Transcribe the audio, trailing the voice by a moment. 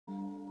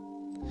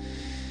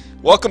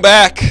Welcome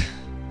back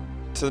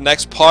to the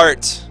next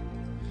part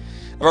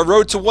of our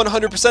road to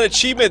 100%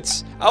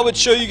 achievements. I would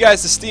show you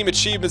guys the Steam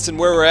achievements and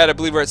where we're at. I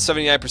believe we're at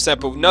 79%,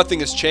 but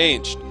nothing has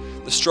changed.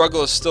 The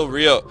struggle is still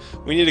real.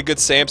 We need a good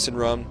Samson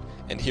run,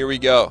 and here we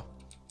go.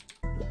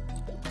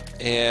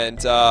 And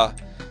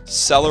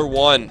Cellar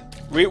 1.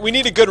 We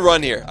need a good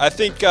run here. I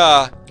think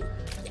the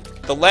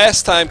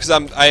last time, because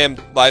I am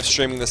live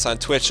streaming this on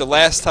Twitch, the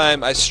last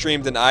time I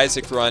streamed an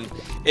Isaac run,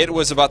 it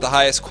was about the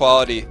highest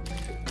quality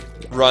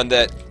run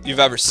that you've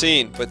ever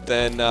seen, but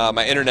then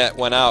my internet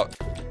went out,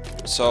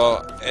 so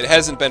it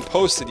hasn't been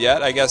posted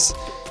yet. I guess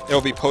it'll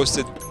be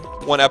posted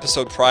one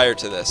episode prior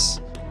to this.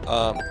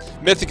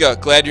 Mythica,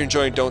 glad you're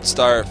enjoying Don't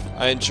Starve.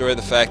 I enjoy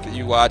the fact that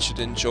you watch it,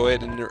 enjoy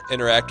it, and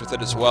interact with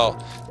it as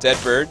well.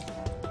 Dead Bird.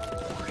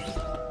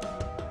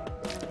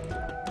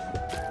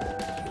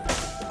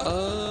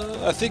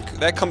 I think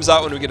that comes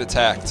out when we get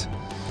attacked.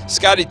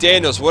 Scotty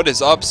Daniels, what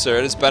is up, sir?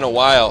 It has been a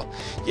while.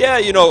 Yeah,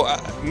 you know,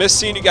 I miss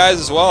seeing you guys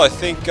as well. I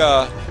think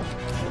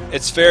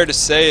it's fair to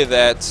say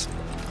that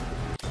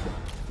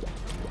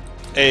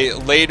a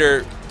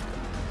later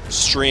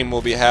stream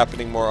will be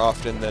happening more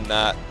often than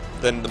not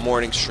than the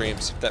morning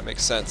streams, if that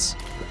makes sense.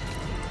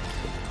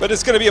 But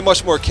it's going to be a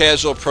much more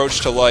casual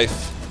approach to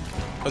life.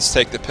 Let's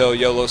take the pill.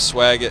 YOLO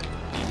swag it.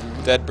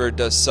 Deadbird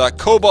does suck.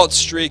 Cobalt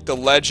Streak, the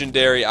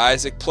legendary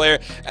Isaac player.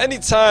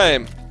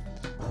 Anytime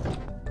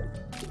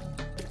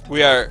we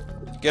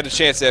get a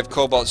chance to have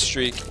Cobalt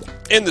Streak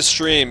in the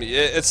stream,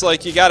 it's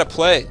like you gotta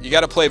play. You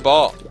gotta play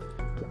ball.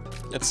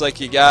 It's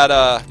like you got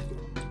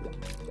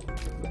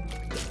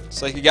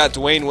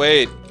Dwayne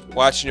Wade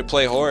watching you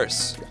play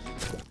horse.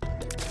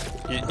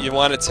 You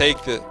want to take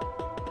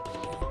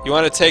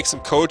some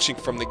coaching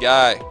from the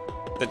guy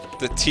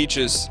that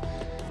teaches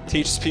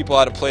people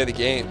how to play the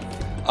game.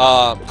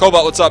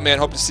 Cobalt, what's up, man?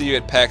 Hope to see you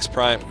at PAX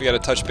Prime. We got to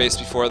touch base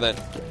before then.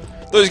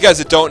 Those of you guys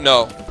that don't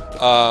know,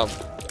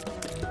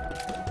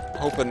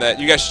 hoping that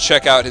you guys should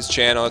check out his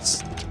channel.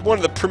 It's one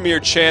of the premier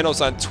channels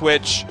on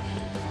Twitch.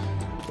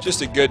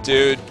 Just a good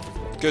dude,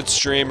 good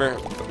streamer,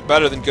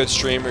 better than good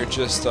streamer.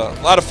 Just a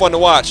lot of fun to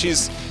watch.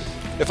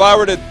 If I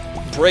were to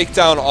break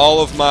down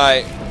all of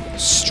my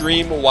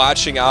stream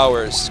watching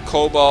hours,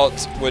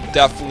 Cobalt would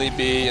definitely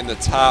be in the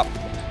top,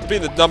 be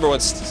in the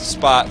 #1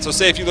 spot. So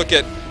say if you look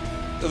at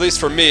least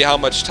for me, how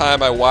much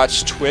time I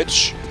watch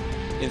Twitch,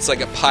 it's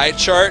like a pie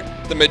chart.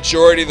 The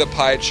majority of the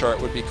pie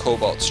chart would be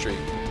Cobalt Streak.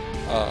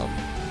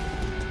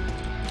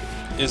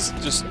 Is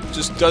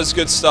just does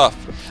good stuff.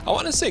 I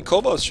want to say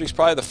Cobalt Streak's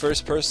probably the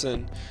first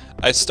person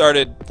I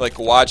started like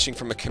watching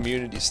from a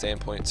community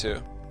standpoint too.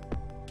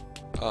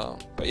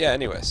 But yeah,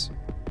 anyways,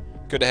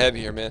 good to have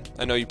you here, man.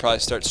 I know you probably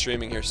start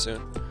streaming here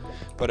soon,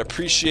 but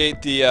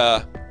appreciate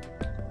the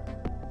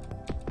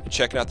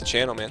checking out the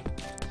channel, man.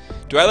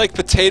 Do I like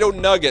potato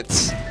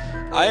nuggets?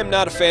 I am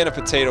not a fan of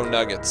potato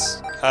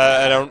nuggets.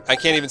 I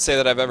can't even say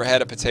that I've ever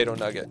had a potato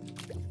nugget.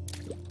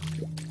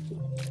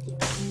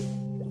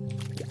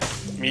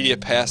 Media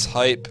pass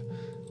hype.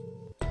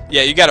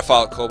 Yeah, you gotta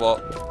follow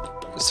Cobalt,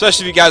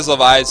 especially if you guys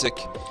love Isaac.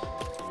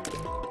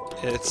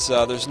 It's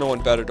there's no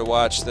one better to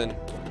watch than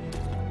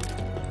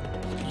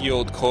ye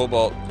old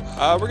Cobalt.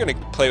 We're gonna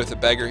play with a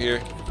beggar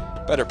here.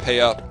 Better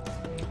pay up.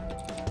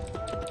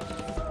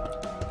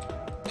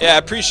 Yeah, I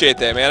appreciate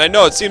that, man. I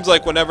know it seems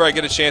like whenever I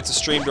get a chance to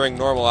stream during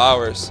normal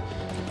hours,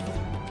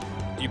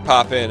 you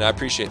pop in. I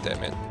appreciate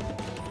that, man.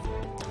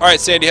 Alright,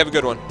 Sandy, have a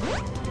good one.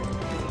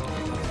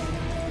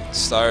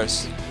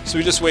 Stars. So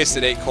we just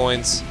wasted 8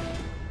 coins.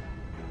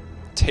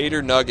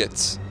 Tater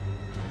nuggets.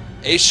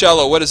 Hey,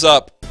 Shello, what is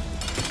up?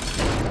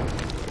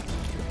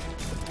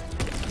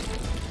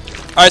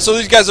 Alright, so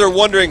these guys are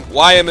wondering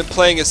why I'm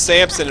playing as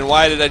Samson and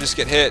why did I just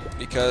get hit?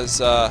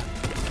 Because,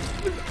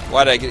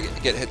 why did I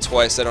get hit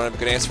twice? I don't have a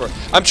good answer for it.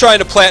 I'm trying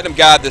to Platinum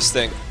God this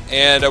thing,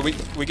 and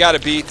we gotta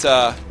beat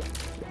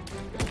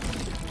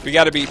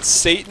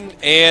Satan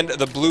and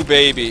the Blue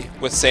Baby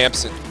with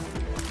Samson.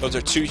 Those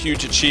are 2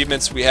 huge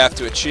achievements we have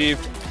to achieve,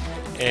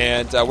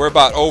 and we're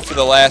about 0 for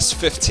the last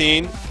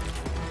 15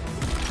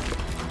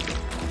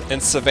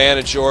 in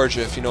Savannah,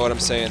 Georgia, if you know what I'm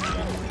saying.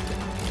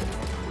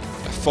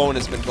 My phone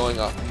has been going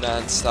off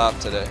non-stop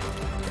today.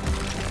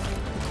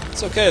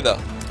 It's okay though.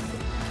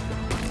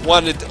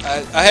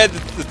 I had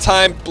the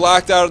time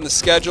blocked out in the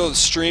schedule to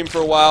stream for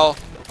a while,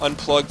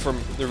 unplug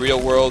from the real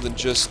world and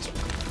just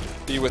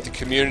be with the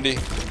community,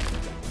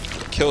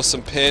 kill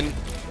some pin,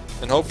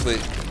 and hopefully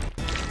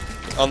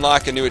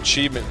unlock a new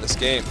achievement in this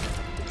game.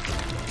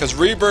 Because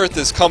Rebirth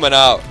is coming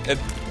out.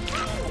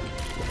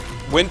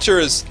 Winter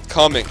is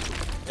coming,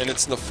 and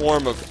it's in the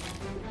form of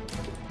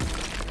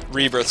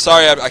Rebirth.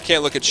 Sorry, I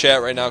can't look at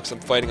chat right now because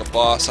I'm fighting a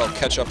boss. I'll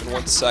catch up in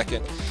 1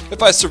 second.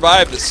 If I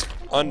survive this,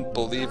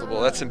 unbelievable.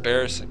 That's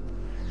embarrassing.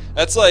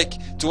 That's like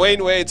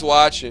Dwayne Wade's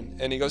watching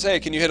and he goes, hey,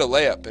 can you hit a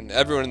layup? And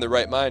everyone in their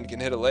right mind can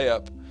hit a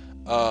layup.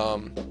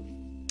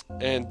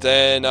 And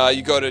then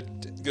you go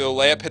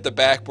layup, hit the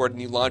backboard,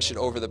 and you launch it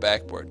over the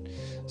backboard.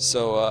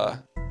 So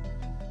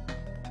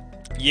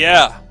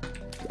yeah,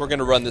 we're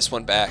gonna run this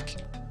one back.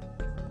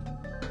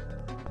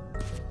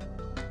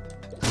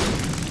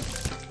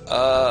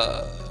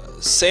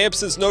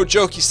 Samson's no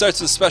joke. He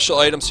starts with a special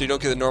item, so you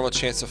don't get a normal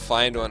chance to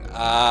find one.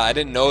 Ah, I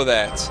didn't know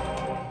that.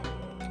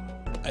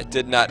 I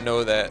did not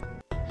know that.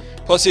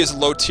 Plus, he has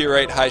low tier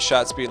rate, high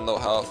shot speed, and low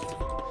health.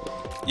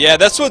 Yeah,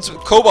 that's what's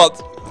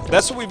Cobalt.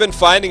 That's what we've been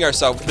finding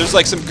ourselves. There's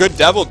like some good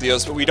devil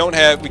deals, but we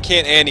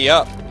can't ante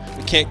up.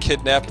 We can't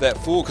kidnap that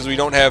fool because we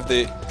don't have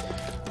the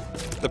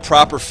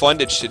proper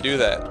fundage to do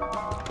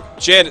that.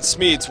 Janet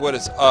Smeeds, what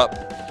is up?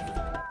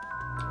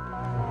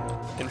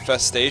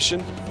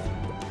 Infestation?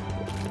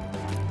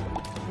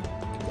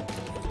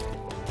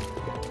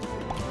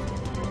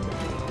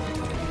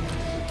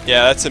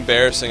 Yeah, that's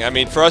embarrassing. I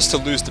mean, for us to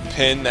lose the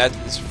pin, that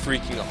is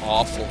freaking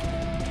awful.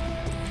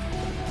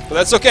 But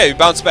that's okay, we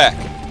bounce back.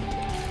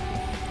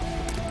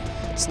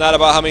 It's not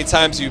about how many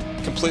times you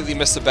completely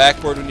miss the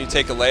backboard when you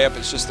take a layup,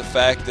 it's just the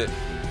fact that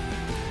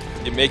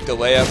you make the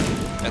layup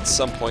at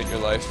some point in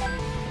your life.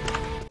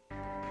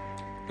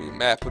 Ooh,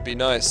 map would be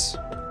nice.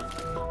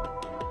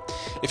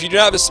 If you do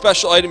not have a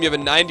special item, you have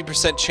a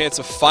 90% chance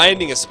of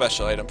finding a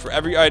special item. For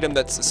every item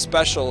that's a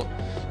special,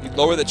 you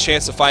lower the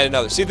chance to find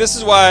another. See, this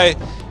is why,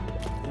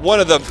 one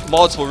of the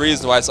multiple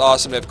reasons why it's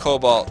awesome to have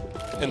Cobalt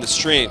in the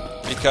stream,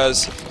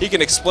 because he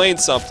can explain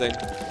something,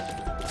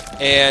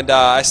 and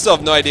I still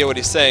have no idea what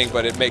he's saying,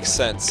 but it makes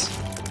sense.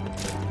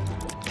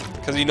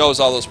 Because he knows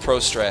all those pro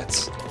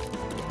strats,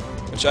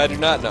 which I do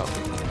not know.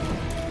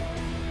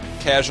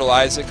 Casual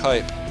Isaac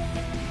hype.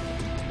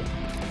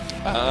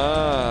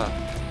 Ah.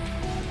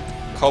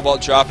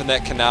 Cobalt dropping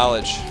that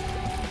knowledge.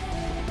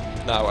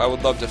 Now, I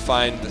would love to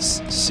find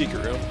this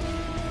secret room.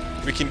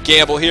 We can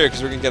gamble here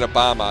because we're going to get a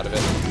bomb out of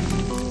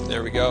it.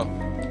 There we go.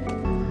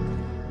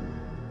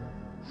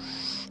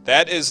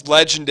 That is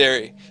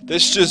legendary.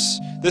 This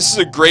is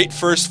a great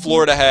first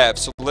floor to have.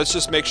 So let's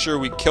just make sure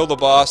we kill the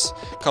boss,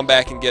 come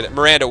back and get it.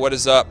 Miranda, what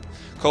is up?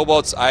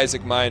 Cobalt's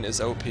Isaac mine is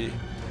OP.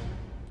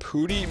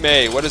 Pootie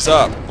May, what is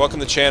up? Welcome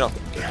to the channel.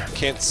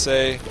 Can't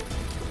say.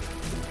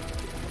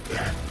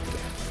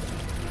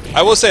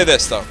 I will say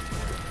this though.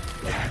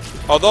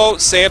 Although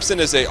Samson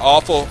is an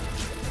awful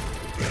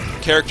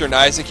character in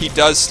Isaac, he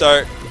does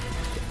start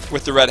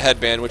with the red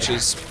headband, which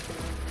is,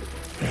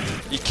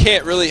 you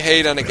can't really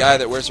hate on a guy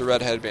that wears a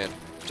red headband.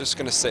 Just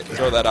gonna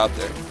throw that out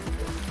there.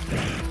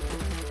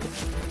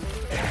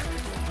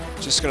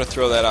 Just gonna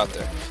throw that out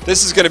there.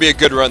 This is gonna be a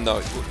good run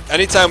though.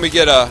 Anytime we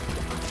get a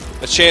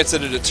chance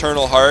at an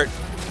Eternal Heart,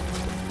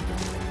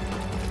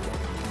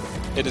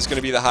 it is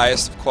gonna be the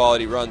highest of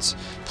quality runs.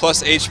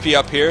 Plus HP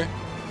up here,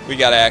 we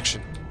got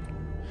action.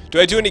 Do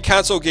I do any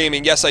console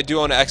gaming? Yes, I do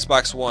own an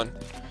Xbox One.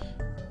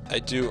 I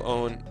do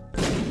own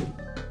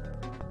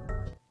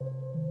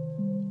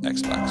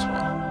Xbox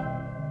One.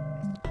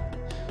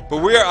 But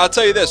I'll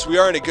tell you this, we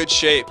are in a good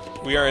shape.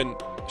 We are in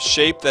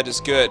shape that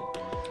is good.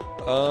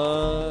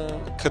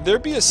 Could there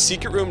be a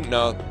secret room?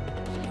 No.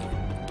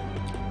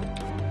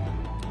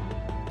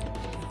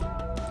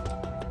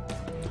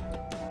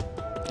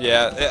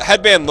 Yeah,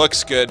 headband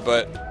looks good,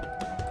 but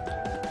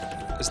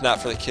it's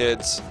not for the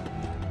kids.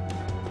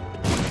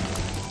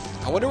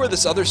 I wonder where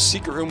this other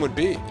secret room would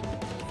be.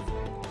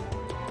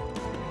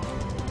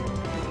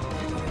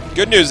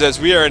 Good news is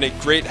we are in a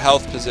great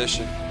health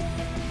position.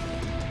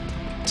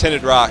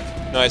 Tinted rock.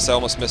 Nice, I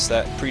almost missed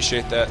that.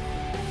 Appreciate that.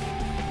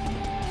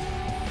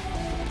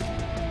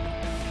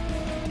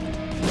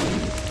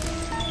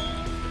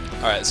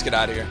 Alright, let's get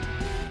out of here.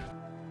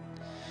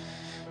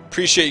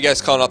 Appreciate you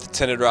guys calling out the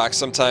tinted rock.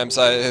 Sometimes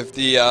I have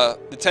the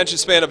attention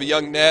span of a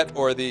young gnat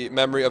or the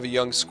memory of a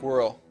young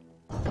squirrel.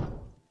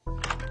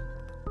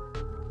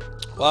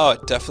 Wow, I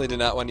definitely did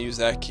not want to use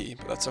that key,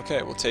 but that's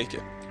okay, we'll take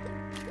it.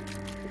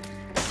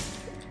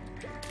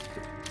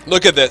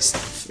 Look at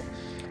this.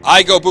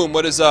 I go boom,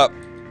 what is up?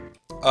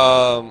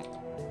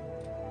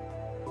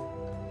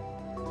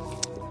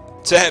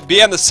 To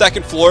be on the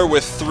second floor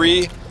with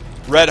 3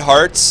 red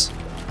hearts,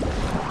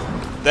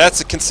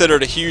 that's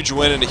considered a huge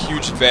win and a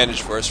huge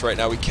advantage for us right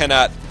now. We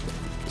cannot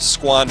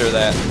squander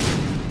that.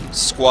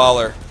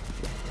 Squalor.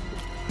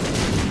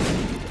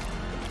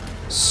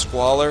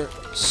 Squalor.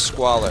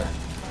 Squalor.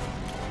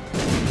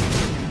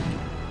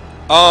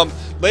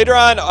 Later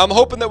on, I'm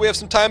hoping that we have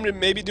some time to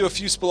maybe do a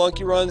few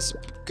Spelunky runs.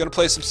 Gonna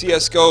play some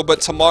CSGO,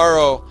 but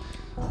tomorrow,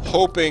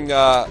 hoping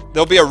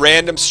there'll be a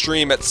random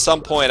stream at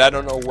some point. I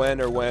don't know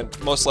when or when.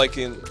 Most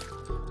likely in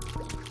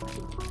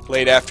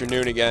late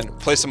afternoon again.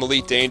 Play some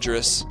Elite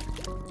Dangerous.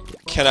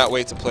 Cannot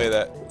wait to play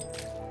that.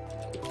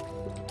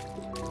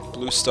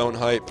 Bluestone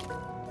hype.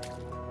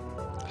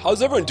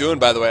 How's everyone doing,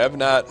 by the way?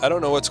 I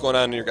don't know what's going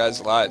on in your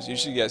guys' lives.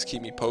 Usually you guys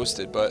keep me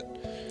posted, but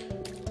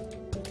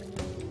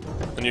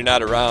when you're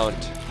not around,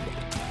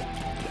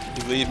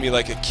 you leave me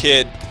like a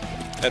kid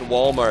at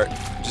Walmart.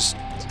 Just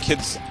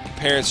kids,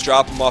 parents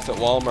drop them off at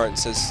Walmart and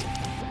says,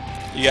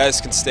 you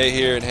guys can stay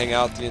here and hang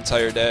out the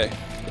entire day.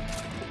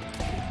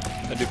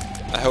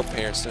 I hope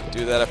parents don't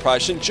do that. I probably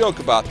shouldn't joke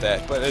about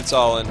that, but it's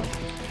all in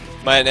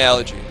my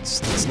analogy.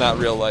 It's not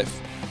real life.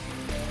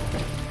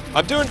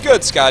 I'm doing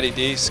good, Scotty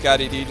D.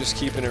 Scotty D just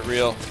keeping it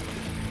real.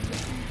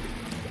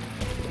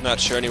 I'm not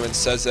sure anyone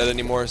says that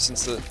anymore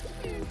since the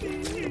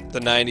The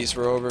 90s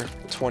were over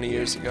 20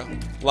 years ago.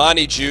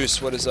 Lonnie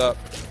Juice, what is up?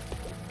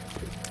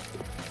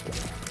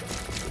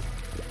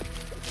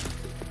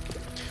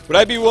 Would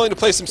I be willing to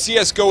play some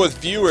CSGO with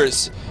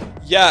viewers?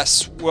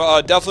 Yes,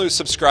 well, definitely with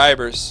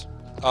subscribers.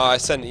 I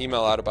sent an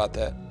email out about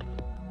that.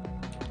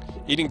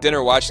 Eating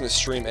dinner, watching the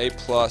stream, A+.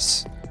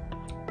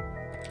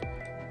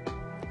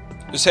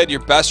 Just had your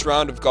best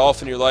round of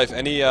golf in your life.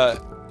 Any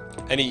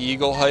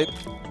Eagle hype?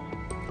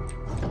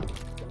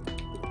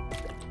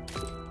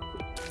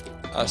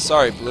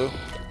 Sorry, Blue.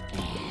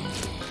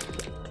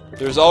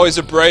 There's always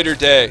a brighter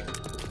day.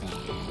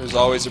 There's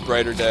always a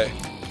brighter day.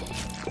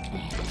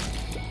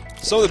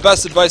 Some of the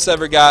best advice I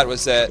ever got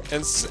was that,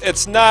 and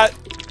it's not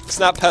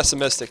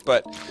pessimistic,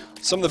 but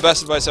some of the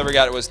best advice I ever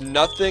got was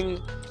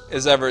nothing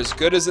is ever as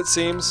good as it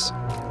seems.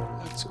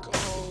 Let's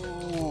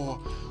go.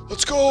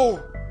 Let's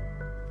go.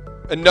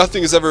 And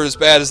nothing is ever as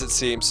bad as it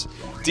seems.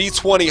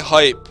 D20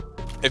 hype.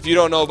 If you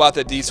don't know about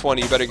that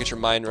D20, you better get your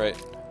mind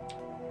right.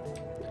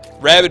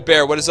 Rabbit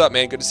Bear, what is up,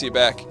 man? Good to see you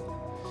back.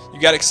 You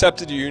got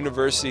accepted to your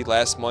university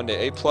last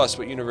Monday. A+,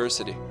 what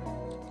university?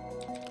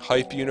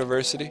 Hype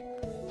University?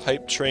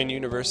 Hype Train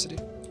University?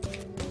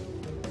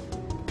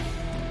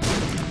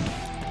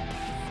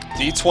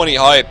 D20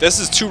 hype. This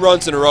is 2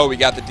 runs in a row we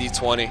got the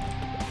D20.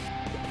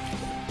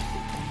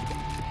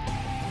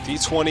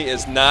 D20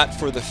 is not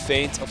for the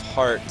faint of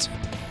heart.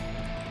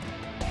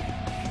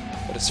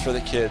 But it's for the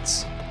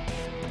kids.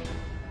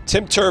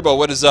 Tim Turbo,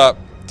 what is up?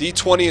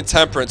 D20 and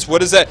Temperance.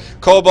 What is that?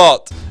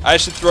 Cobalt, I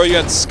should throw you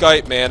on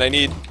Skype, man.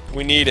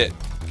 We need it.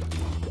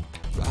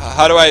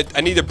 How do I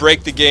need to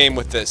break the game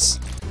with this.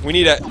 We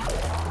need a,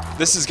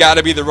 this has got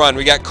to be the run.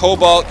 We got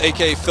Cobalt,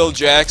 aka Phil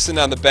Jackson,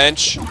 on the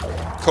bench,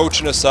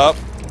 coaching us up.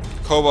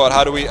 Cobalt,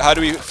 how do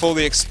we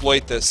fully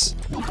exploit this?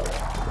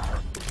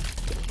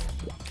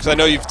 Because I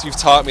know you've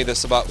taught me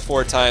this about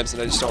 4 times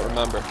and I just don't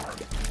remember.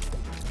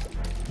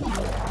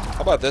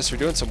 How about this? We're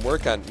doing some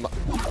work on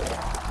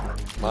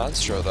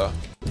Monstro, though.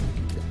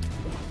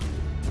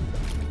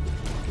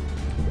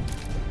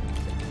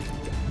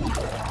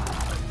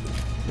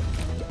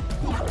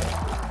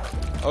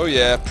 Oh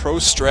yeah, pro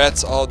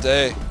strats all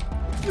day.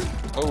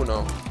 Oh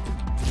no.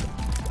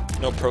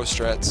 No pro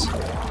strats.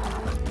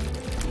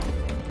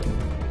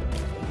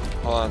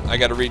 Hold on, I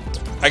gotta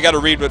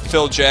read what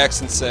Phil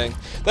Jackson's saying.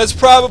 That's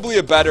probably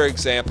a better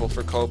example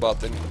for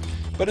Cobalt than,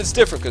 but it's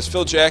different because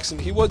Phil Jackson,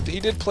 he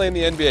did play in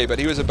the NBA, but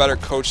he was a better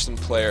coach than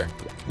player.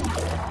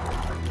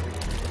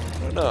 I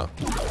don't know.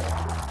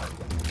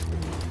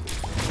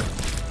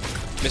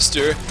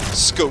 Mr.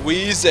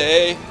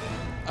 Squeezy.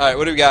 Alright,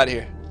 what do we got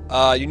here?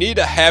 You need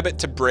a habit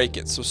to break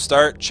it, so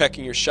start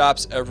checking your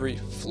shops every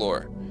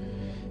floor.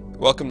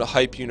 Welcome to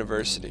Hype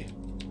University.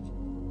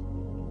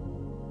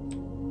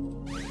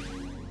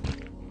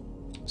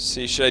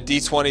 See, should I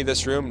D20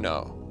 this room?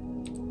 No.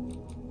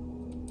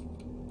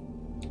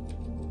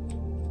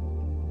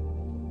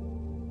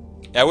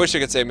 Yeah, I wish I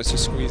could say Mr.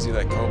 Squeezy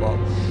like Cobalt.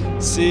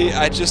 See,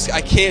 I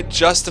can't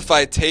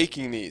justify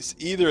taking these.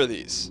 Either of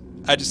these.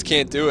 I just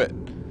can't do it.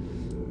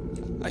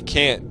 I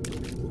can't.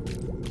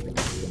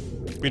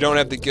 We don't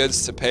have the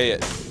goods to pay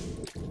it.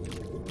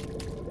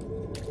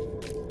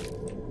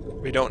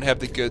 We don't have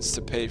the goods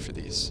to pay for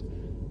these.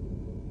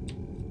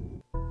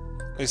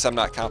 At least I'm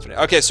not confident.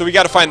 Okay, so we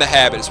gotta find the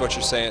habit, is what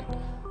you're saying.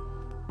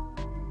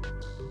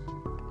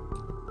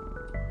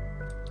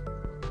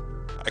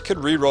 I could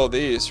re-roll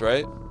these,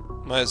 right?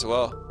 Might as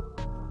well.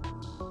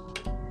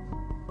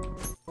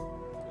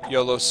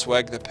 YOLO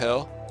swag the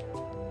pill.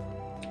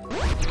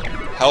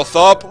 Health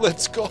up,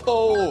 let's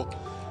go!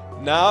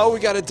 Now we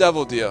got a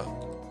devil deal.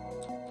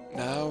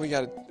 Now we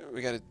gotta,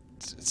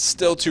 it's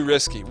still too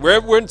risky.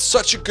 We're in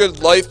such a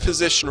good life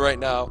position right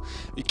now.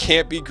 You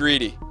can't be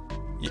greedy.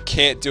 You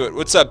can't do it.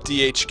 What's up,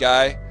 DH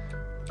guy?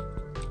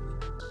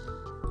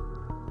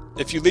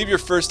 If you leave your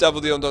first devil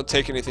deal and don't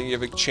take anything, you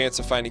have a chance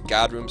of finding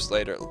God rooms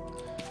later.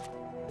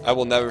 I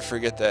will never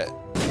forget that.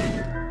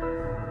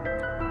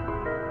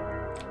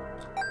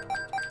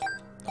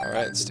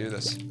 Alright, let's do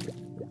this.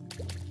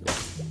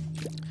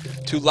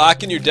 To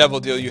lock in your devil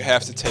deal, you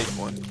have to take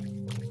one.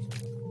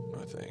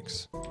 Oh,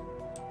 thanks.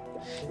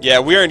 Yeah,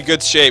 we are in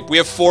good shape. We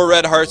have 4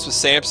 red hearts with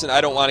Samson.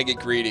 I don't want to get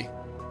greedy.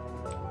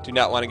 Do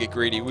not want to get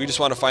greedy. We just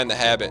want to find the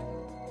habit.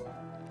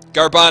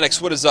 Garbonix,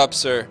 what is up,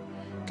 sir?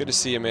 Good to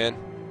see you, man.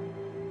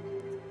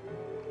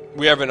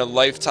 We are having a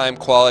lifetime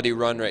quality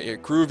run right here.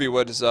 Groovy,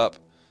 what is up?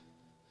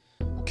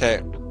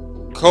 Okay.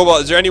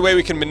 Cobalt, is there any way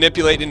we can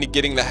manipulate into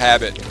getting the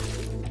habit?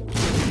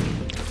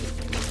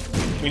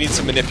 We need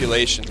some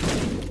manipulation.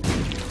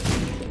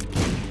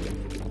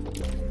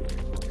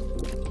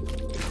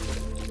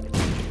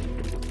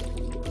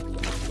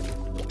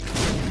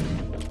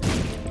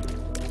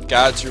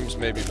 God's rooms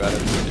may be better.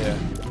 Yeah.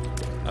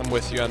 I'm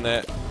with you on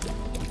that.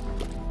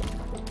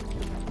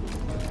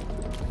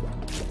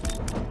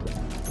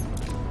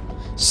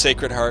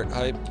 Sacred Heart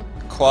hype.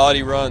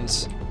 Quality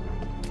runs.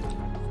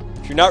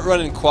 If you're not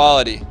running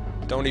quality,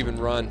 don't even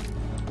run.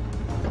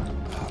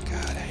 Oh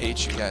god, I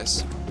hate you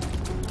guys.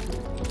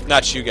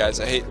 Not you guys,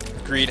 I hate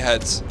greed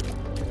heads.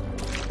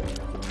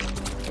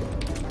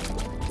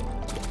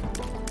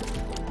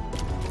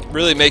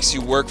 Really makes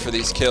you work for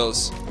these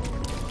kills.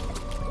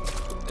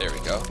 There we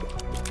go.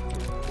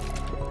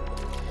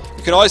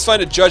 You can always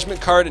find a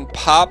judgment card and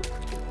pop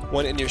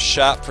one in your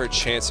shop for a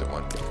chance at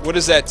one. What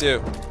does that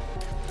do?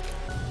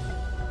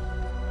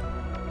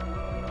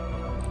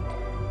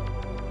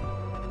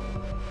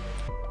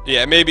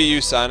 Yeah, maybe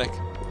you, Sonic.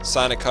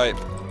 Sonic Hype.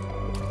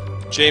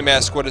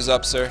 J-Mask, what is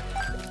up, sir?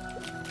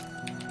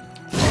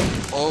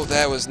 Oh,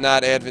 that was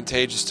not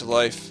advantageous to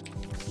life.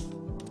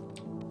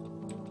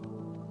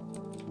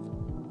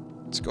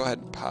 Let's go ahead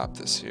and pop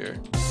this here.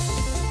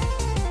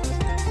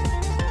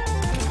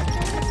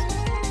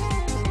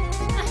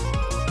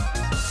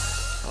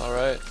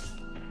 Alright.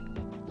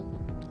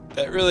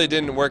 That really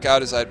didn't work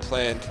out as I'd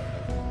planned.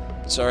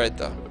 It's alright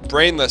though.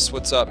 Brainless,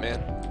 what's up,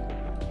 man?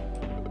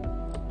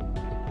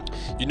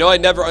 You know I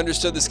never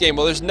understood this game.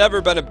 Well, there's never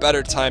been a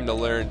better time to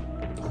learn.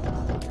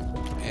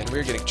 Man,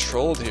 we're getting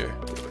trolled here.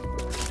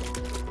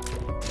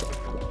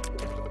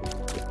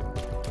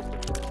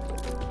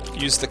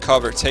 Use the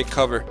cover. Take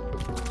cover.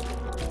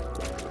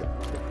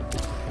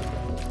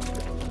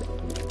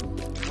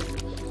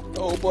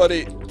 Oh,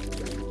 buddy.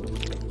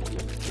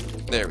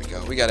 There we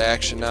go. We got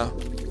action now.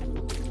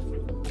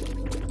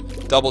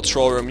 Double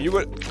troll room. You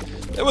would.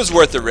 It was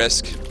worth the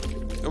risk.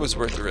 It was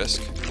worth the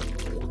risk.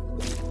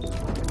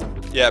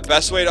 Yeah,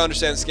 best way to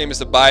understand this game is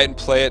to buy it and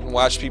play it and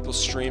watch people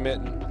stream it.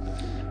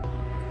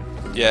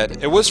 Yeah,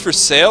 it was for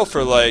sale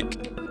for like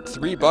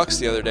 $3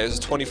 the other day. It was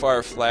a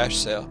 24-hour flash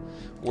sale.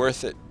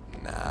 Worth it.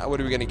 Nah, what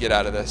are we gonna get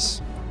out of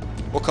this?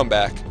 We'll come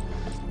back.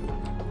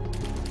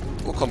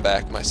 We'll come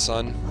back, my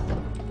son.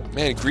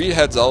 Man, greed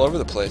heads all over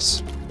the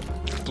place.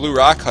 Blue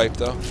rock hype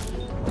though.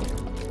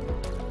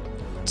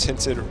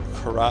 Tinted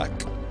rock.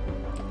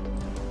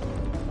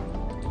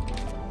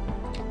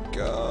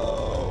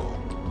 Go.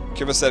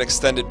 Give us that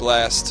extended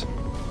blast.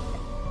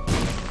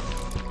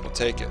 We'll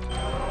take it.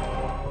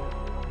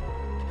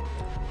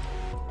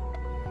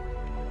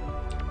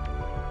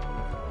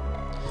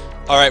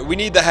 Alright, we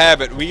need the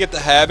habit. We get the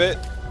habit.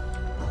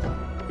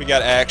 We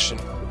got action.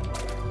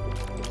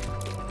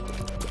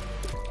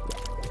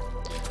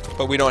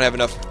 But we don't have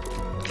enough.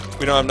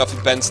 We don't have enough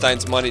of Ben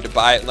Stein's money to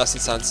buy it unless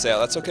it's on sale.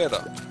 That's okay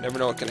though. Never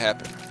know what can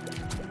happen.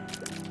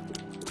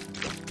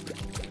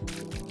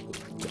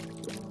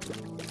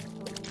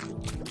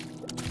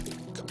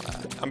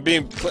 I'm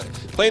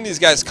playing these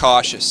guys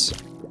cautious.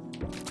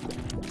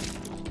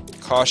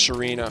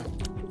 Cautionina.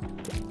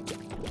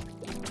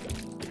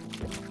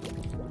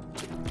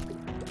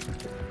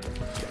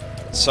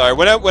 Sorry,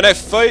 when I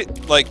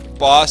fight like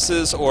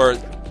bosses or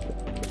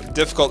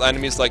difficult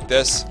enemies like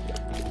this,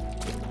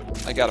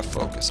 I gotta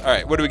focus. All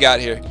right, what do we got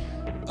here?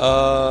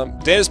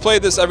 Dana's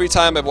played this every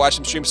time I've watched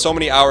him stream. So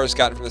many hours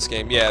gotten from this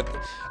game. Yeah,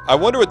 I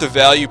wonder what the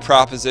value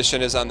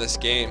proposition is on this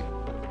game.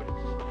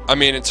 I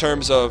mean, in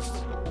terms of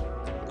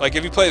like,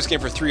 if you play this game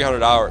for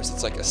 300 hours,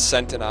 it's like a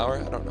cent an hour?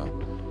 I don't know.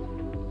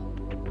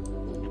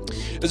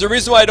 There's a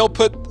reason why I don't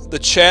put the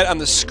chat on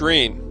the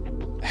screen.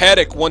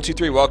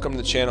 Haddock123, welcome to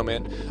the channel,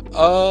 man.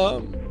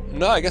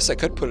 No, I guess I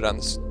could put it on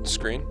the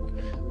screen.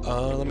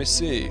 Let me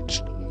see.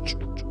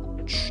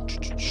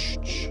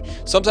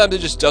 Sometimes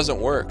it just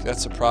doesn't work.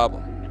 That's the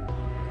problem.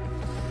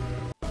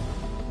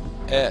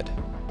 Add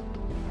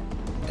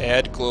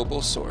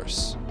global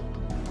source.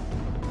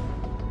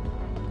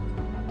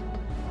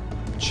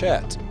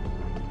 Chat.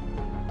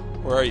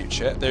 Where are you,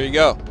 chat? There you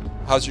go.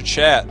 How's your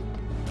chat?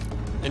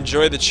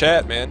 Enjoy the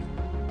chat, man.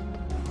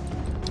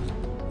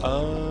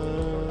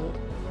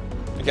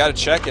 You gotta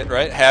check it,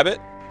 right? Habit.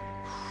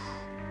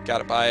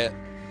 Gotta buy it.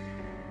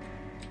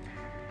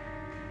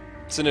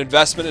 It's an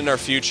investment in our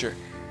future.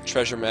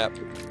 Treasure map.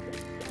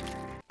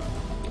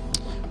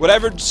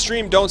 Whatever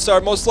stream don't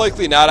start, most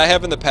likely not. I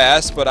have in the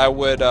past, but I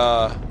would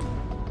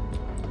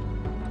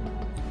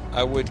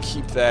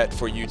keep that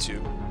for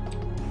YouTube.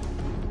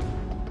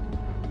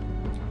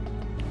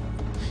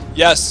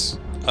 Yes,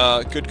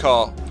 good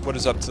call. What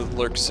is up to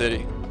Lurk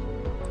City?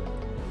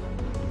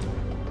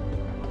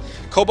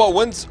 Cobalt,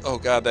 when's... Oh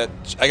god, that...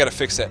 I gotta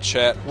fix that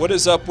chat. What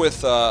is up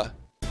with,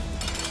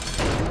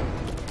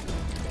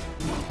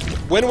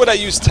 when would I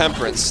use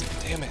Temperance?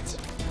 Damn it.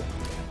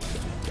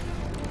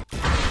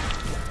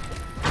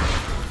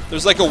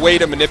 There's like a way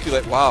to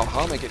manipulate... Wow,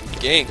 how am I getting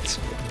ganked?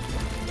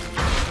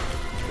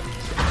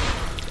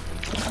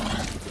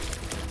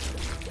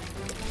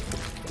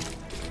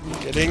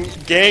 Getting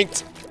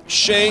ganked,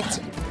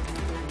 shanked,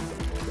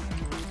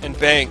 and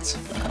banked.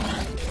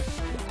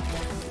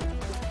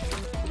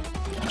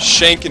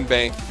 Shank and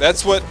bank.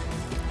 That's what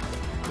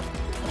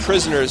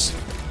prisoners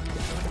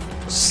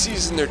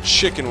season their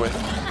chicken with.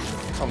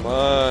 Come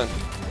on.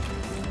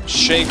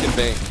 Shank and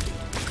bank.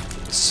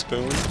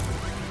 Spoon.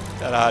 Get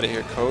that out of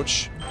here,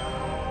 coach.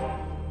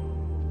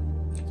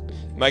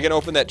 Am I going to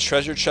open that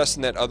treasure chest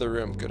in that other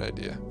room? Good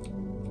idea.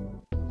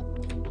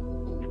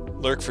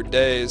 Lurk for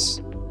days.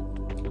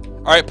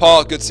 Alright,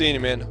 Paul. Good seeing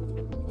you, man.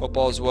 Hope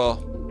all is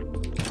well.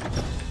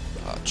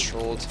 Ah,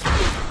 trolled.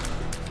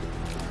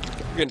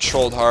 We're getting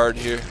trolled hard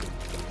here.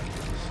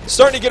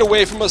 Starting to get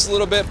away from us a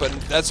little bit, but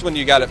that's when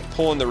you got to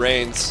pull in the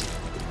reins.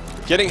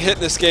 Getting hit in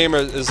this game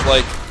is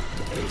like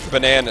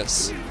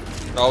Bananas.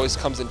 It always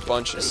comes in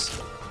bunches.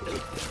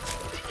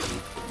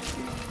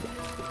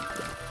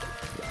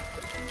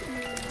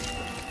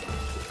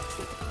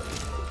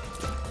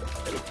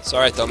 It's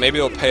alright though, maybe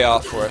it'll pay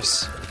off for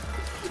us.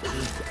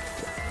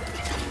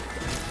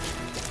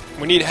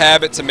 We need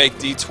habit to make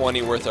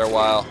D20 worth our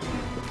while.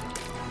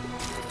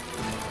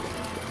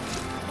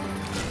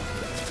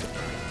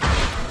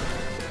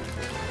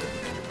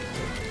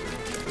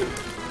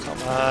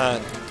 Come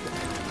on.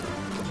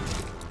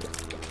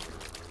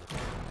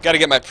 Gotta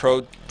get my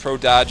pro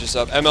dodges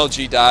up.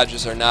 MLG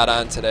dodges are not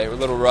on today. We're a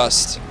little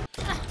rust.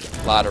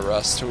 A lot of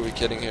rust. Who are we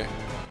kidding here?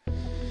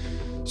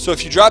 So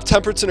if you drop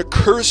temperance in a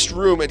cursed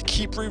room and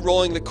keep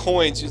re-rolling the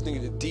coins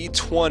using the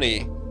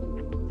D20,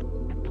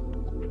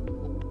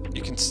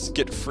 you can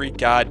get free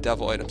god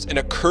devil items in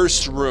a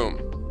cursed room.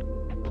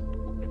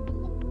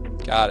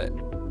 Got it.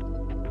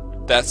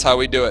 That's how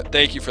we do it.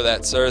 Thank you for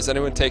that, sir. Is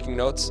anyone taking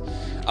notes?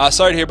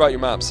 Sorry to hear about your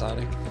mom,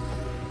 Sonic.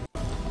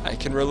 I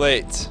can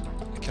relate.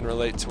 I can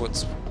relate to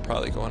what's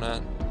probably going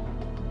on.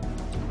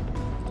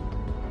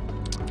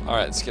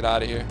 Alright, let's get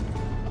out of here.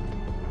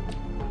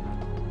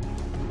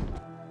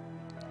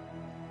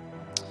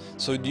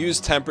 So use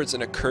temperance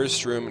in a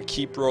cursed room and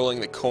keep rolling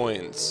the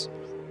coins.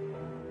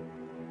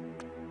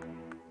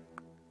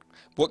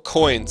 What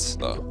coins,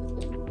 though?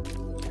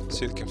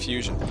 See the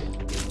confusion.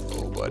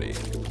 Oh, buddy.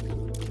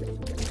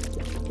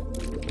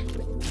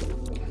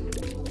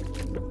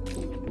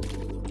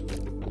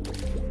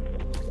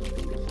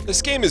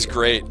 This game is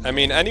great. I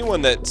mean,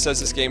 anyone that says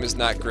this game is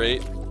not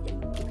great,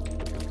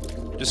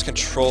 just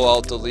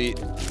Control-Alt-Delete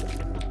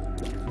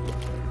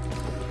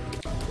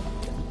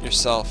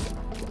yourself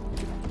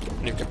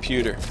on your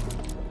computer.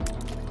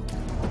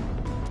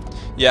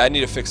 Yeah, I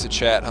need to fix the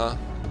chat, huh?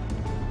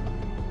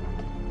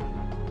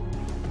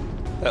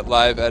 That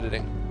live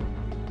editing.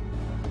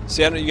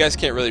 See, I don't, you guys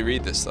can't really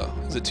read this though.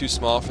 Is it too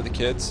small for the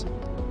kids?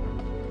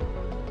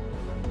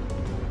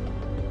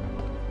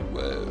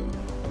 Whoa.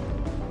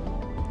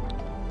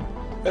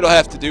 It'll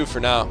have to do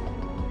for now.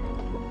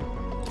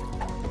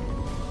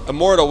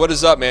 Immortal, what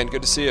is up, man?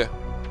 Good to see you.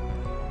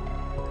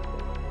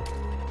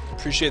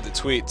 Appreciate the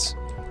tweets.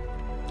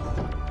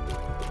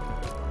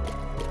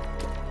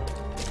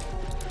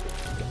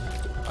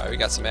 Alright, we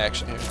got some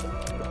action here.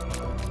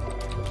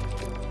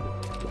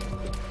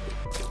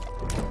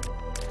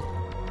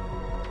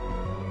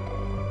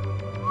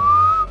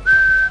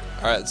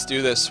 Alright, let's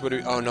do this. What do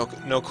we... Oh,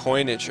 no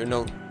coinage or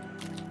no...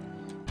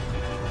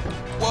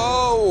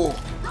 Whoa!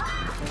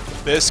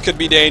 This could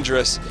be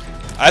dangerous.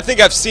 I think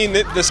I've seen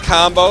this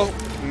combo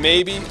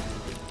maybe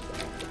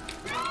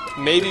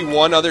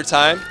one other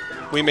time.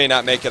 We may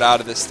not make it out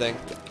of this thing.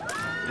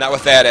 Not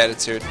with that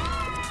attitude.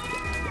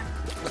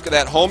 Look at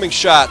that, homing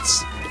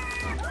shots.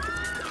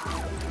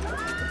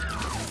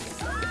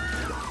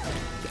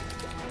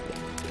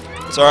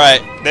 It's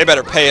alright. They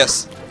better pay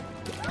us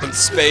in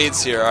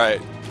spades here. Alright.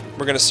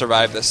 We're gonna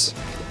survive this.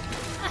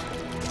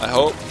 I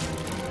hope.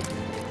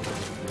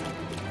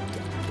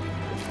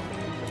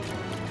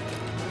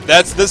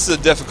 This is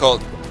a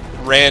difficult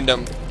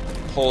random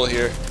hole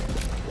here.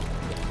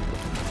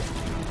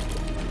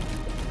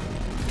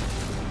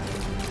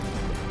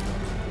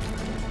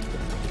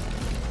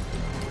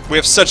 We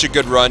have such a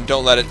good run.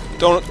 Don't let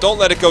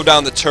it go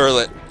down the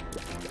turlet.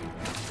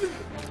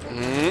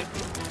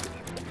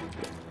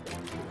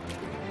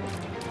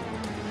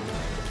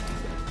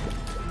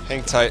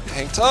 Hang tight,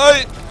 hang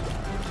tight!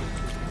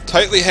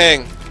 Tightly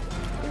hang.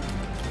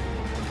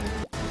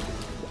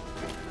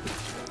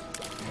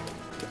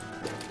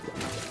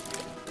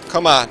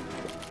 Come on,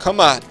 come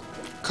on,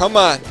 come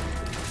on.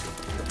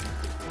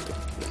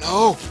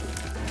 No.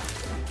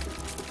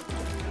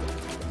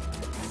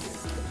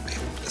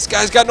 This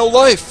guy's got no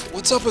life.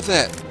 What's up with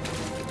that?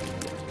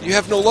 You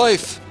have no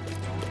life.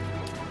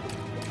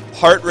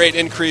 Heart rate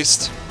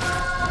increased.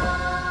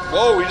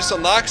 Whoa, we just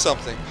unlocked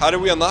something. How did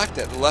we unlock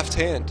that? The left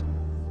hand.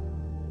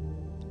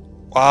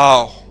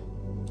 Wow.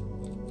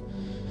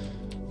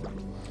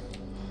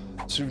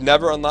 So we've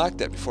never unlocked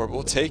that before, but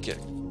we'll take it.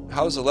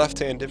 How is the left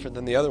hand different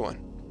than the other one?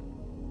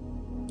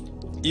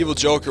 Evil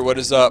Joker, what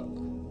is up?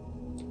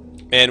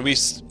 Man, we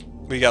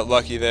got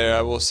lucky there,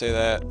 I will say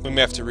that. We may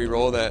have to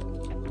re-roll that.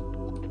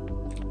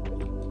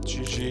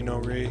 GG, no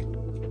re.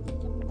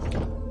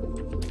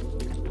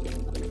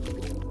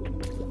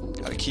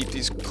 Gotta keep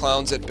these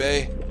clowns at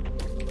bay.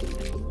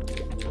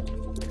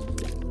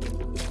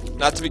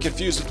 Not to be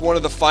confused with one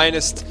of the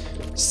finest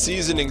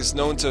seasonings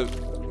known to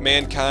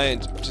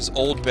mankind, which is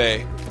Old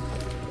Bay.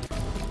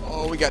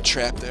 Oh, we got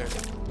trapped there.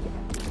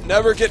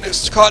 Never getting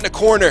caught in a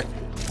corner.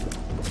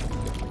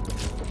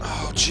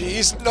 Oh,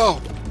 jeez, no.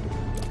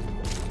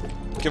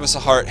 Give us a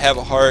heart. Have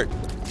a heart.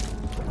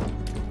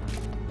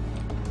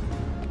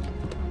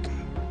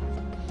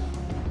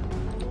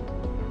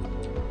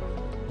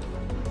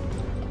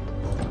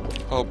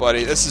 Oh,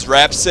 buddy, this is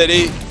Rap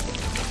City.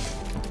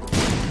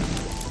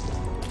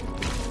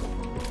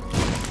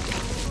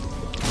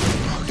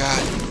 Oh,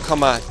 God.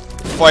 Come on.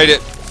 Fight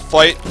it.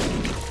 Fight.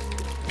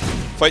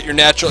 Fight your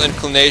natural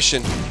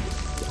inclination.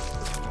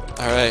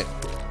 Alright.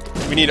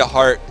 We need a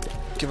heart.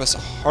 give us a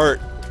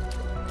heart.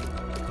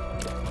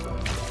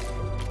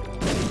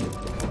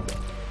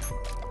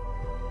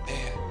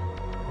 Man.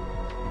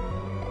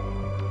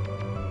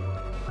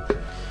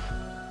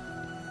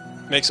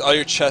 Makes all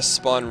your chests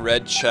spawn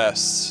red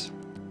chests.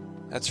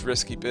 That's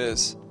risky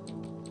biz.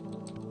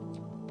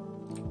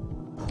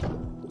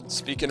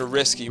 Speaking of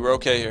risky, we're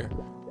okay here.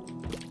 Oh,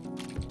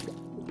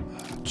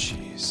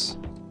 jeez.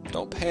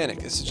 Don't panic.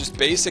 This is just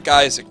basic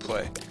Isaac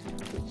play.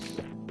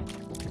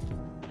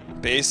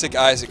 Basic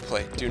Isaac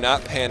play. Do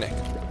not panic.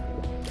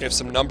 We have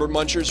some number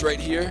munchers right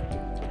here.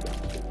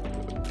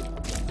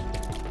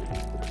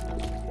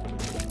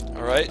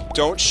 Alright,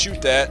 don't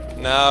shoot that.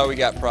 Now we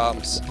got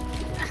problems.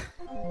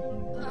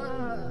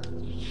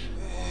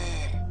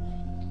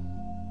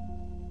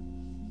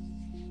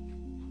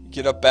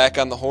 Get up back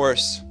on the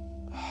horse.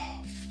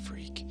 Oh,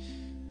 freak.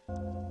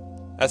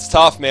 That's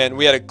tough, man.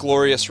 We had a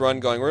glorious run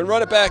going. We're gonna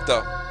run it back,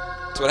 though.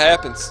 That's what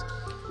happens.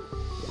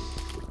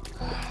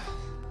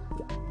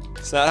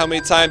 It's not how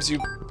many times you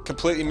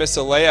completely miss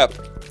a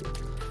layup.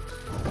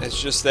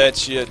 It's just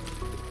that you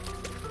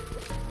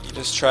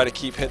just try to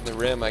keep hitting the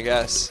rim, I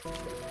guess.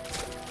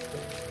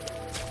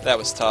 That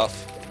was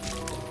tough.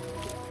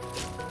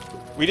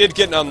 We did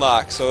get an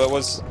unlock, so it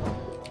was...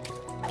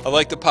 I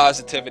like the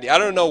positivity. I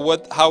don't know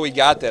how we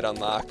got that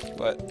unlock,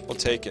 but we'll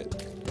take it.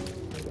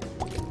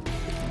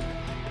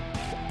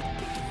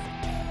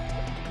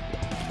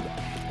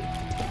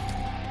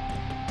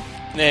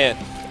 Man,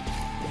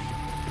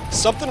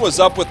 something was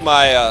up with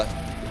my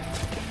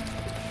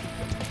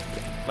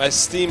my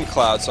Steam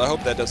cloud, so I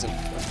hope that doesn't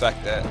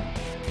affect that.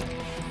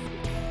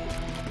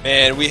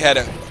 Man, we had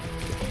a...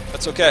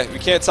 That's okay. We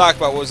can't talk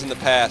about what was in the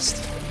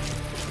past.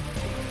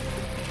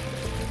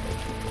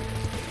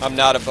 I'm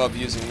not above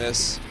using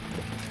this.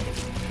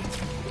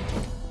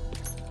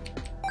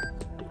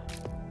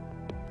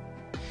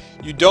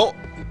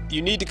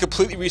 You need to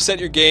completely reset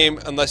your game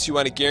unless you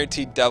want a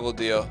guaranteed double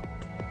deal.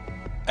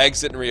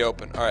 Exit and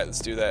reopen. Alright, let's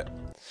do that.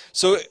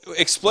 So,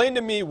 explain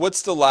to me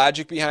what's the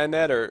logic behind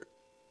that, or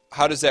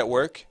how does that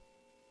work?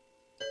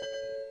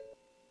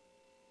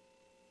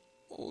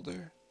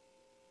 Older,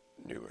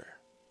 newer.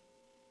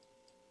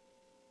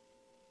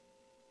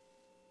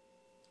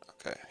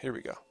 Okay, here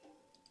we go.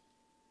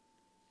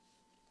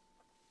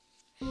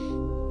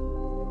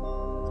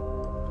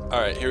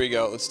 Alright, here we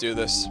go. Let's do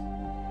this.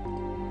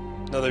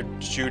 Another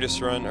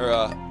Judas run,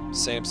 or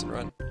Samson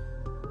run.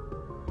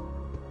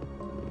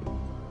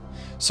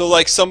 So,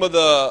 like, some of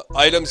the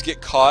items get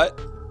caught.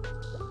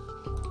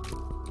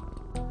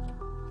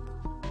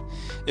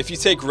 If you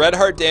take red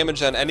heart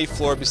damage on any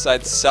floor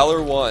besides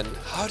cellar 1.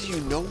 How do you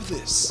know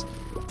this?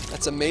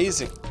 That's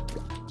amazing.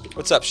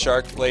 What's up,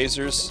 Shark?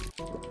 Lasers.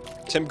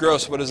 Tim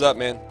Gross, what is up,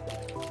 man?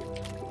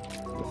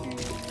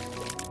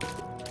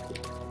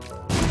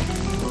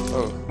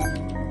 Oh.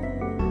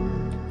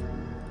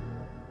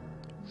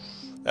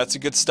 That's a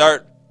good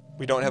start.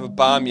 We don't have a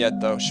bomb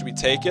yet, though. Should we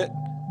take it?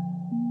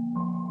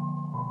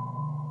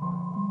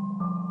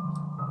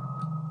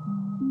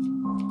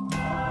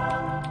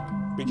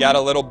 We got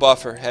a little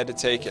buffer. Had to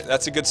take it.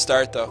 That's a good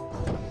start, though.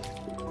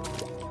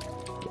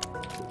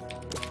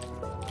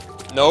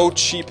 No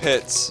cheap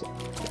hits.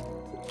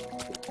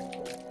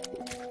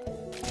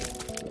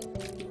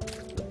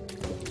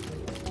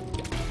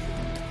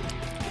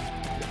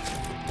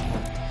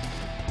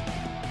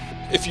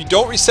 If you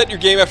don't reset your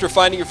game after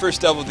finding your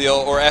first devil deal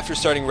or after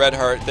starting Red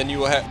Heart, then you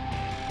will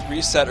have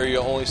reset or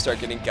you'll only start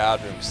getting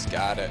God rooms.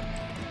 Got it.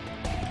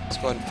 Let's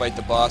go ahead and fight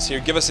the boss here.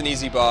 Give us an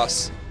easy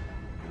boss.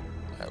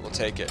 Alright, we'll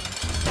take it.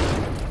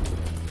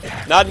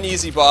 Not an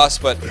easy boss,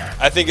 but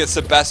I think it's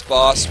the best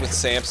boss with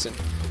Samson.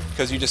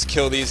 Because you just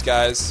kill these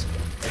guys.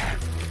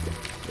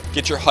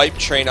 Get your hype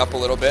train up a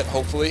little bit,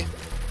 hopefully.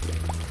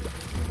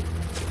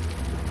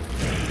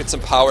 Get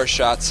some power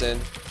shots in.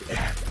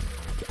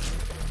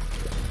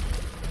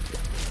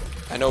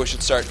 I know we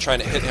should start trying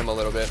to hit him a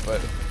little bit,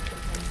 but...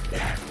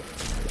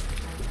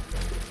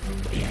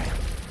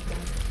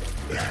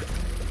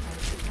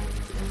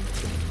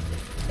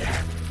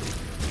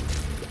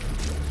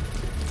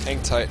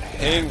 Hang tight.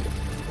 Hang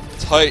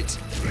tight.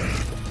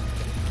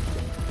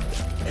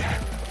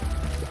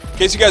 In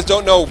case you guys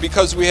don't know,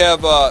 because we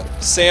have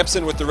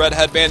Samson with the red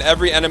headband,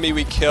 every enemy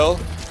we kill,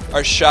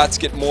 our shots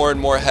get more and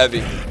more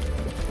heavy.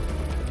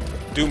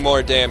 Do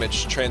more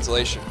damage.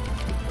 Translation.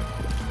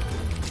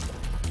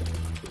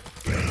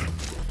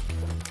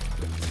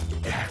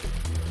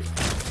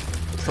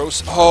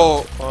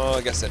 Oh,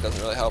 I guess that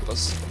doesn't really help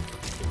us.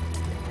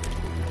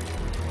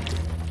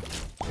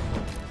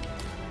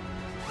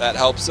 That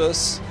helps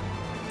us.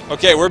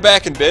 Okay, we're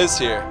back in biz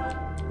here.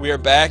 We are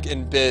back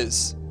in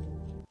biz.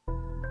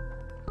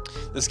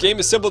 This game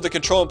is simple to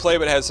control and play,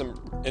 but it has some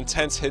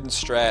intense hidden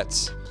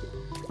strats.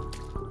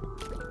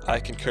 I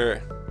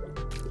concur.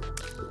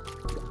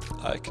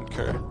 I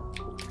concur.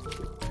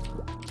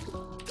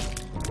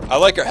 I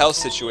like our health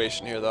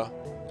situation here, though.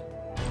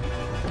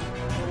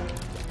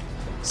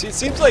 See, it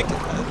seems like,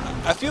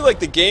 I feel like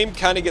the game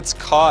kind of gets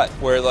caught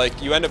where,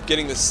 like, you end up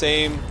getting the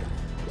same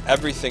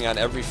everything on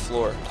every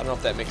floor. I don't know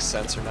if that makes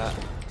sense or not.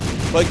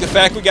 Like the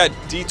fact we got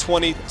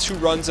D20 2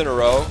 runs in a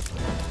row,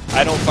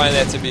 I don't find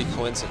that to be a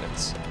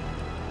coincidence.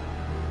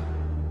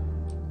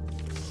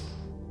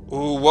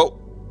 Ooh, what?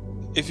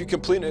 If you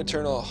complete an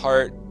Eternal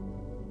Heart...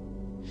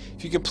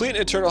 If you complete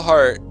an Eternal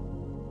Heart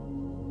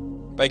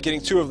by getting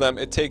 2 of them,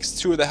 it takes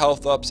 2 of the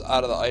health ups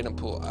out of the item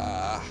pool.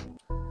 Ah.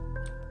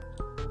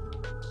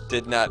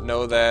 Did not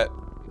know that.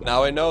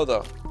 Now I know,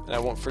 though, and I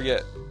won't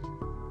forget.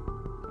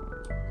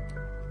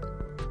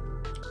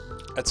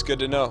 That's good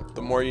to know.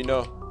 The more you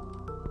know.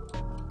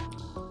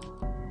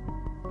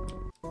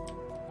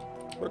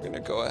 We're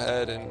gonna go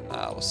ahead and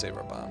we'll save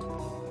our bomb.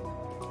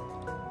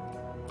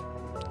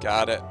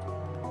 Got it.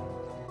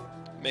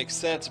 Makes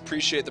sense.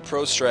 Appreciate the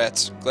pro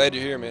strats. Glad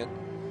you're here, man.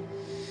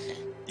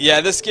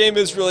 Yeah, this game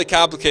is really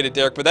complicated,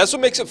 Derek, but that's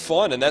what makes it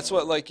fun, and that's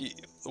what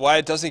why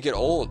it doesn't get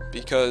old,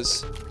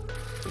 because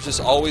there's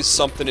just always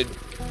something to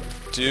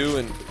do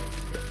in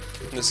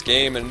this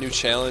game and a new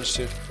challenge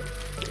to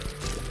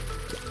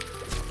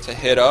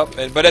hit up.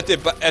 But at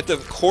the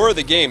core of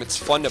the game, it's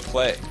fun to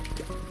play.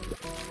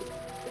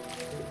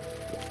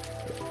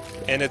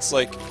 And it's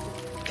like,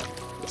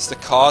 it's the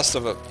cost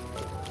of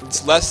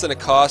it's less than the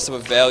cost of a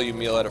value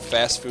meal at a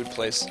fast food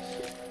place.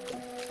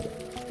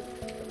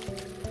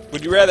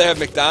 Would you rather have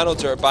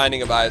McDonald's or a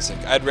Binding of Isaac?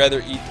 I'd rather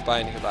eat the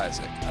Binding of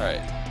Isaac.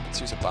 Alright, let's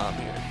use a bomb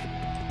here.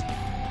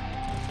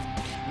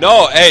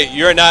 No, hey,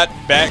 you're not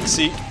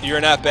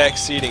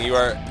backseating, you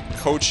are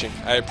coaching.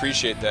 I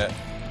appreciate that.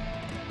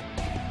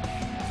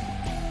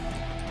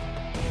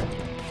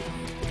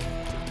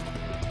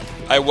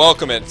 I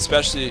welcome it,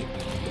 especially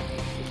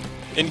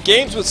in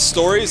games with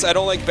stories. I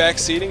don't like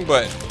backseating,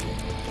 but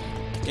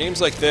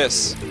games like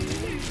this,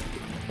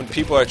 when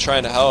people are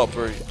trying to help,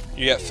 or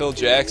you got Phil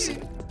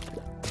Jackson,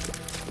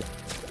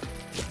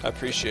 I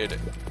appreciate it.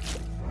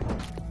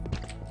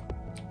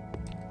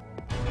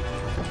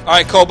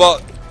 Alright,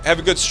 Cobalt, have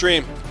a good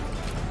stream.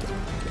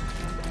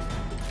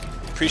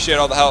 Appreciate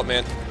all the help,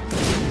 man.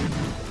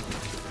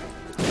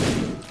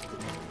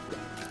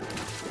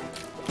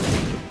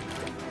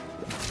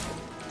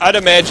 I'd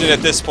imagine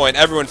at this point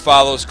everyone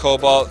follows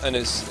Cobalt and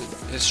his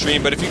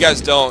stream, but if you guys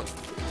don't,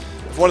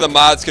 if one of the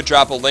mods could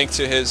drop a link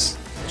to his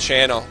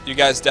channel, you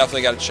guys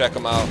definitely got to check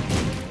him out.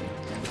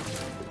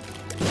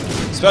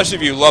 Especially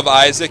if you love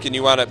Isaac and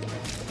you want to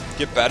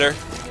get better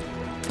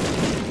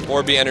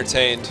or be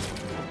entertained.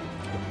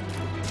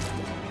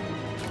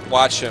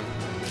 Watch him.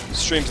 He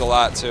streams a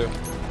lot too.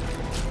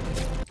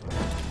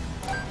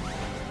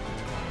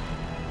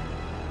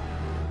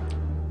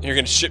 You're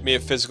going to ship me a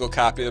physical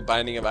copy of The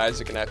Binding of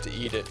Isaac and I have to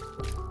eat it.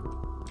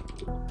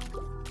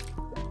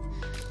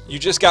 You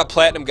just got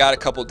Platinum God a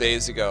couple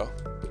days ago.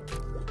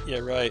 Yeah,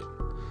 right.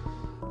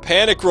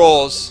 Panic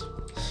rolls.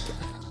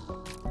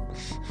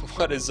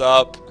 What is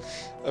up?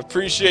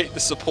 Appreciate the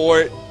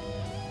support.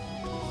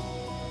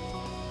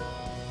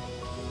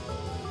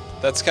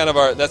 That's kind of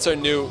our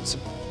new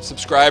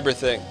subscriber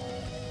thing.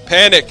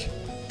 Panic.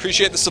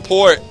 Appreciate the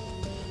support.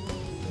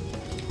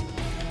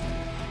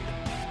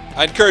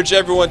 I encourage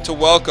everyone to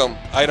welcome,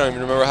 I don't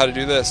even remember how to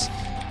do this,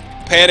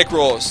 Panic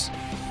rolls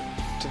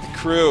to the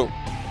crew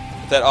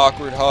with that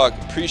awkward hug.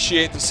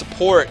 Appreciate the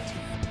support.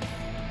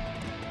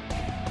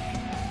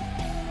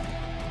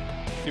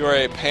 You are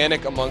a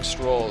panic amongst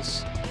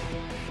rolls.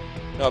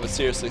 No, but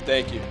seriously,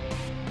 thank you.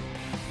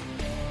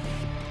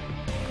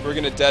 We're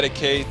going to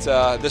dedicate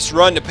this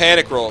run to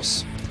panic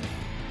rolls.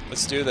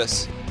 Let's do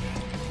this.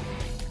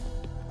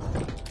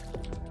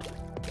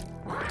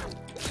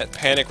 That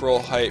panic roll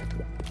hype.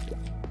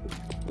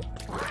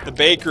 The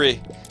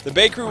bakery. The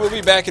bakery will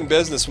be back in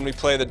business when we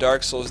play the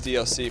Dark Souls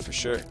DLC for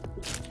sure.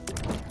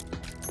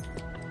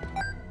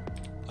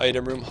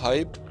 Item room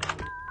hype.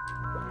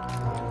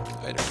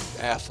 Item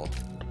room apple.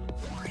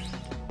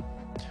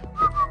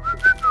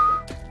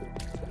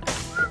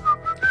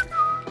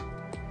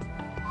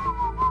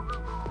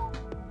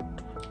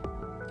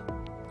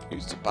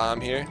 Use the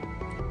bomb here.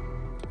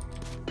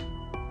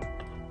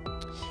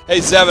 Hey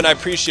Zevin, I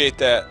appreciate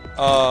that.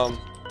 I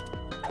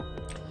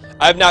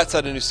have not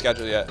set a new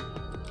schedule yet.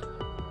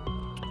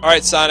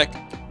 Alright, Sonic.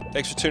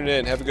 Thanks for tuning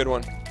in. Have a good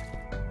one.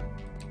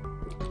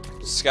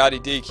 Scotty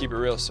D, keep it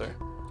real, sir.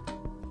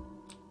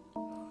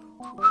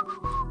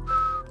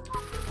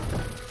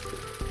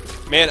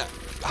 Man,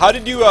 how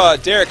did you,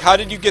 Derek, how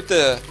did you get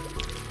the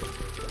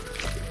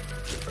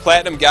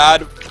Platinum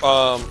God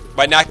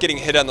by not getting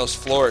hit on those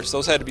floors?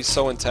 Those had to be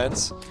so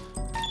intense.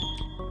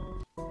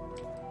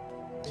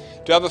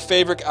 Do you have a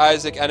favorite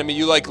Isaac enemy?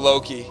 You like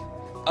Loki.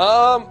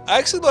 I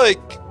actually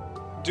like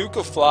Duke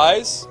of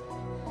Flies.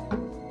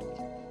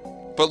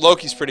 But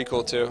Loki's pretty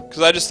cool too,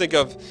 because I just think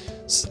of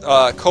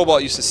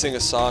Cobalt used to sing a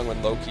song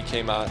when Loki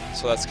came out,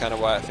 so that's kind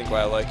of why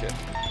I like it.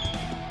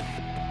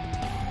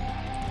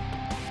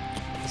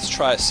 Let's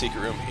try a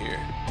secret room here.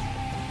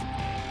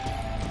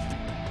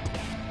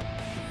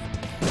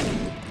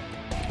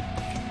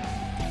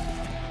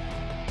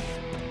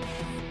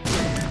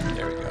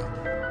 There we go.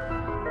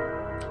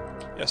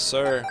 Yes,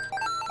 sir.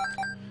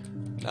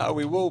 Now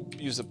we will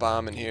use a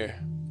bomb in here.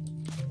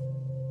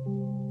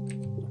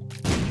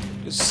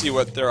 Just see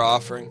what they're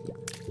offering.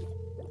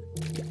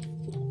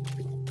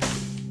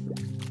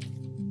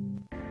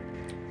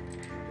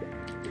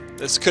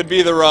 This could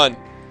be the run.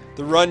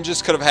 The run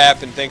just could have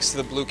happened thanks to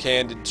the blue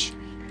Candis.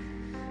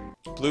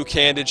 Blue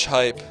Candis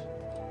hype.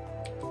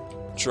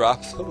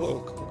 Drop the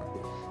logo.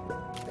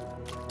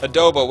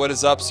 Adobo, what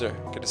is up, sir?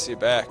 Good to see you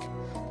back.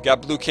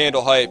 Got blue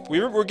candle hype.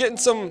 We're getting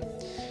some.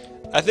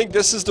 I think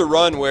this is the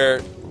run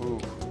where.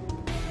 Ooh.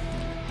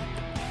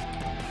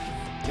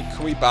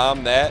 Can we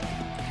bomb that?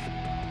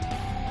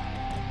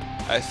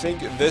 I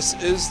think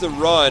this is the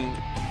run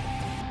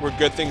where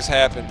good things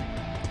happen.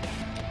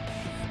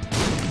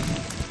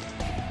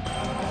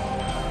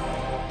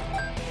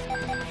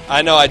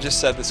 I know I just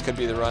said this could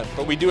be the run,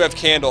 but we do have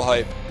candle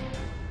hype.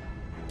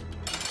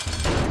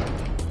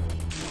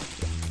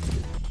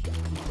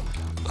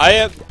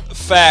 I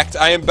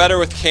am better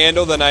with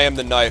candle than I am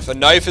the knife. A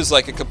knife is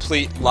like a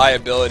complete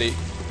liability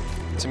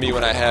to me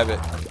when I have it.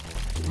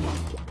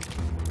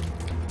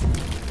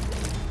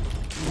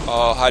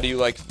 Oh, how do you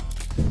like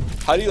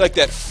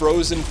that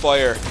frozen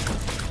fire?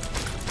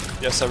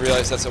 Yes, I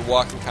realize that's a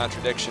walking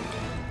contradiction.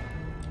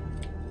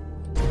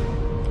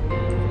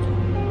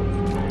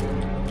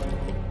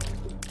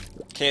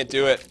 Can't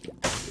do it.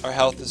 Our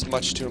health is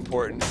much too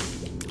important.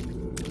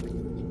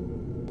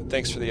 But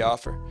thanks for the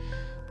offer.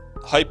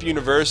 Hype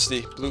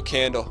University, blue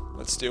candle.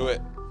 Let's do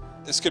it.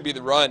 This could be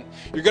the run.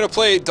 You're gonna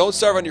play Don't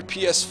Starve on your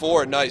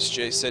PS4. Nice,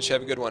 Jay Sitch.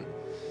 Have a good one.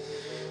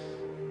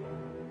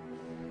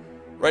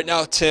 Right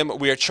now, Tim,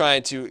 we are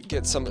trying to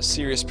get some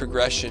serious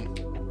progression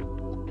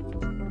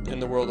in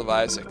the world of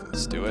Isaac.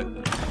 Let's do it.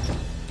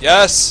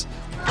 Yes!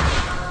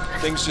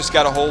 Things just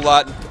got a whole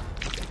lot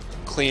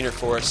cleaner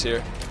for us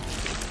here.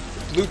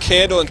 Blue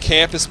candle and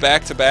campus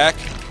back to back.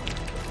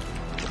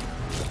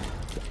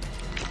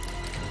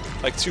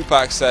 Like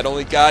Tupac said,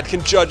 only God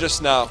can judge us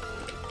now.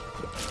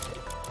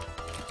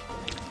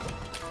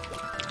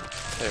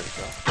 There we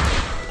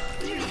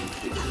go.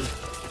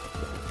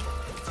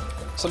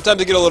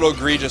 Sometimes I get a little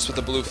egregious with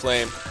the blue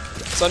flame.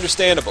 It's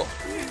understandable.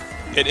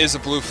 It is a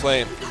blue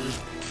flame.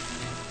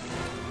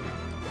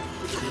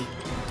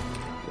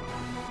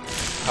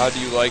 How do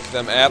you like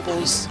them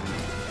apples?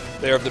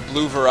 They are of the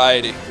blue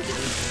variety.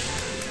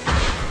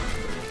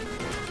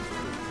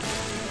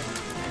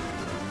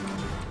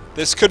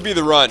 This could be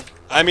the run.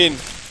 I mean,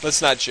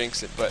 let's not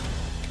jinx it, but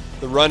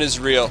the run is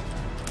real,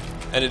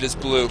 and it is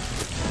blue.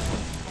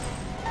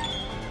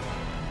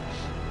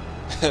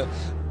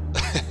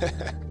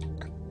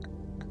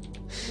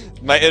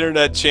 My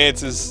internet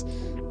chances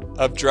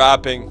of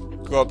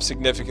dropping go up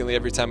significantly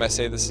every time I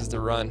say this is the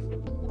run.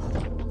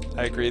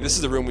 I agree. This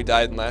is the room we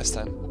died in last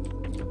time.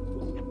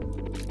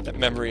 That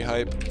memory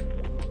hype.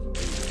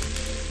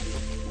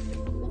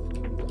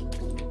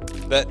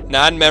 That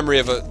non-memory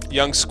of a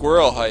young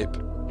squirrel hype.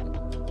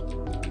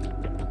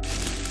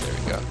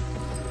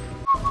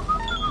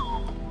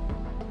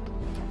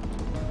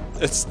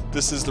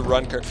 This is the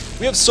run curve.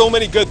 We have so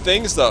many good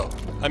things, though.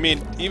 I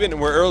mean, even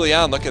we're early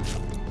on. Look at.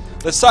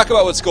 Let's talk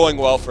about what's going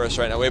well for us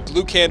right now. We have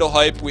blue candle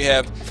hype. We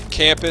have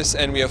campus,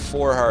 and we have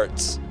 4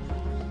 hearts.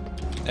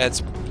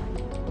 That's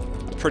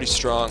pretty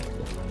strong.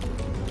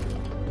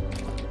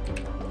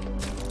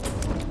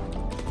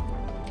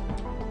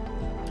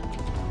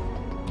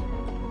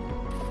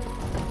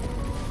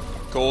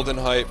 Golden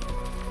hype.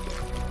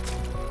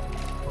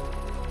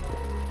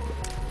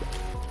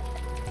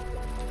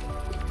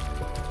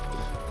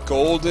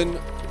 Golden.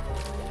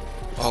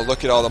 Oh,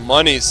 look at all the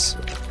monies.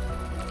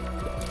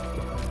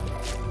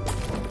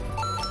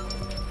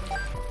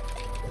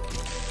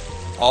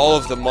 All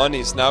of the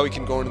monies. Now we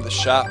can go into the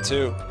shop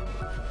too.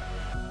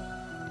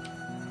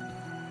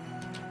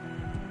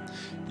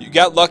 You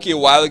got lucky a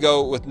while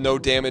ago with no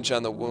damage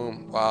on the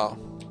womb. Wow.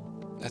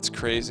 That's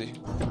crazy.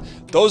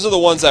 Those are the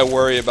ones I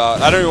worry about.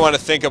 I don't even want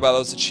to think about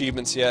those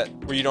achievements yet,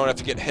 where you don't have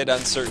to get hit on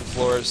certain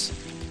floors.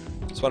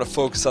 Just want to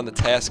focus on the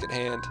task at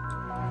hand.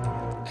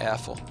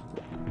 Apple.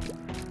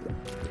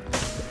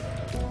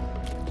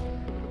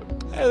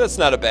 Hey, that's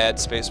not a bad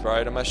spacebar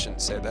item. I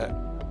shouldn't say that.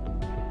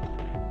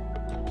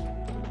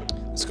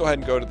 Let's go ahead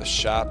and go to the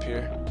shop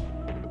here.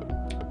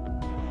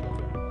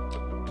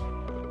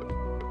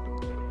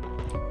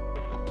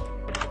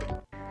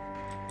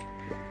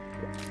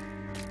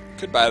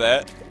 Could buy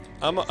that.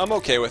 I'm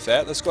okay with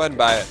that. Let's go ahead and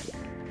buy it.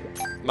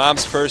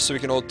 Mom's purse so we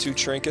can hold 2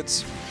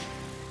 trinkets.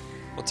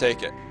 We'll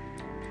take it.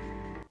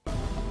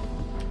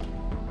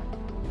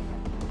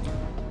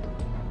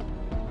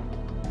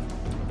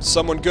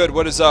 Someone good,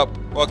 what is up?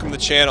 Welcome to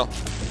the channel.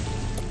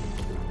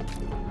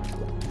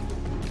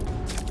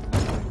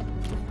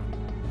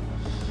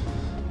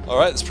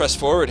 Alright, let's press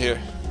forward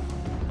here.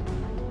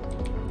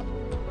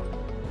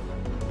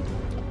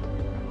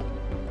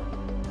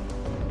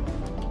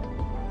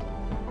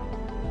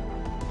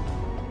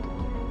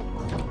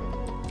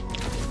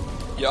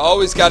 You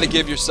always got to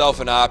give yourself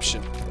an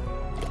option.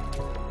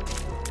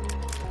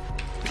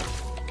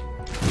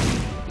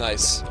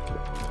 Nice.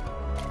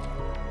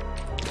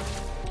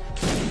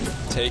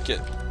 Take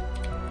it.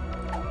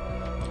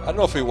 I don't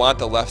know if we want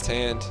the left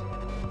hand.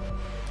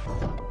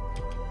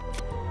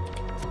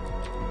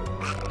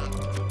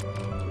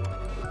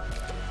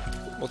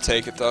 We'll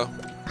take it though.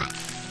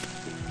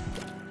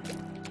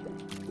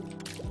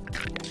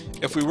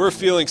 If we were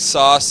feeling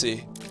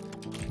saucy,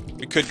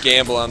 we could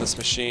gamble on this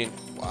machine.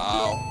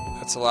 Wow,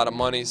 that's a lot of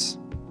monies.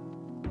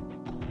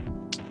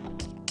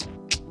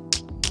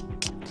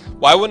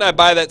 Why wouldn't I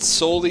buy that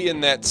solely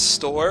in that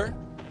store?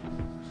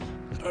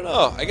 I don't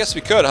know. I guess we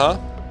could, huh?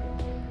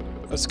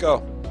 Let's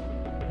go.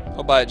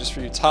 I'll buy it just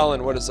for you.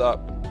 Talon, what is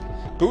up?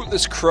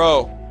 Bootless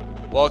Crow,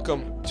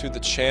 welcome to the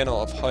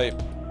channel of Hype.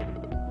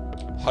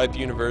 Hype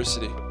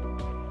University.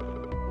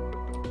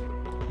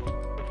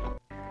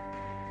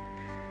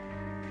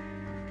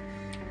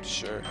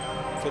 Sure.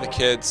 For the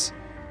kids.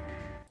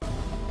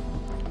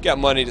 Got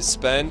money to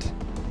spend.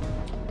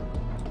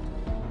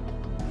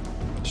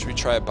 Should we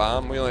try a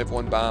bomb? We only have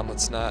one bomb.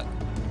 Let's not.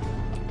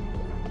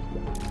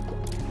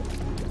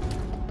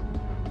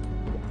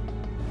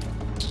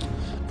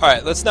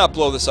 Alright, let's not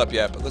blow this up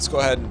yet, but let's go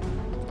ahead and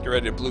get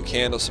ready to blue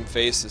candle some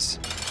faces.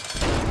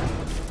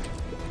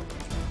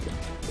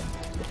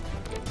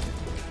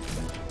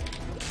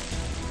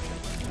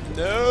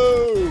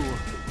 No!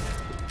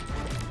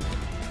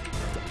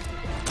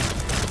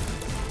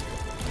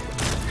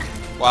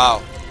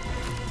 Wow.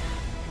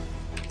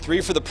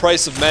 3 for the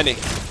price of many.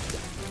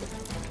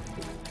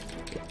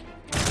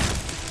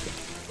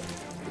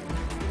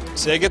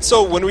 See, I get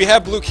so, when we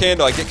have blue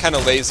candle, I get kind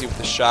of lazy with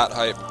the shot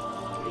hype.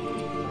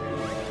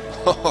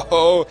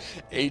 Oh,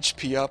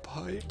 HP up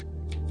hype.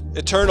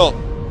 Eternal.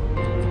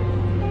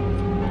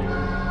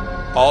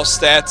 All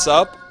stats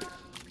up.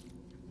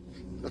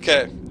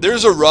 Okay,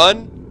 there's a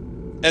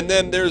run, and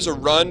then there's a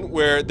run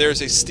where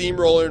there's a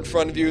steamroller in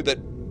front of you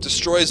that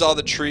destroys all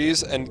the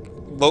trees and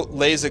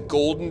lays a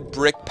golden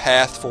brick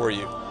path for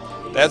you.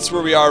 That's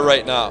where we are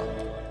right now.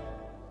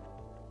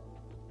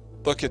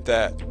 Look at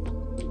that.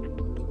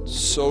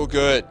 So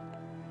good.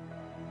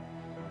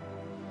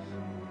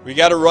 We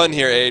got a run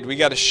here, Aid. We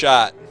got a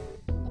shot.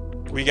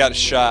 We got a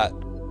shot.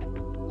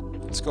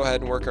 Let's go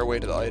ahead and work our way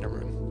to the item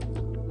room.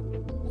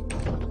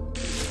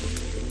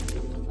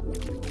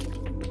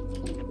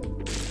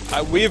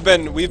 We've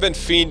been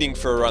fiending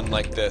for a run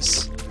like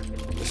this.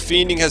 The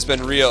fiending has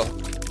been real.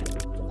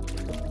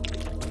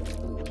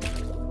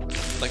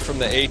 Like from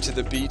the A to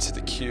the B to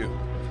the Q.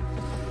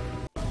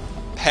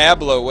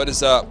 Pablo, what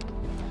is up?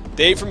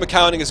 Dave from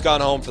accounting has gone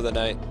home for the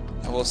night.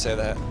 I will say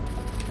that.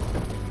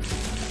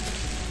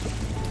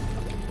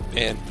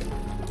 And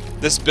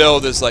this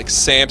build is like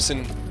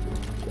Samson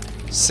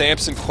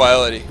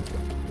quality.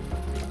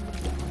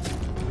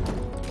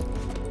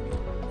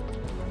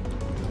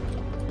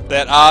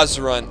 That Oz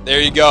run.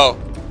 There you go.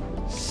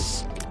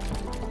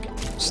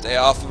 Stay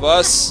off of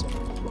us.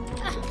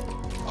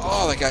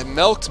 Oh, that guy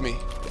milked me.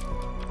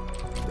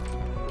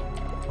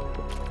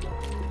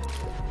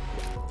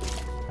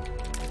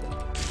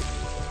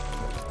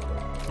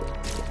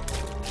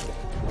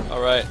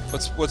 Alright,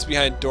 what's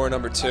behind door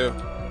number 2?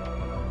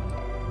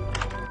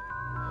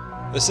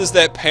 This is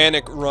that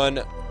panic run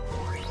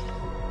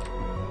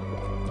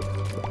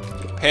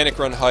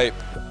hype.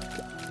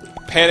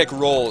 Panic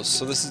rolls,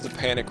 so this is the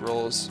panic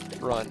rolls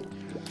run.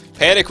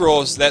 Panic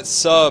rolls, that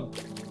sub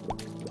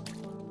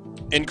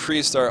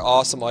increased our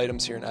awesome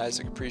items here in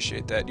Isaac.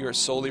 Appreciate that. You are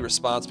solely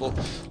responsible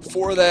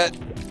for that.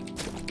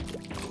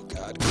 Oh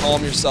god,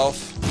 calm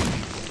yourself.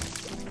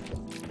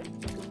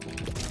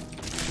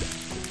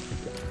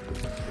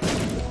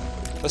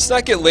 Let's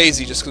not get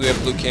lazy just because we have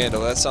a blue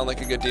candle. That sound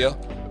like a good deal?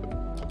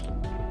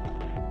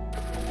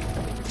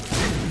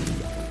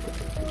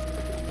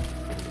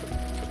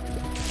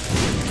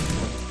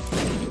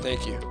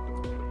 Thank you.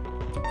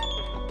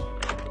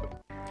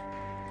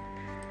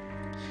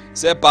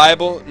 Is that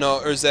Bible? No,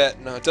 or is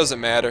that... No, it doesn't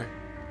matter.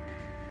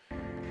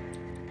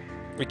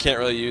 We can't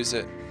really use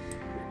it.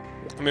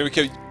 I mean, we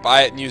could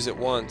buy it and use it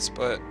once,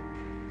 but...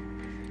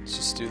 Let's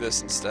just do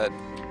this instead.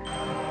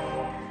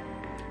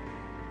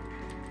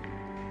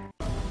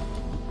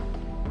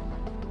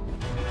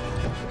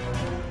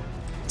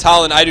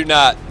 Talon, I do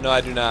not. No,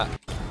 I do not.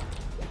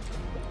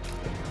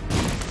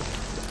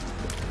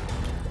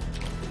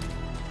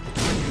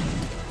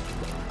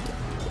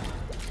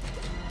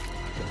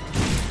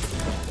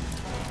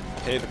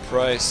 Pay the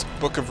price.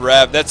 Book of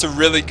Rev. That's a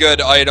really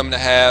good item to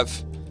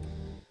have.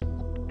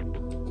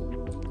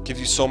 Gives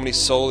you so many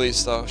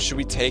solis, though. Should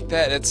we take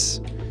that?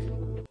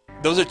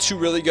 Those are 2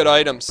 really good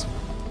items.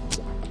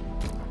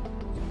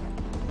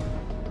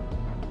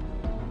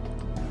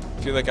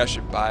 I feel like I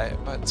should buy it,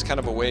 but it's kind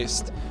of a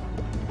waste.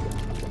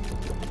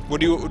 What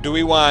do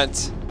we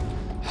want?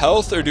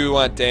 Health or do we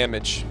want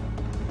damage?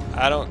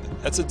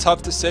 That's a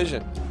tough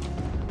decision.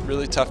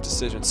 Really tough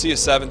decision. See you,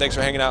 7. Thanks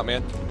for hanging out,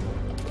 man.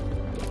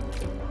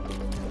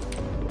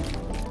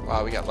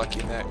 Wow, we got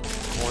lucky in that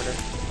corner.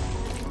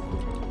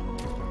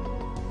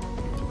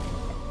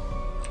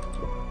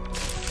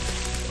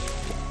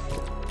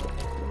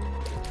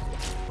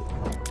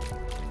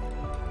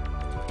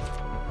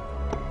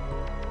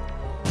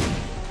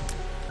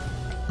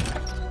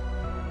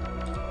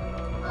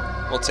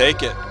 We'll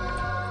take it.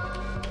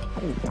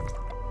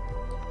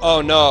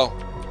 Oh no.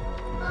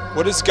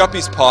 What does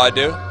Guppy's Paw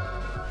do?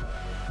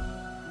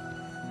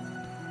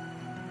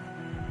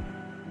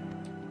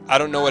 I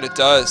don't know what it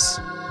does.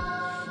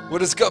 What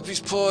does Guppy's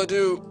Paw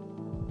do?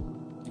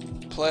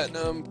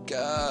 Platinum,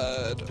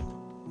 God,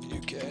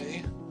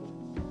 UK.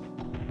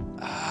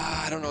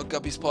 I don't know what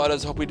Guppy's Paw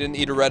does. Hope we didn't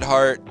eat a red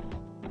heart.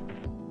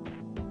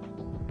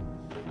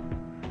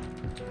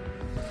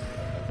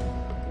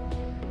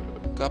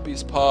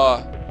 Guppy's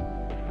Paw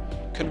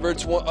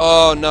converts one.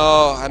 Oh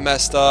no, I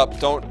messed up.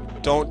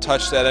 Don't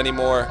touch that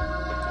anymore.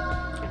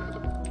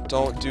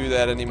 Don't do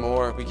that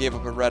anymore. We gave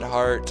up a red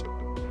heart.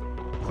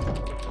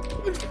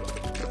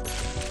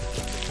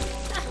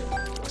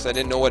 Because I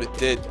didn't know what it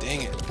did.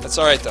 Dang it. That's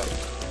alright though.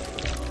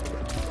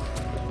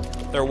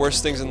 There are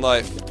worse things in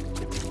life.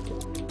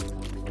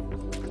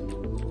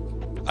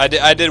 I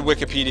did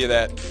Wikipedia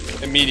that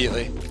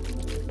immediately.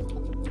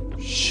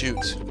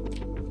 Shoot.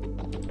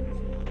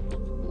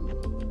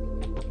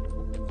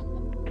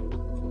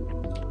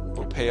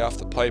 We'll pay off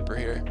the piper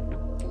here.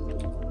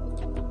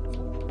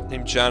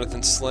 Named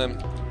Jonathan Slim.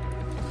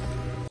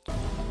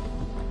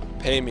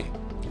 Pay me.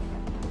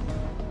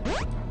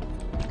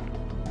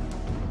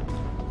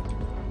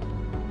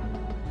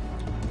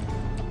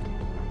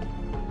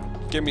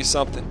 Give me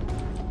something.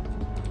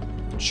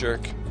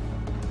 Jerk.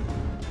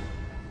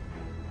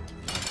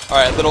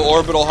 Alright, little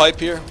orbital hype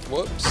here.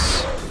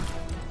 Whoops.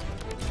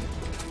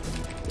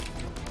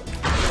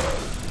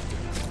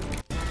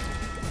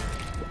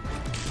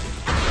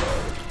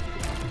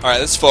 Alright,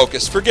 let's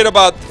focus. Forget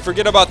about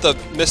the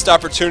missed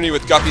opportunity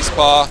with Guppy's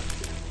Paw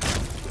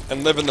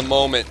and live in the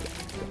moment.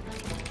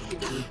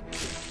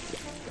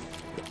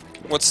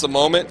 What's the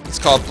moment? It's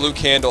called Blue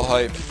Candle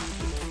hype.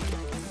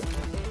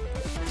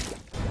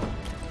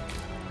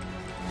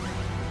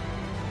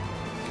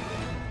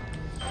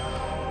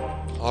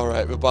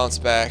 Alright, we'll bounce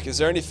back. Is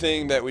there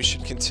anything that we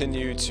should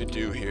continue to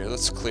do here?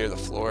 Let's clear the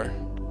floor.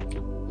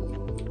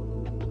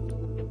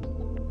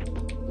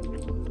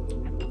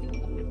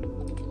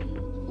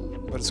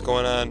 What is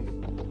going on?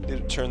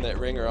 Need to turn that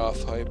ringer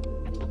off, hype.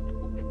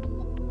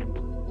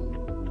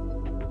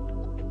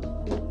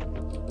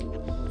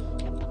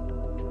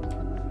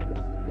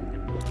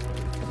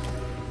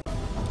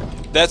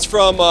 That's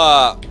from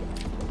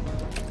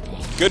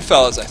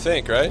Goodfellas, I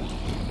think, right?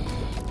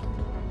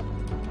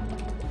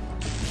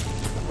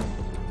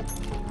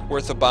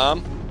 Worth a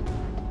bomb?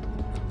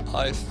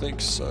 I think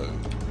so.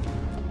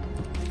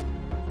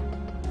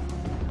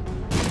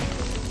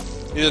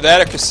 Either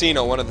that or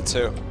Casino, one of the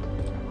two.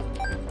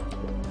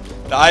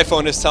 The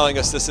iPhone is telling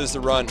us this is the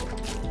run.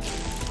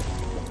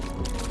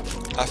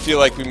 I feel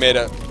like we made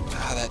that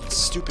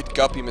stupid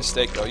Guppy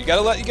mistake though. You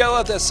gotta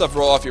let that stuff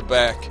roll off your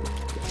back,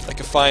 like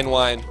a fine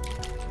wine.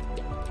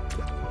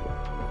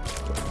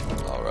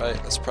 All right,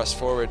 let's press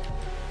forward.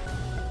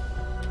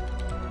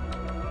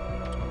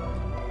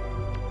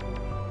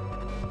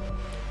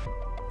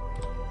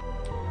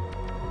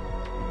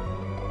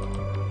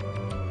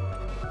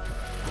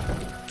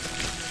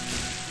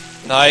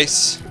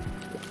 Nice.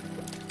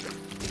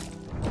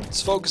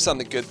 Let's focus on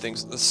the good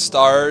things. The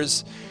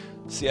stars.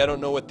 See, I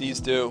don't know what these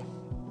do.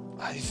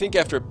 I think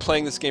after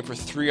playing this game for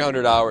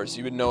 300 hours,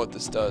 you would know what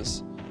this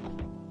does.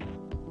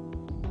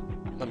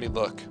 Let me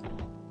look.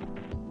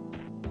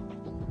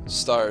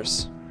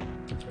 Stars.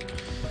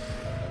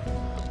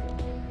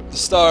 The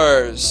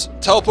stars.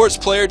 Teleports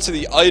player to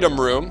the item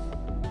room.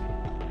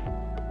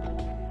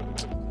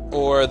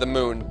 Or the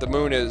moon. The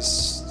moon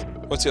is...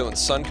 What's the other one?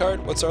 Sun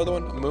card? What's the other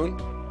one?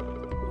 Moon?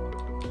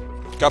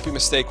 Guppy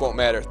mistake won't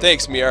matter.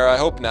 Thanks, Miara. I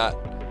hope not.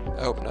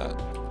 I hope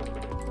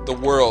not. The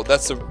world.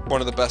 That's one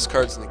of the best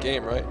cards in the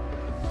game, right?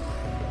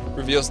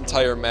 Reveals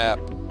entire map.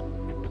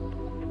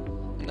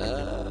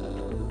 Nah.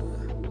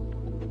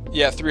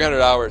 Yeah, 300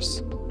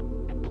 hours.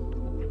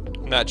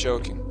 I'm not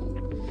joking.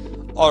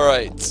 All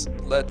right.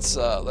 Let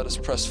us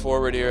press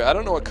forward here. I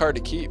don't know what card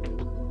to keep.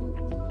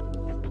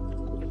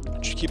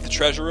 Should you keep the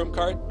treasure room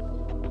card?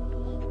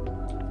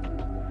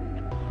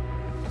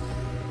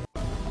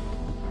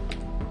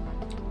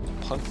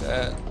 Punk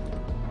that.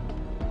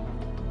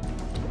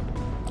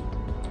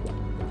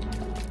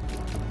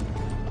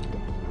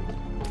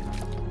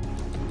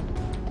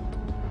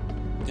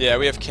 Yeah,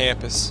 we have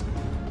campus.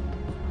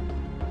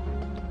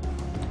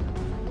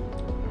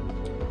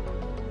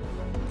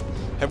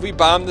 Have we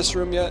bombed this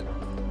room yet?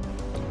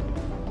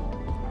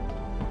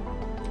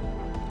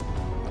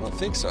 I don't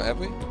think so, have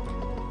we?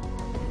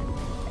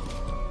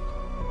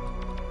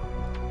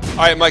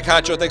 Alright, Mike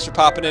Honcho, thanks for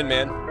popping in,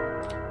 man.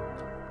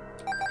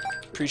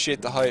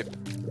 Appreciate the hype.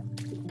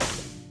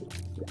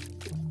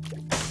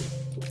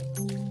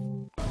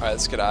 Alright,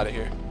 let's get out of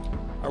here.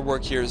 Our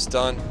work here is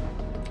done.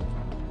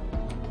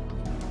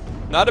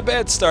 Not a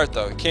bad start,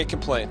 though. Can't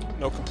complain.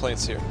 No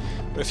complaints here.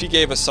 But if he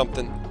gave us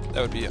something,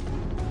 that would be it.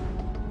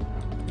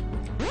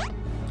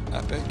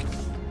 Epic.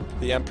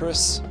 The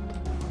Empress.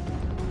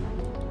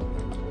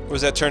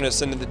 Was that turn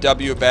us into the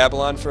W of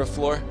Babylon for a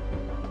floor?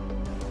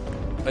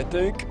 I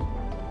think.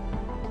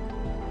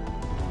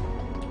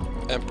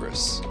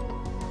 Empress.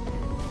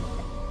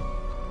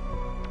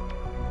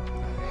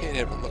 I can't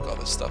even look all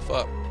this stuff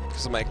up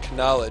because my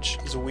knowledge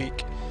is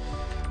weak.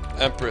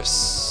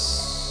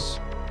 Empress.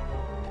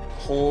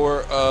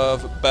 Whore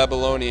of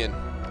Babylonian.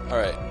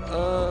 Alright.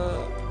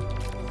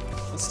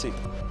 Let's take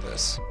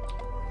this.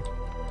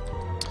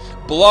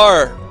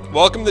 Blar,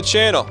 welcome to the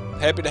channel.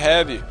 Happy to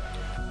have you.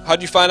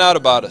 How'd you find out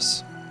about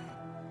us?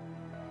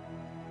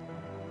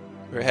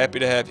 We're happy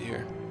to have you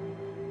here.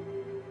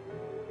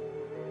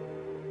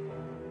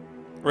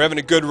 We're having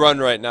a good run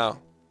right now.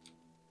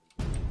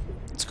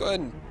 Let's go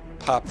ahead and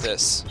pop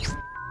this.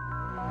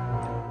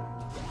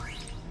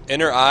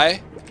 Inner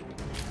eye.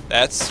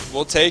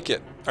 We'll take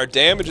it. Our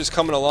damage is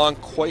coming along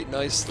quite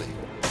nicely.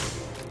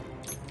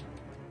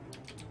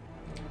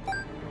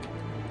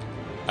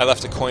 I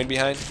left a coin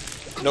behind.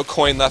 No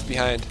coin left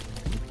behind.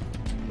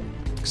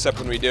 Except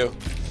when we do.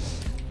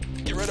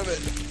 Get rid of it.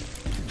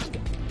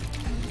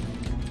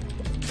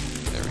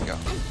 There we go.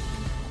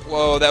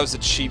 Whoa, that was a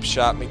cheap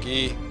shot,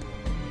 McGee.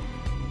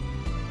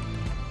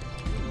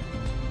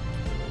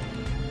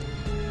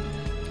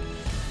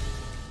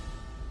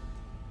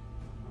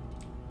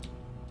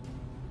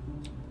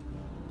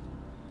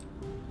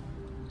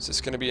 Is this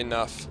going to be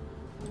enough?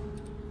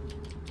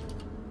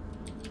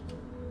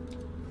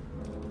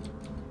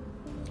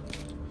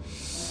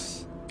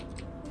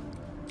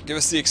 Give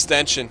us the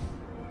extension.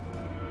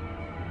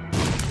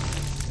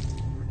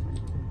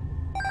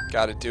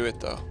 Gotta do it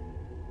though.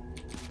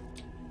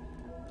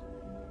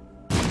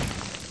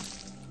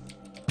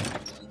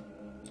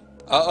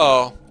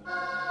 Uh-oh.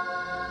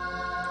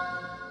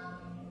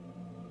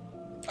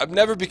 I've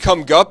never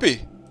become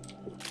Guppy.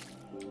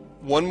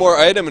 One more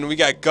item and we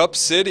got Gup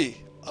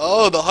City.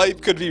 Oh, the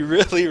hype could be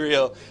really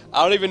real.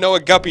 I don't even know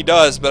what Guppy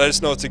does, but I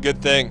just know it's a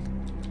good thing.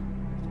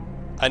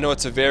 I know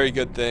it's a very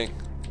good thing.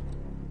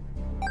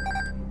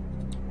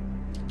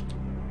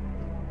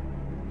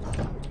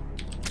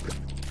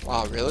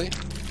 Wow, really?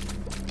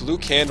 Blue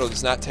candle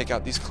does not take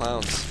out these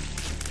clowns.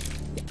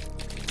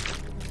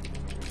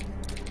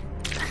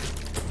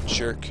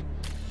 Jerk.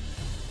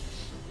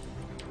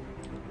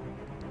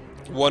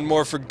 One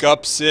more for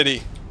Gup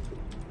City.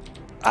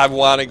 I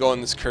want to go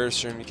in this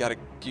curse room. You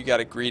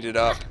gotta greet it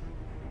up.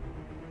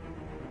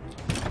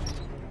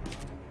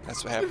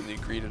 That's what happens when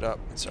you greet it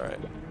up. It's alright.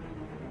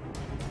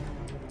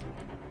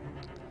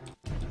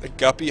 The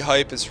Guppy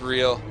hype is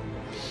real.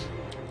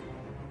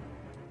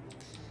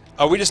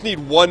 We just need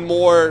one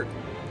more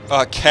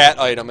cat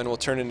item and we'll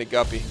turn into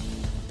Guppy.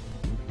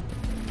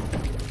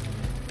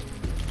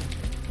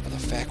 Oh, the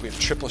fact we have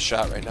triple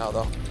shot right now,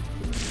 though.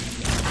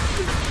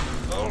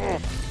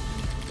 Oh.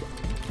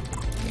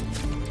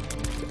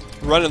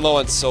 Running low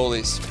on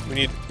soulies.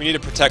 We need to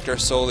protect our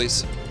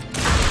soulies.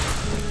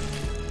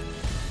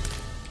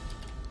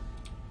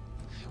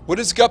 What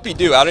does Guppy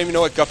do? I don't even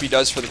know what Guppy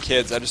does for the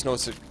kids. I just know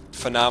it's a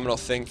phenomenal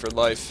thing for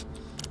life.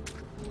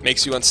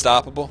 Makes you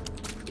unstoppable.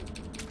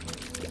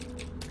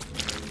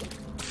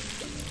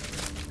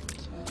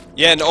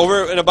 Yeah, and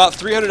in about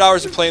 300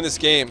 hours of playing this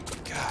game,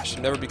 gosh,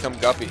 I've never become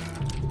Guppy.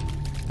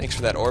 Thanks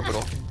for that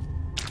orbital.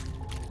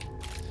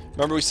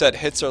 Remember we said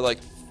hits are like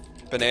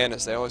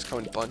bananas. They always come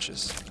in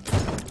bunches.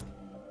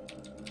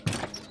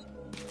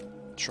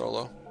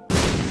 Trollo.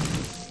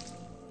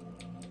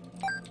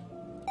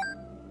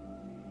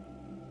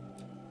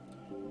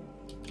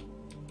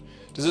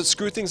 Does it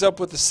screw things up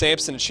with the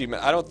Samson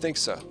achievement? I don't think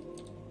so.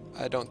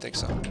 I don't think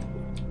so.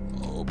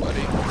 Oh,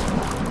 buddy.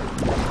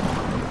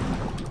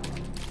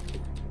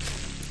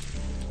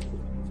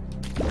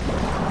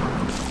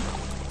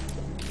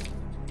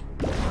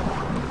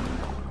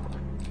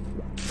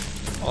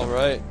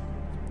 Alright.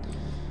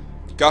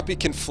 Guppy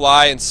can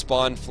fly and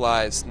spawn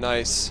flies.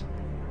 Nice.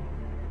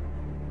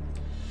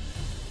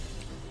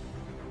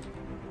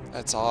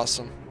 That's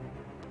awesome.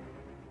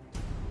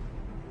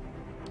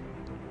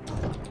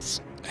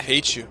 I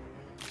hate you.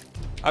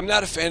 I'm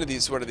not a fan of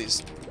these. What are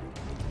these?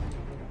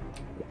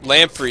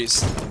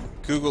 Lampreys.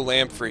 Google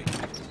lamprey.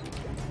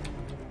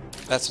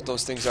 That's what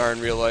those things are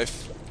in real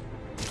life.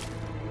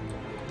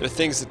 They're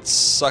things that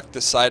suck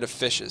the side of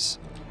fishes.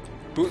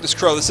 Boot this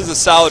crow. This is a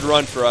solid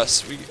run for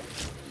us. We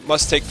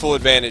must take full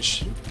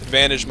advantage.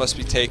 Advantage must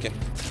be taken.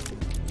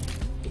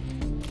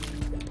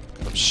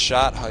 Got some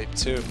shot hype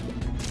too.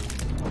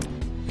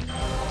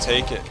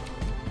 Take it.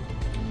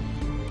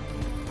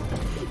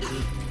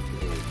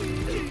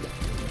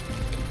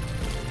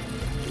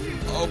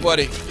 Oh,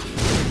 buddy.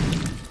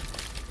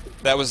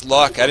 That was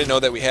luck. I didn't know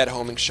that we had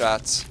homing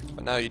shots,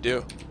 but now you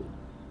do.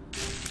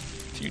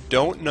 If you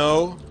don't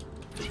know,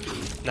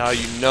 now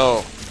you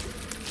know.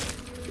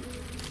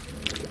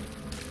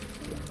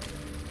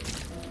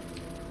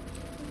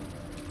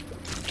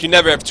 You can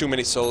never have too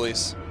many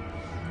Solies.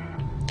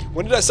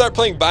 When did I start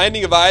playing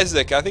Binding of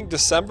Isaac? I think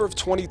December of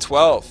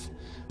 2012.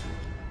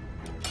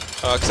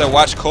 Because I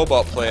watched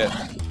Cobalt play it.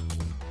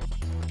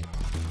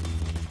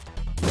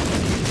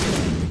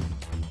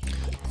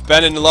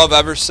 Been in love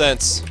ever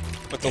since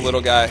with the little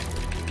guy.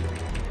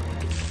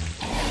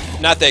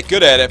 Not that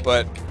good at it,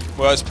 but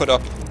we always put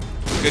up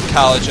good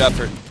college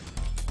effort.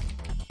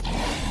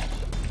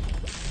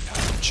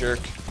 God, jerk.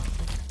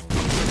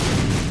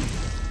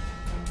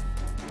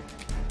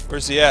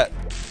 Where's he at?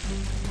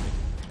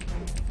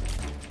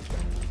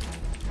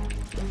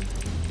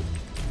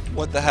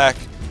 What the heck?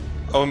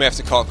 Oh, we may have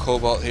to call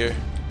Cobalt here.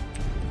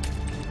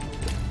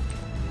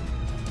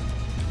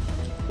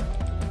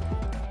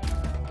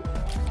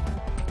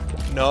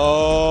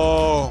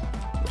 No.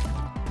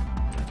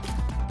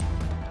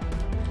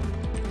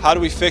 How do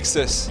we fix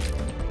this?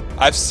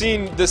 I've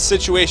seen this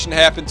situation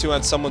happen to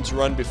on someone's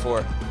run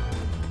before.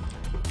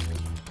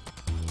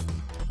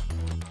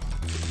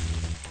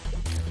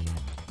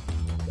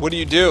 What do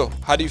you do?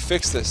 How do you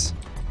fix this?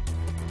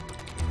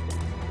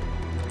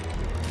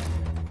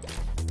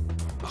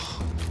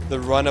 The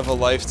run of a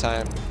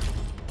lifetime.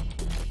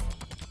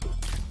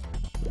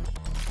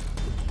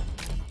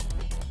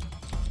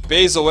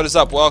 Basil, what is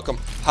up? Welcome.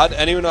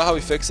 Anyone know how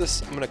we fix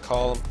this? I'm gonna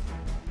call him.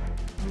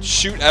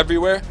 Shoot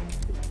everywhere?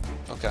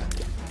 Okay.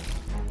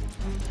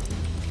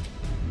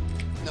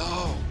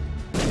 No.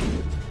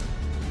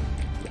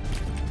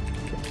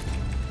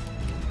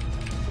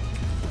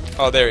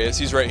 Oh, there he is.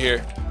 He's right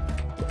here.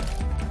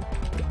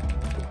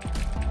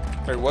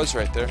 Or he was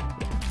right there.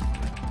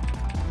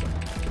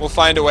 We'll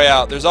find a way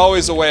out. There's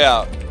always a way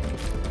out.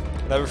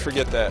 Never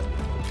forget that.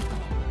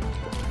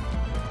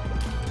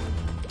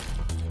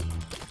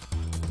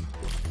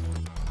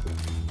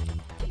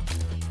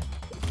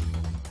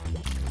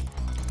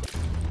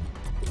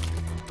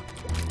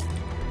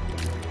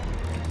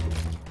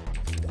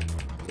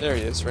 There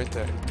he is, right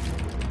there.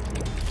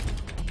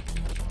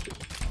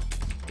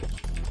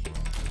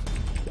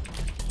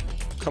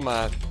 Come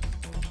on.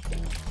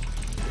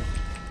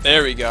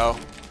 There we go.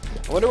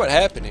 I wonder what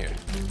happened here.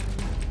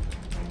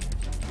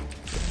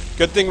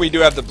 Good thing we do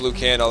have the blue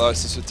candle,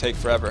 otherwise this would take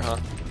forever, huh?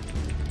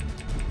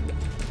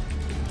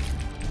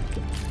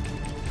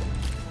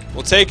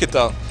 We'll take it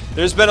though.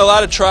 There's been a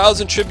lot of trials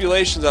and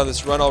tribulations on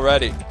this run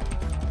already,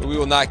 but we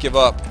will not give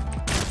up.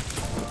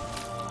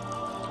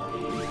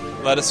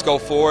 Let us go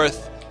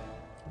forth.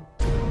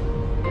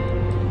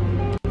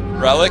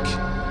 Relic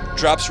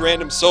drops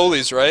random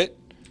solis, right?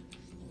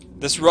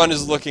 This run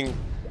is looking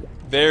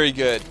very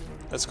good.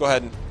 Let's go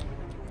ahead and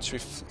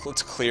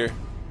let's clear.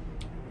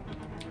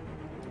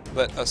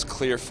 Let us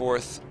clear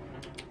forth.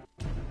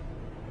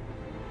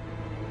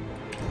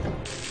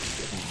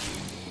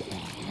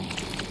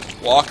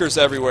 Walkers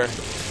everywhere.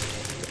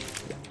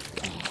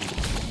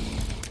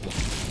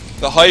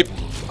 The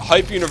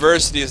Hype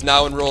University is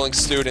now enrolling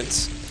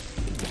students.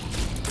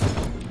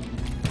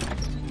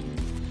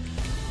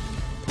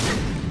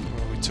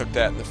 We took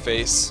that in the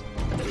face.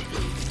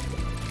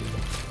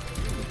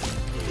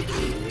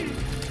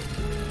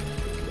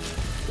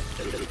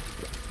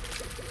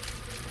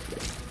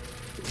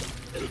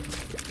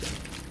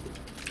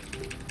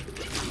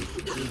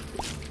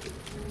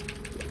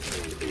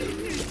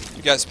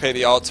 You guys pay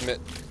the ultimate.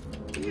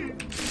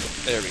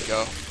 There we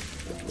go.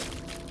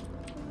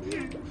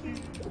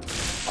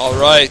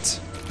 Alright.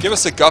 Give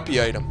us a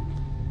guppy item.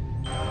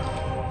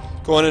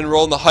 Go on and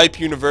enroll in the Hype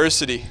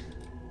University.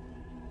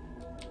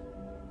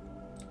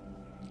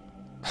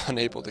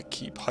 Unable to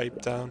keep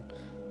hype down.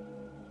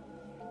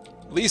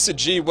 Lisa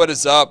G, what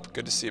is up?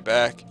 Good to see you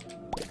back.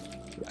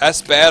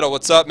 S Battle,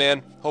 what's up,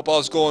 man? Hope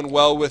all's going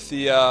well with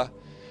the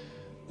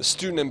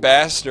student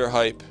ambassador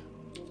hype.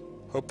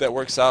 Hope that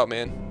works out,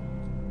 man.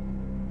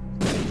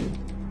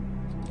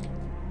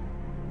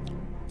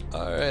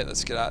 Alright,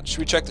 let's get out. Should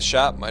we check the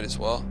shop? Might as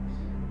well.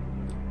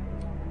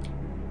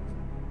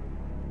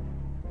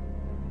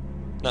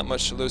 Not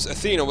much to lose.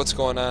 Athena, what's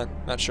going on?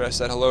 Not sure I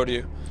said hello to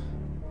you.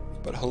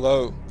 But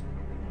hello.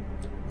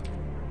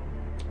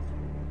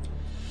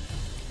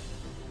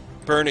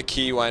 Burn a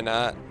key, why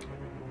not?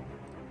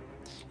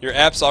 Your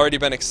app's already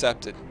been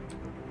accepted.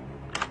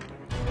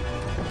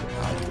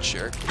 Oh, you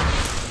jerk.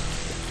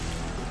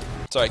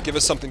 It's alright, give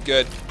us something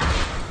good.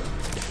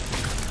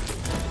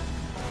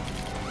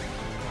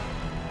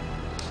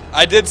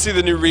 I did see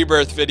the new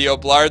Rebirth video,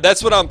 Blard.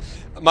 That's what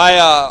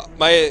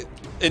my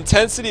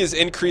intensity is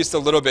increased a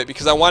little bit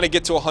because I want to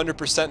get to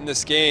 100% in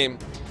this game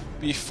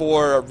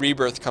before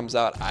Rebirth comes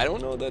out. I don't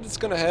know that it's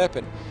going to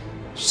happen.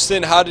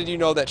 Sin, how did you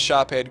know that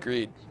shop had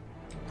greed?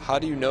 How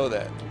do you know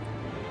that?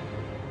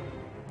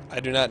 I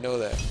do not know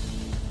that.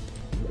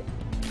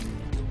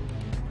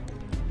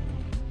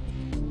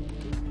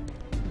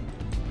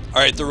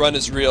 Alright, the run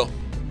is real.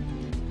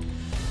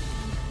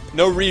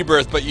 No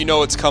Rebirth, but you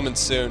know it's coming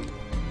soon.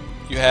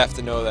 You have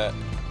to know that.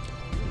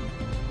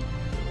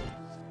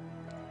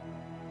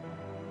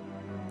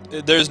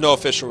 There's no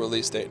official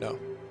release date, no.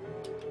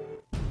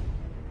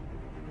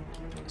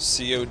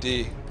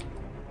 COD.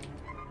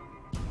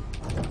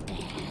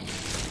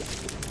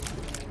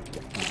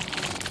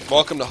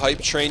 Welcome to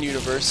Hype Train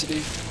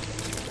University.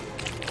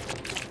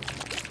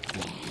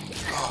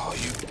 Oh,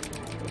 you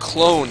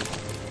clone.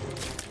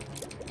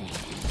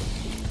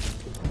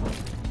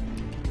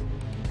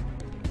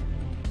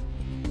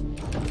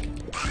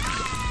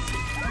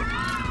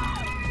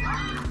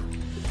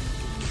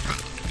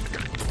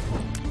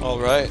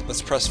 Alright,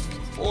 let's press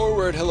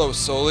forward. Hello,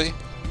 Soli.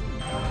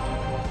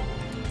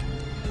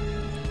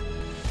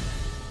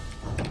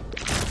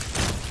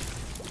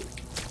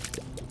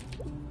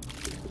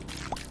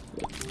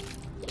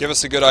 Give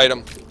us a good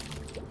item.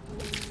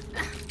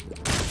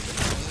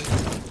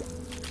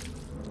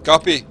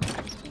 Guppy.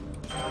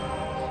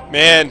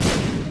 Man,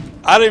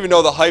 I don't even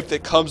know the hype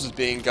that comes with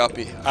being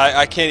Guppy.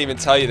 I can't even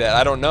tell you that.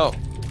 I don't know.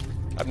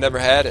 I've never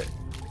had it.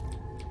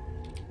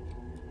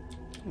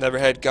 Never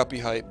had guppy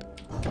hype.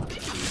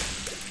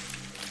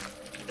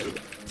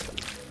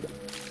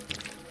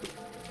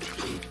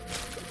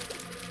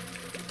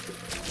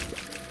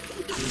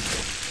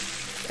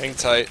 Hang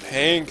tight.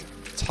 Hang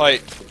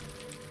tight.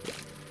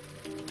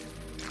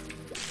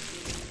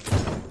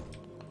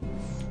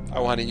 I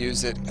want to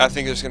use it. I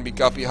think there's going to be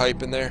guppy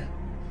hype in there.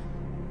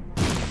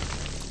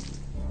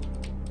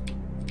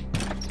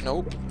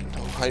 Nope.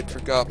 No hype for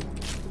gup.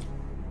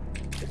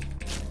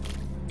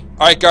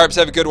 Alright, Garbs,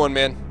 have a good one,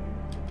 man.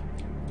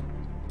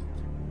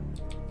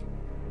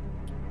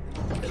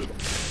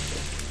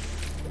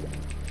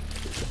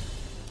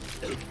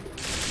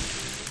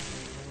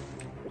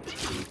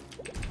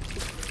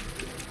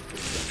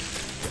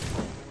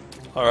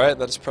 Alright,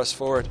 let us press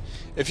forward.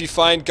 If you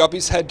find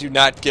Guppy's head, do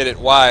not get it.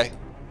 Why?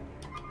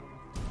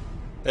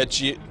 That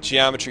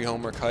geometry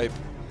homework hype.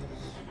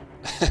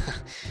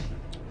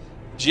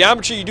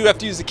 Geometry, you do have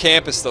to use the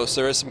campus, though,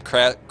 so there is some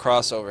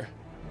crossover.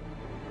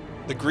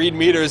 The greed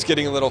meter is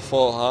getting a little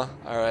full, huh?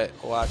 Alright,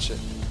 watch it.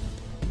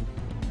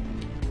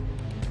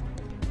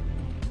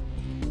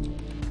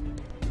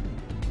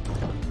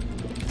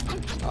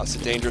 Oh, it's a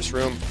dangerous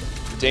room.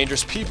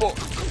 Dangerous people.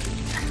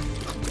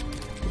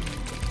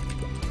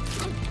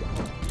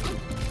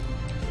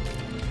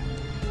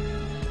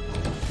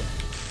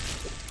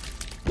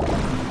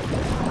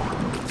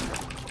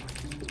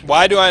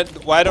 Why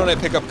don't I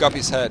pick up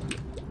Guppy's head?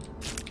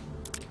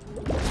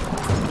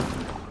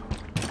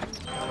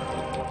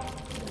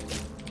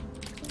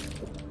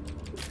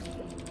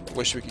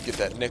 Wish we could get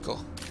that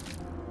nickel.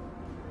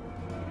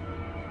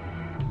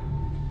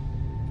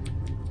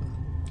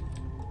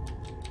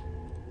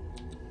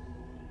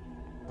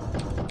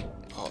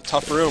 Oh,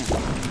 tough room.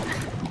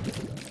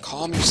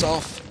 Calm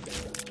yourself.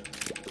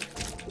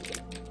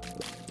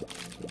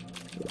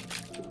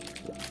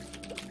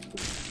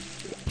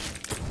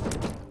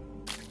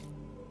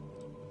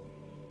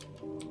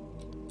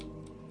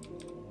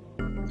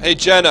 Hey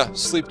Jenna,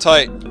 sleep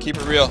tight. Keep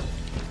it real.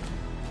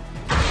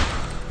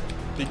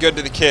 Be good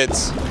to the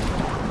kids.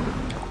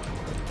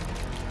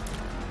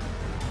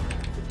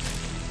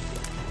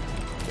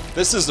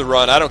 This is the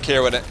run. I don't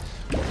care what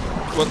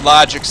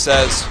logic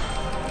says.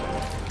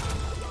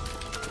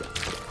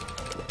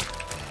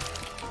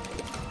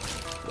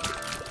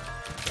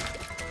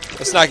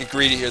 Let's not get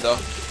greedy here, though.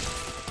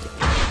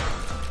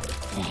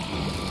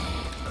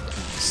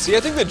 See, I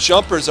think the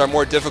jumpers are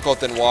more difficult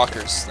than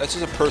walkers. That's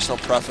just a personal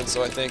preference,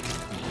 though, I think.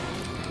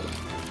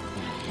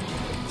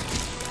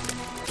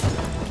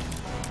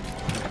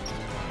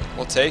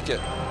 We'll take it.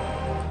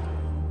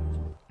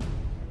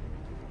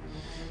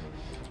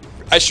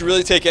 I should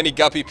really take any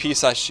guppy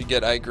piece I should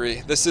get, I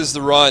agree. This is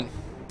the run.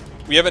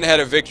 We haven't had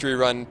a victory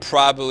run in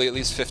probably at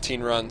least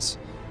 15 runs.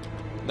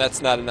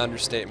 That's not an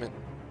understatement.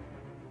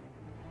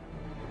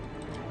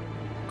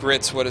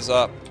 Grits, what is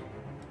up?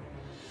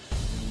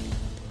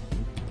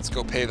 Let's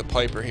go pay the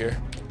piper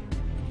here.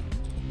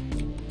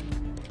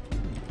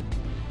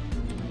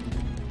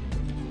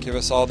 Give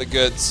us all the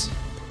goods.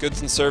 Goods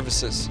and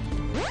services.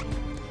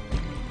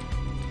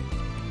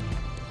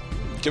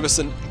 Give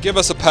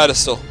us a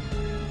pedestal.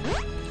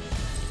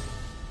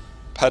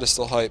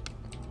 Pedestal hype.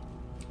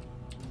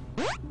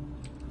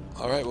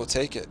 Alright, we'll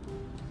take it.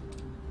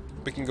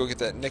 We can go get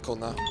that nickel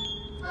now.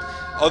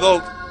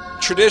 Although,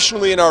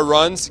 traditionally in our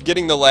runs,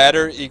 getting the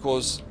ladder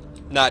equals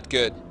not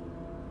good.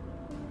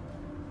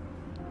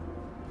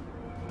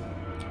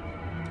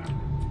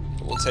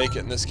 But we'll take it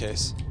in this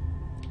case.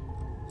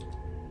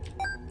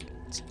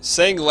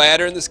 Saying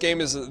ladder in this game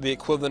is the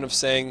equivalent of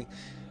saying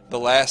The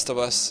Last of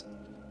Us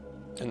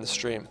in the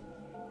stream.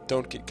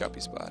 Don't get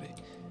Guppy's body.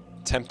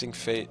 Tempting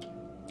fate.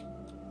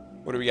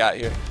 What do we got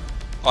here?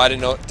 Oh, I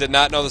did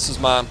not know this was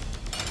Mom.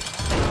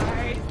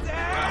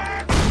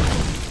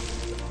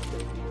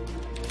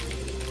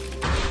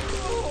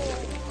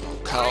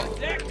 Oh, Kyle.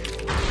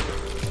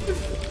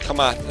 Come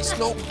on.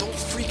 No, don't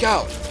freak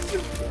out.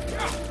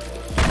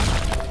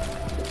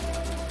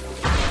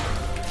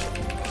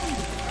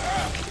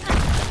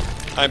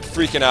 I'm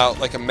freaking out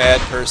like a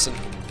mad person.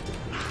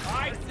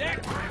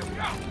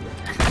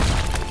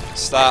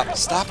 Stop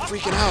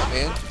freaking out,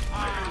 man.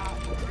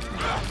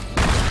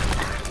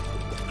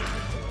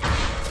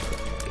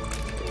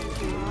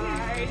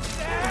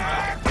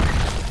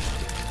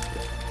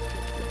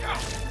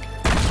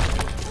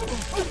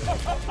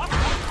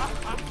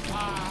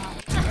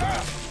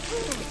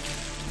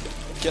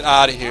 Get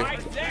out of here.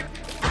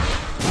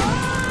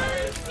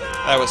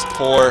 That was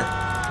poor.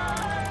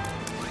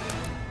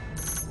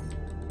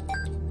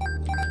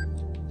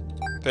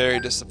 Very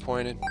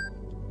disappointed.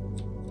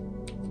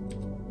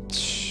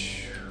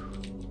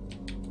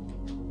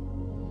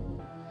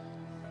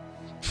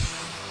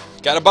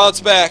 Gotta bounce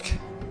back.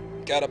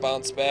 Gotta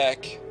bounce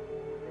back.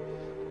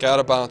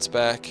 Gotta bounce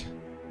back.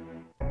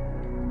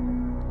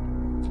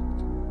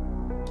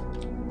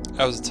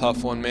 That was a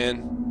tough one,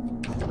 man.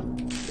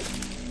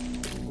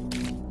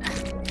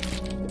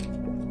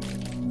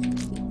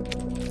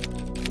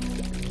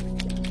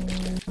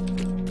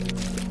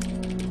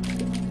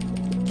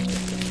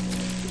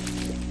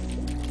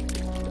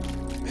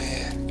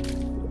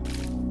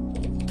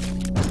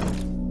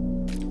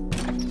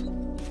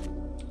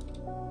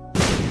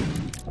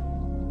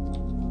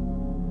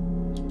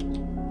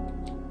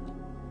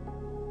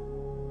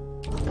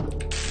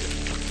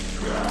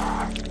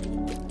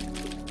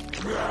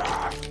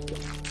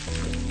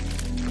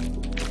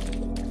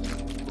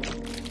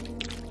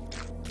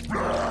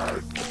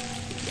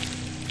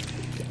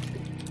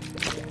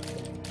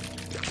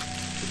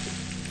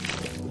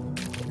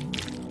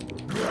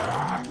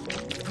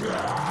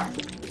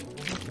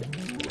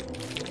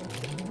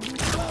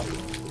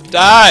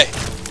 Die!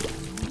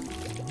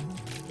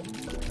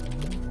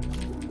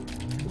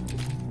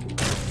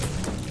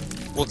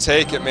 We'll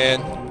take it,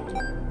 man.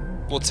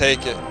 We'll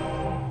take it.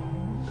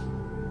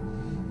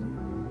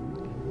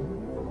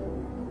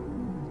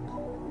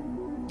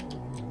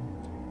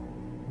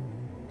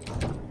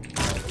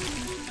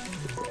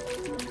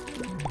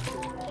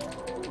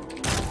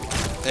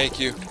 Thank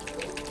you.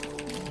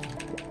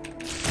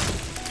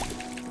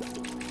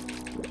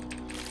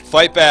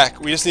 Fight back.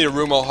 We just need a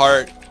room of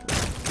heart.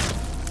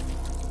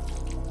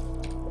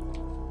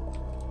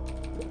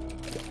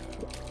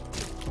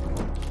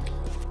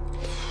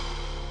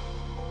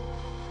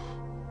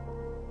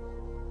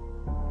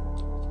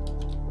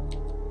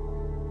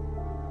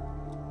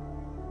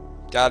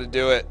 Gotta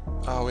do it.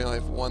 Oh, we only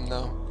have one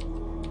though.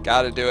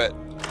 Gotta do it.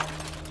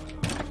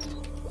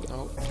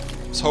 Oh,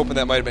 I was hoping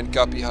that might have been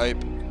guppy hype.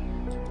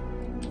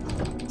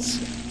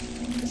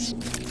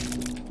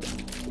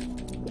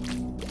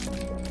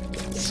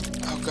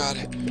 Oh god,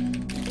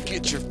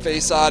 get your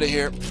face out of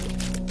here.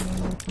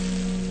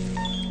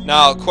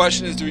 Now, the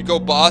question is, do we go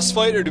boss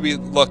fight or do we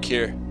look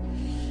here?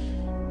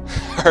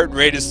 Heart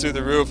rate is through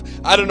the roof.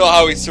 I don't know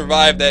how we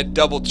survived that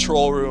double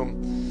troll room.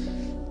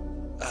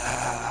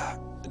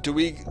 Do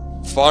we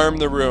farm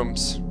the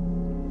rooms?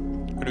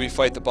 Or do we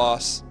fight the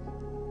boss?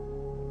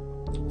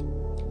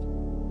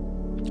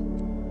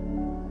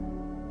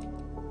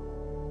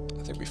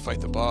 I think we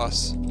fight the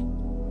boss.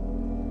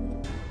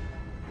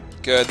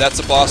 Good, that's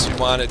the boss we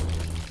wanted.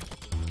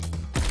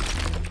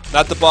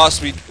 Not the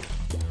boss we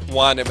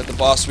wanted, but the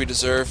boss we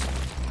deserve.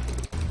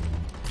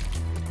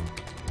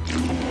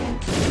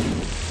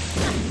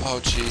 Oh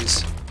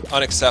jeez.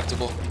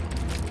 Unacceptable.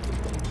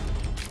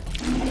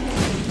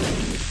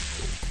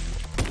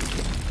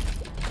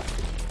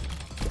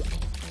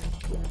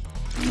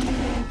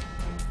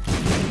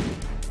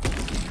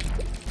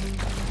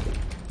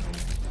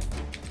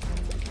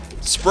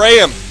 Spray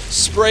him!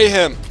 Spray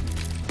him!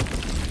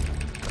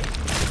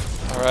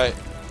 Alright.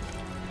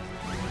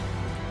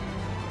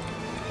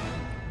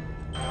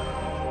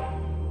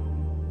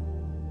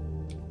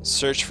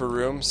 Search for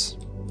rooms.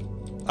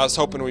 I was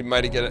hoping we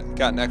might have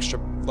gotten extra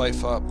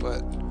life up,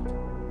 but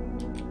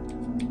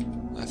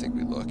I think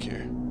we look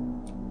here.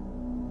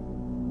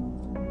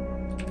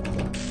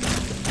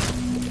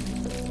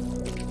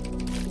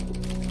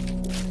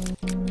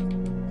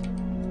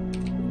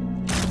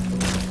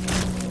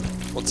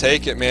 We'll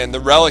take it, man. The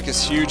relic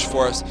is huge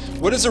for us.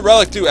 What does the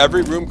relic do?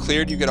 Every room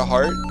cleared, you get a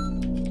heart?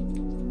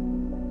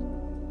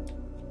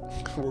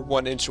 We're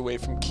 1 inch away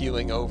from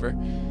keeling over.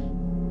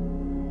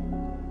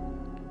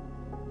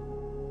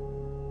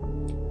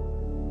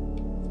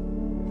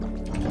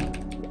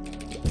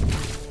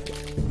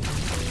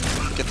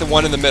 Get the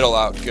one in the middle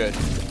out. Good.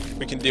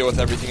 We can deal with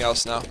everything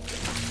else now.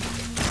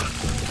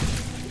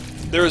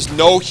 There is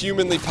no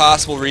humanly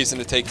possible reason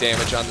to take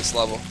damage on this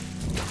level.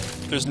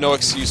 There's no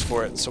excuse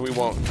for it, so we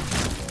won't.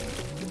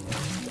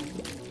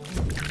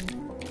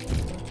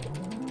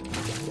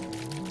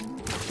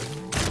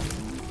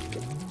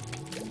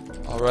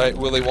 Alright,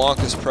 Willy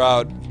Wonka's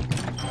proud.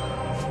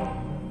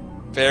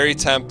 Very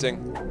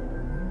tempting.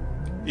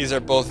 These are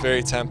both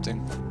very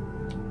tempting.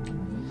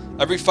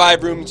 Every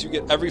 5 rooms you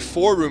get, every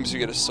 4 rooms you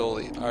get a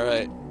Soli.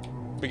 Alright.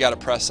 We gotta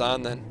press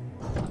on then.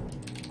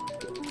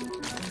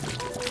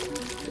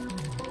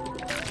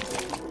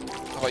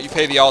 How about you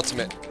pay the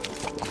ultimate?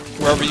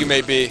 Wherever you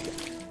may be,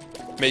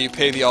 may you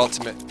pay the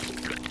ultimate.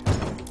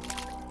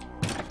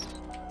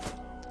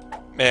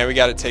 Man, we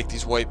gotta take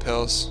these white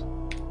pills.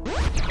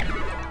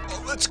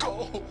 Oh, let's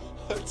go!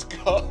 Let's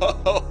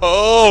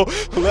go!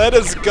 Let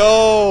us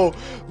go!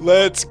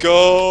 Let's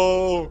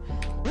go!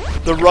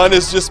 The run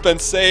has just been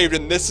saved,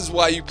 and this is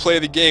why you play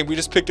the game. We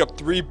just picked up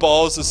 3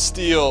 balls of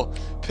steel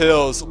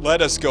pills.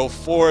 Let us go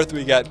forth.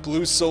 We got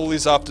blue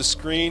Solis off the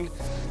screen.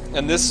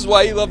 And this is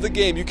why you love the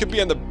game. You could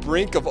be on the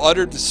brink of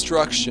utter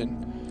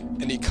destruction,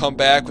 and you come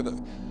back with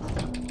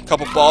a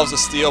couple balls of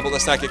steel, but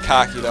let's not get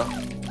cocky though,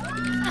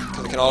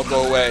 because it can all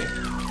go away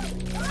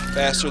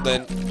faster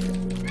than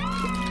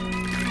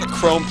a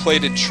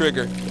chrome-plated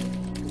trigger.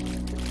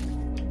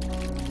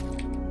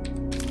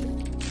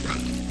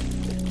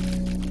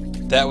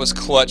 That was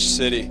Clutch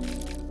City.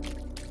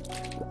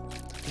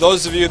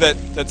 Those of you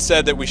that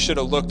said that we should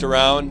have looked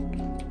around,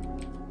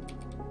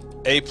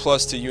 A+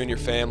 to you and your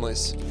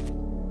families.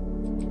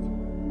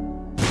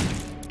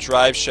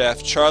 Drive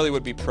shaft. Charlie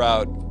would be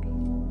proud.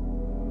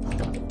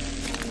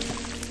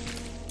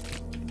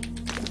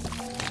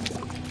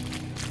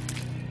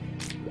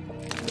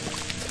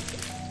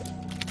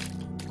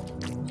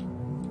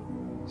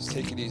 Let's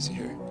take it easy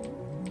here.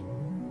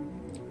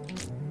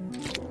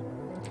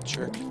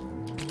 Jerk.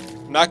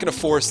 I'm not going to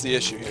force the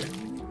issue here.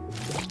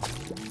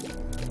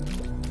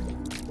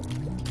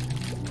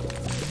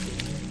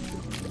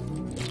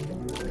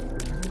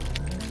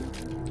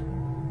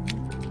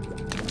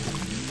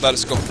 Let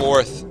us go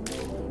forth.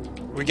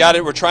 We got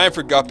it. We're trying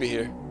for Guppy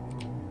here.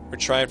 We're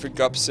trying for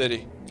Gup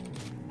City.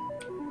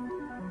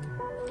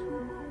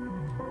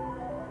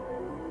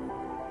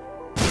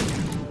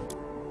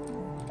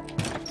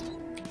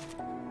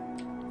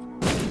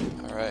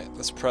 Alright,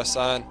 Let's press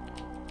on.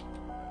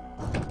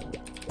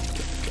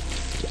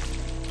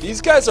 These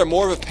guys are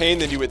more of a pain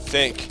than you would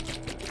think.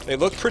 They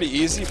look pretty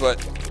easy, but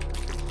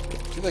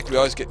I feel like we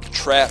always get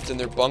trapped in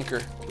their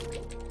bunker.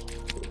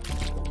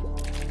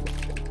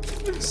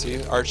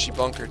 See, Archie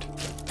bunkered.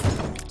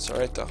 It's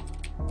alright though.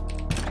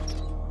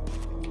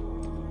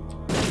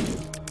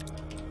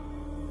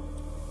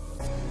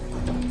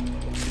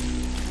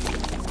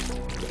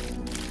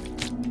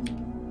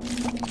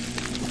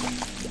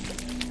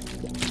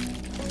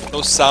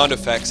 Those sound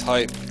effects,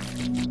 hype.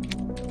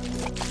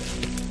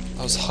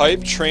 Those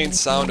hype train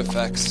sound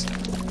effects.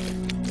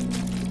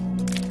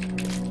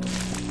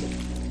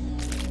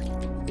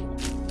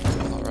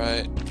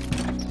 Alright.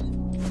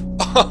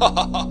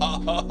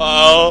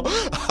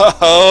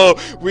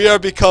 Oh, we are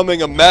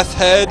becoming a meth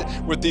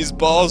head with these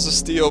balls of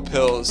steel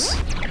pills.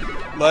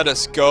 Let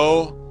us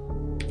go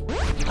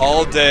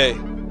all day.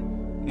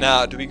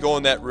 Now, do we go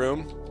in that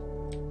room?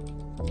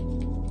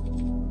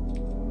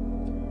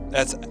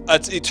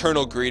 That's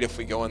eternal greed if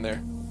we go in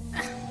there.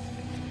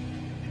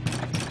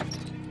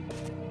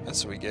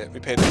 That's what we get. We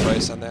paid the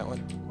price on that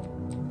one.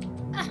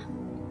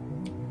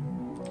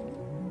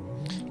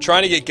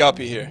 Trying to get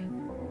Guppy here.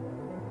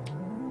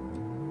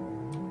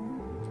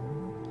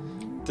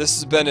 This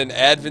has been an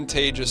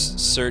advantageous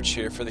search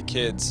here for the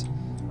kids.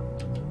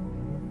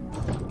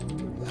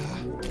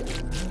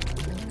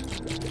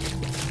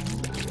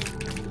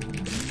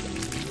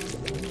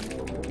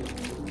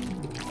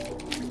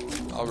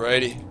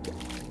 Alrighty.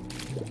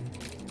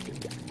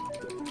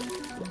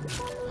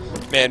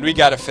 Man, we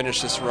gotta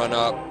finish this run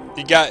up.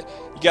 You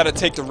gotta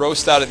take the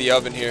roast out of the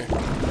oven here.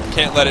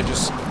 Can't let it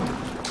just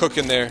cook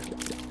in there.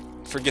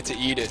 Forget to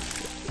eat it.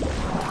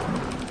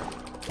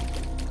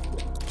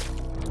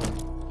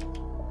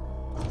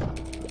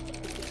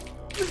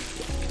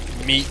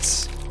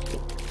 Meats.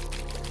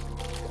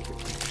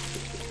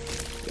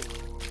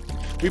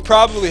 We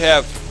probably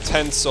have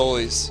 10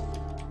 solis.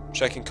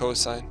 Checking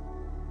cosine.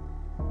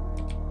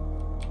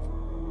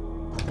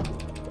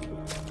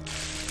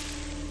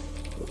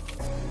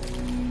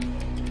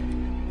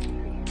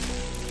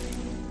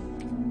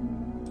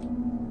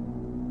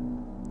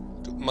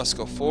 Must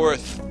go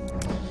forth.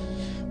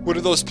 What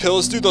do those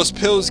pills do? Those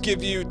pills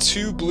give you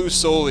 2 blue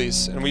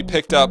solis, and we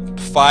picked up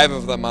 5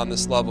 of them on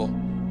this level.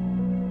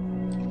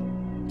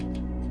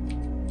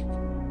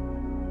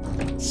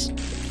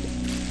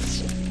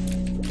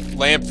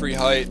 Lamprey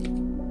height.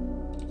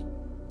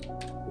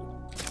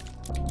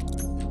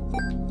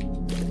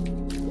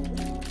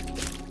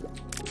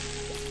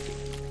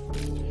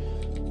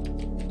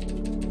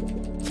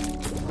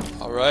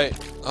 Alright.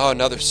 Oh,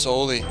 another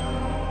soli.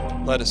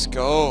 Let us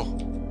go.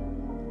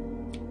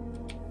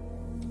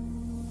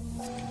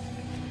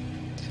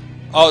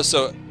 Oh,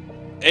 so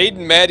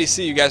Aiden, Maddie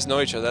C, you guys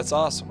know each other. That's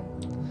awesome.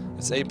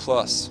 It's A+.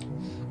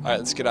 Alright,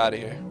 let's get out of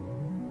here.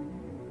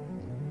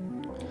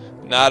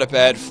 Not a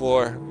bad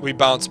floor. We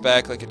bounce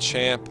back like a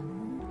champ.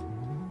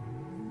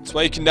 That's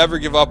why you can never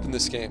give up in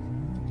this game.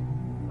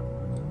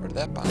 Where did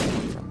that bomb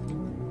come from?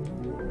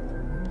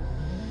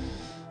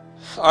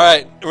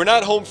 Alright, we're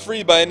not home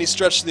free by any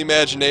stretch of the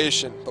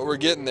imagination, but we're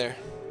getting there.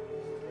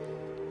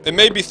 It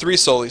may be 3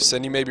 solis,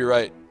 and you may be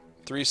right.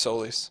 3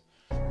 solis.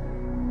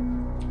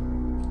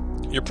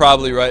 You're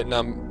probably right, and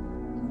I'm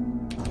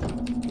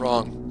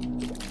wrong.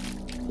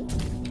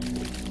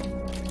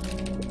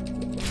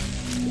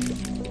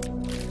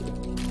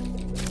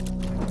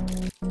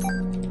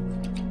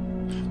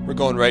 We're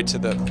going right to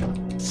the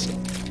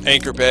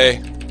Anchor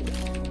Bay.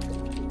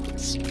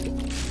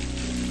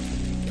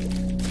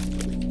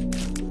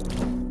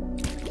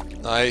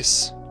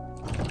 Nice.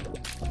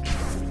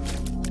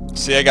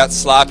 See, I got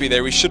sloppy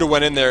there. We should have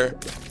went in there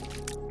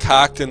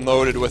cocked and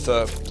loaded with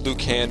a blue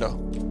candle.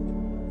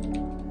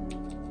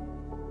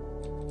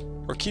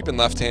 We're keeping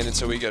left-handed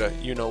so we get a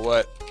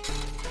you-know-what.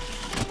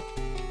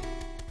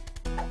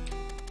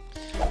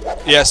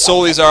 Yeah,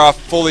 solis are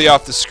fully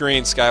off the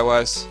screen,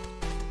 Skywise.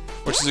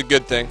 Which is a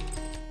good thing.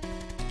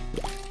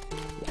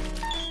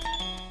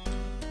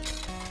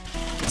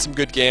 It's some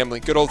good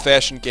gambling. Good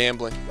old-fashioned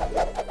gambling.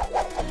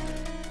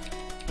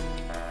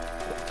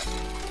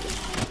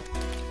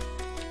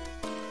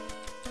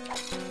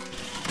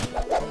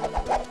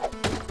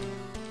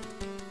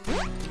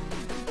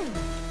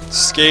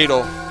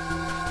 Skadle.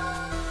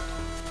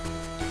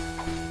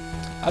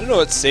 I don't know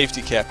what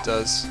safety cap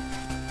does.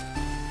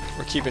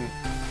 We're keeping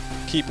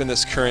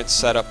this current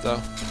setup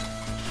though.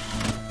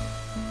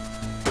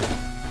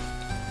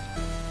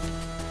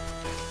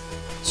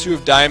 Two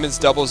of diamonds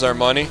doubles our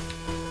money.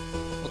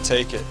 We'll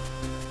take it.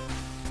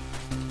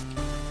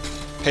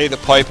 Pay the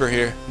piper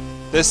here.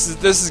 This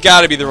has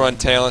got to be the run,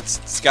 talents.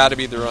 It's got to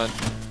be the run.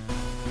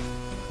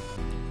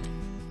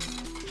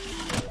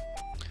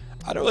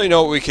 I don't really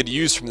know what we could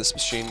use from this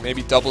machine.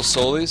 Maybe double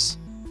solis.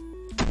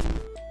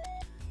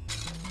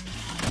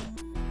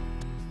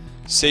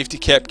 Safety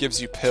cap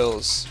gives you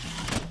pills.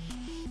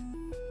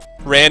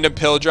 Random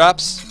pill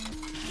drops.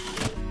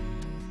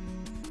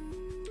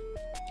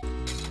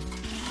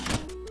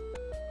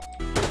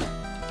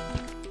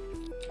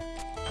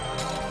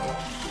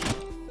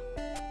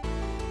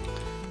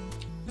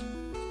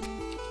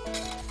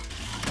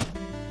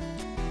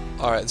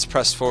 Alright, let's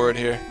press forward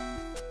here.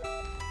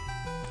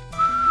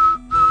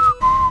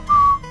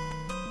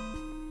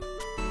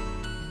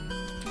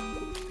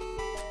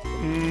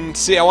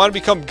 See, I want to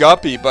become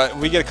Guppy, but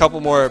we get a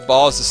couple more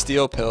balls of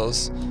steel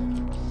pills.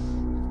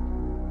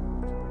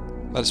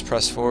 Let us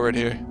press forward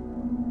here.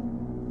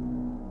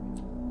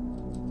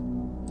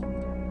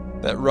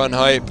 That run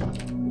hype.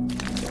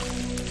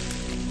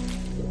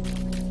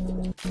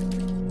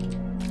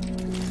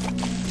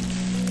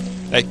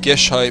 That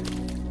Gish hype.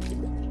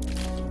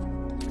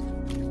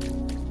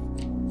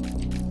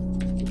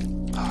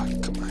 Oh,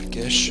 come on,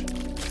 Gish.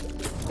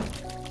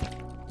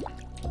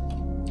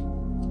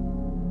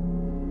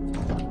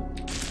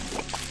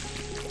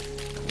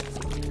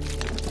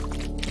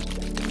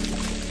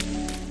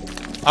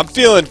 I'm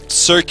feeling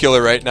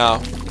circular right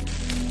now.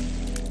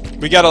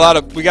 We got a lot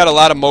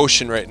of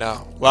motion right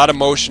now. A lot of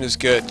motion is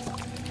good.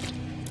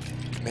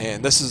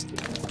 Man, this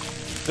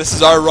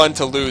is our run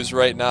to lose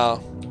right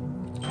now.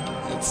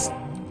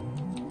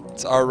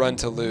 It's our run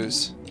to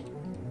lose.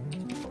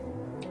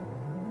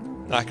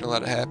 Not gonna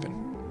let it happen.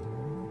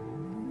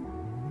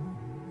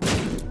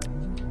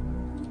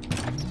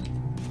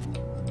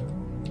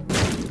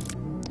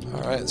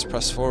 Alright, let's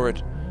press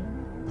forward.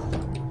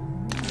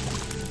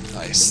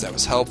 Nice, that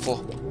was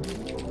helpful.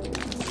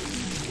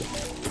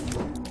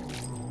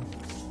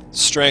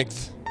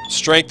 Strength.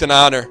 Strength and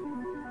honor.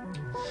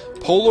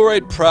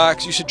 Polaroid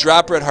procs. You should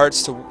drop red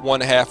hearts to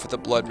 1/2 with a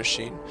blood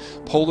machine.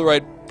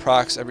 Polaroid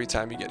procs every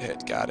time you get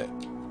hit. Got it.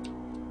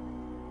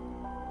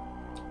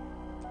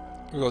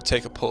 We'll go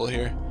take a pull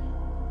here.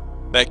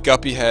 That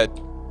guppy head.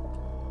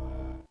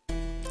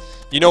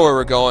 You know where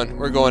we're going.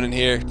 We're going in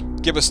here.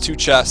 Give us 2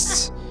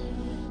 chests.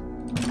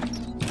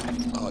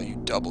 Oh,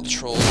 you double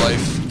troll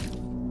life.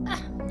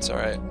 It's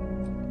alright.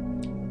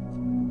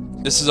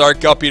 This is our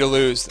guppy to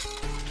lose.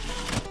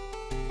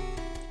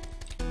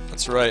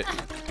 That's right.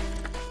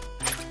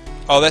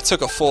 Oh, that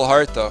took a full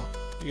heart though.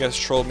 You guys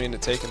trolled me into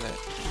taking that.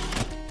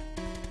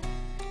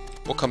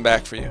 We'll come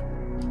back for you.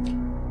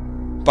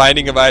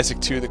 Binding of Isaac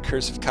 2, the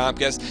Curse of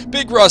Comcast.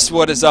 Big Russ,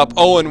 what is up?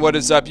 Owen, what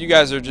is up? You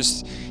guys are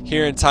just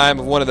here in time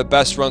of one of the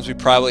best runs we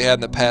probably had in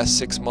the past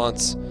 6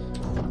 months.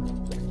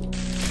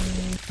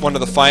 One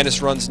of the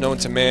finest runs known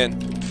to man.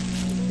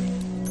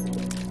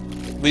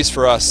 At least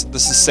for us.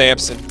 This is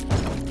Samson.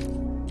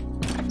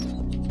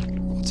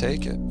 We'll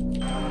take it.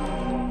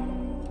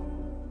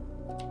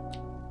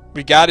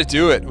 We gotta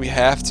do it. We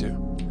have to.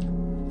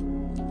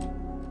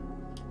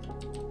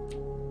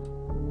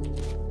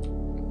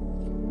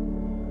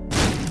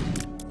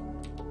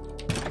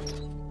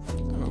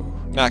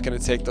 Not gonna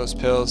take those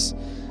pills.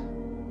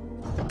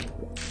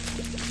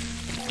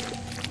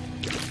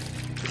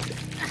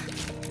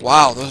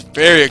 Wow, those are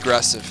very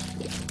aggressive.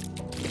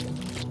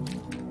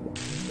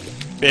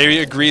 Very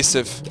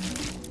aggressive.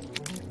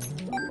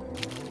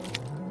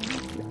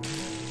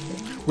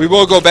 We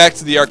will go back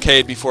to the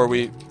arcade before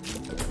we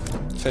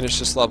finish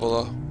this level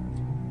though.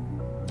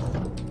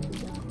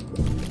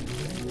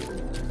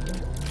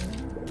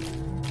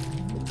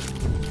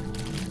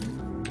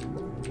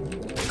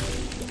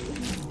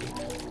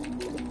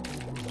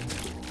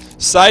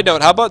 Side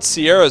note, how about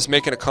Sierra's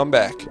making a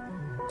comeback?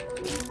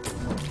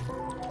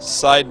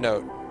 Side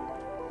note.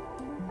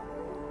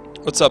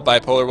 What's up,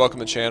 Bipolar? Welcome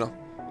to the channel.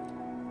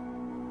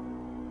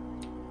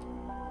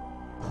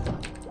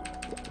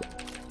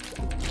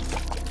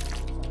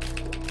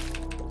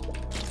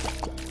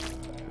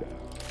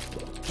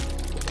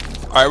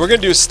 Alright, we're going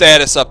to do a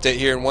status update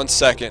here in 1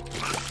 second.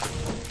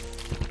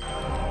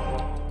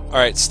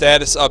 Alright,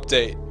 status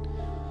update.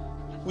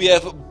 We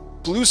have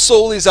blue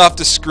Solies off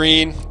the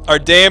screen. Our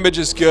damage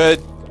is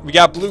good. We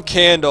got blue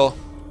candle.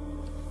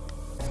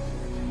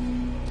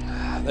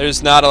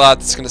 There's not a lot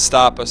that's going to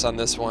stop us on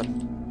this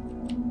one.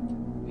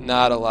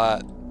 Not a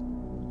lot.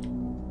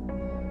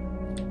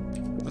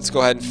 Let's go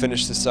ahead and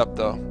finish this up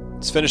though.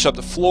 Let's finish up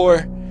the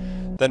floor.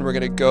 Then we're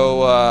going to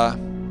go...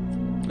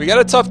 we got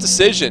a tough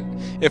decision.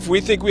 If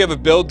we think we have a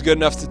build good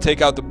enough to take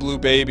out the blue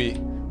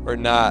baby or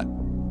not.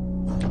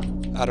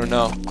 I don't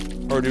know.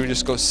 Or do we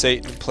just go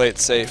Satan and play it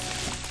safe?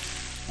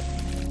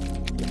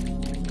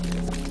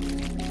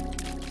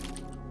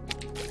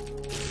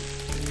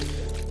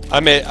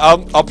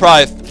 I'll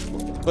probably...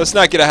 Let's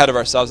not get ahead of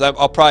ourselves.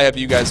 I'll probably have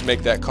you guys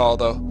make that call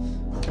though.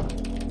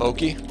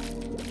 Loki.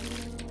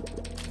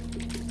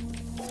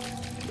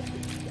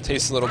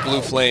 Taste a little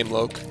blue flame,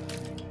 Loke.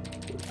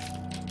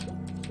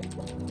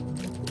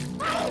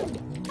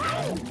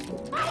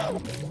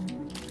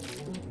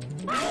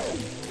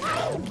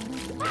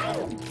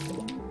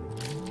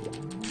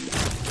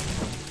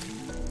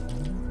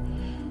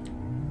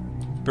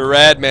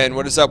 Baradman,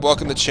 what is up?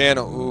 Welcome to the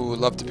channel. Ooh,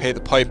 love to pay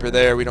the piper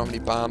there. We don't have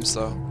any bombs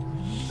though.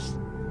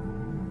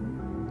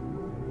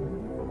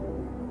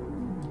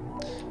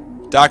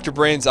 Dr.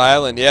 Brain's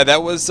Island. Yeah,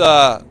 it was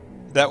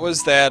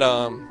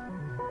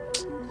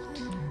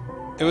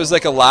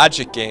like a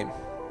logic game.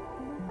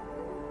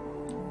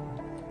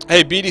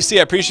 Hey, BDC,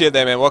 I appreciate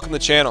that, man. Welcome to the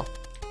channel.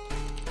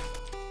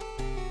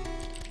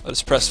 Let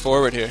us press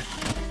forward here.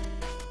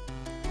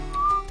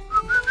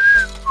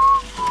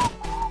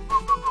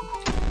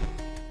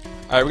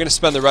 Alright, we're going to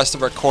spend the rest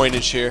of our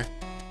coinage here.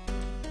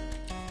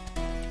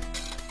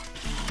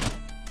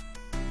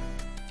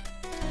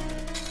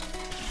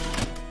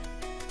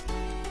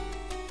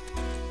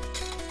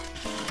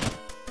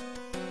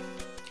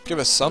 Give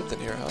us something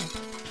here, huh?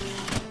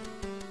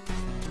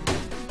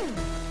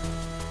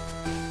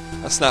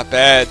 That's not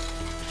bad.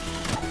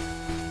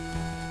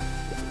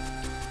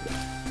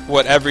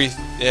 What,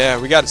 yeah,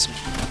 we got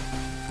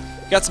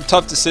some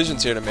tough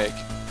decisions here to make.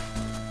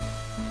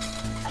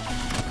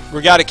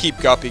 We got to keep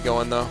Guppy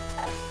going, though.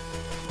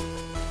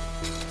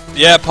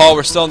 Yeah, Paul,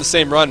 we're still on the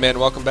same run, man.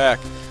 Welcome back.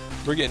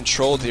 We're getting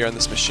trolled here on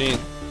this machine.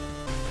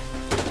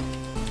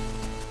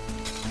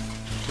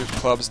 2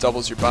 clubs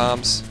doubles your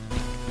bombs.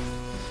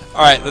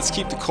 All right, let's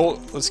keep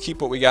let's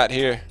keep what we got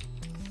here.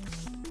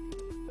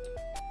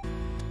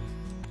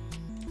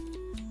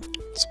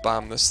 Let's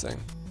bomb this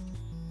thing.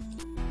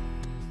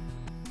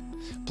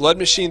 Blood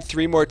machine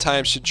 3 more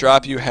times should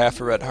drop you half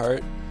a red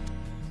heart.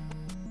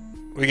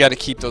 We got to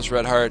keep those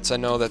red hearts. I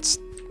know that's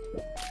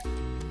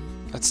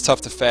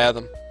tough to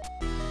fathom.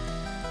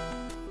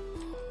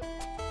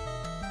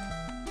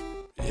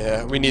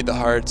 Yeah, we need the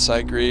hearts. I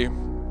agree.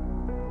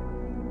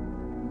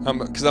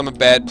 Because I'm a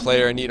bad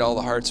player. I need all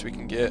the hearts we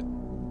can get.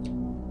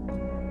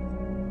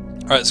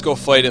 All right, let's go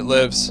fight. It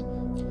lives.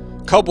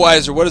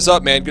 Cubweiser, what is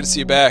up, man? Good to see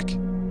you back.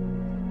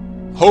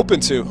 Hoping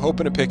to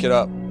pick it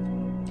up.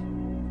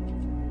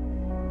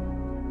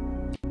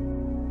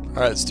 All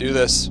right, let's do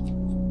this.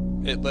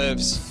 It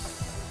lives.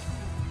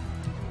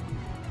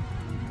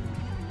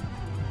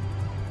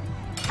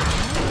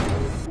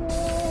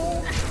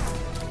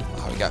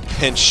 Oh, we got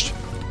pinched.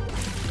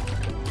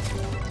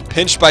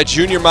 Pinched by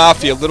Junior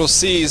Mafia, Little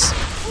C's.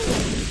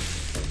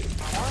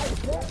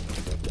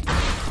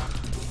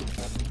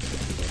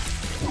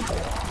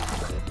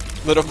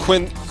 Little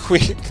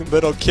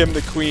Little Kim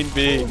the Queen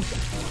Bee.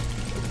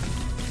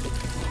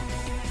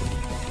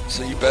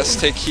 So you best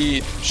take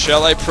heed.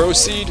 Shall I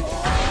proceed?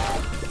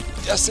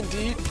 Yes,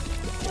 indeed.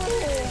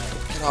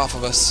 Get off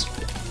of us.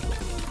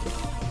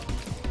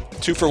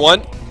 2 for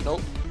 1?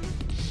 Nope.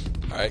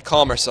 Alright,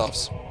 calm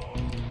ourselves.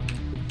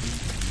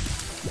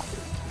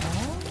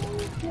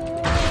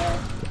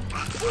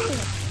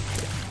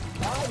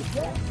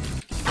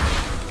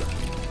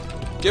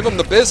 Give him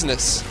the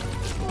business.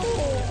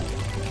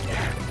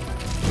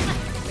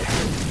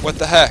 What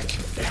the heck?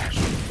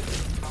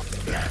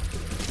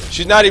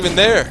 She's not even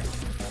there.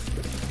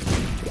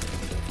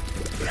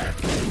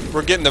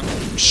 We're getting the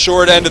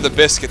short end of the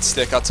biscuit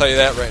stick, I'll tell you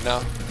that right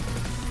now.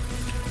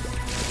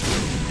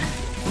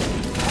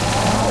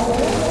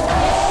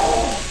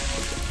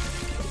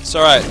 It's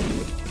alright.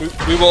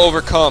 We will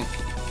overcome.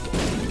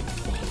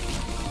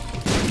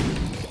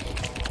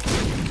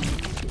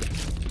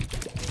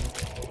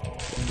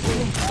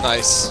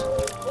 Nice.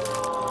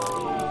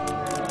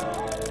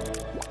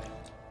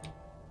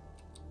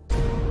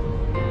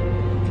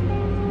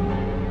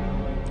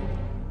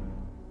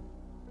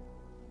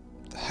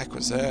 What the heck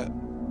was that?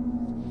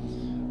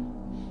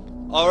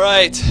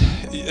 Alright,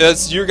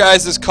 it's your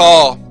guys'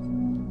 call.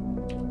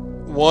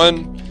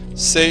 1,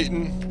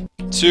 Satan.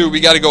 2, we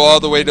gotta go all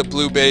the way to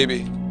Blue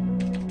Baby.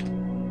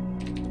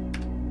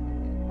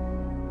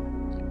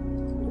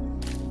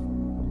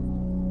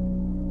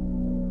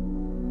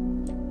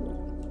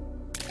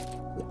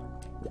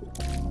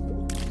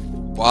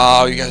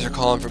 Wow, you guys are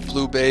calling for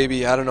Blue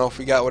Baby. I don't know if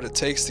we got what it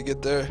takes to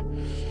get there.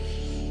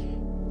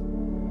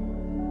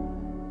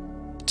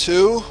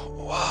 2?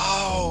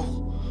 Wow.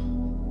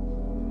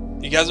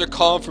 You guys are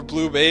calling for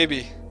Blue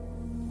Baby.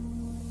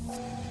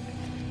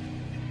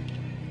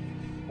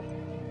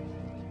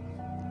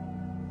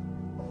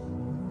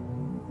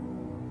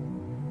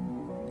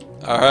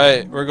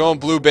 Alright, we're going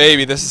Blue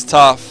Baby. This is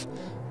tough.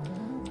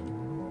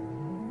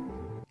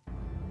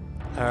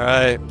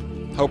 Alright.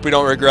 Hope we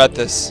don't regret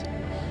this.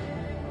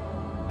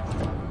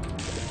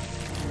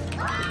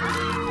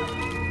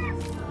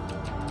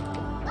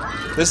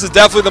 This is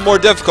definitely the more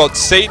difficult.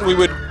 Satan, we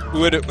would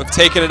have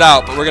taken it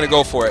out, but we're gonna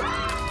go for it.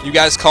 You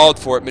guys called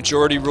for it.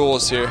 Majority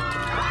rules here.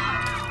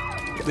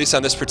 At least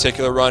on this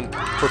particular run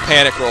for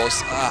panic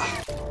rolls. Ah.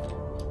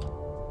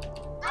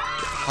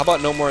 How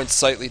about no more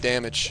unsightly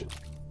damage?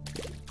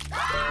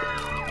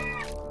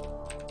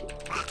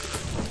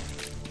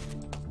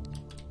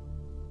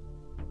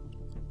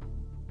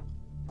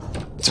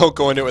 Don't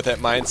go into it with that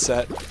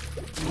mindset.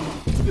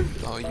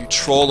 Oh, you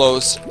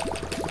trollos.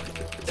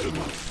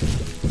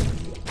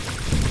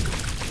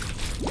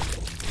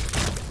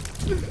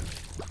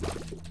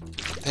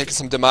 Taking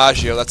some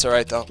DiMaggio, that's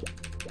alright though.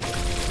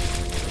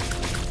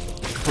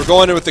 We're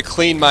going in with a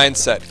clean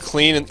mindset.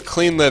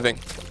 Clean living.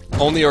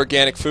 Only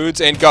organic foods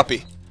and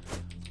Guppy.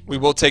 We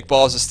will take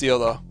Balls of Steel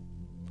though.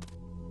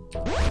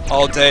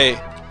 All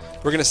day.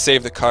 We're gonna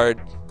save the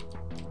card.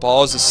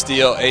 Balls of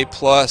Steel, A+,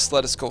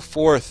 let us go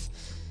forth.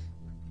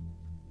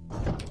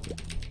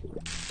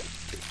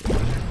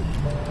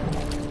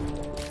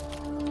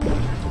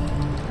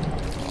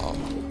 Oh,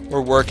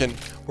 we're working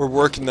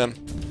them.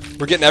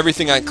 We're getting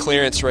everything on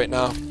clearance right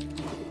now.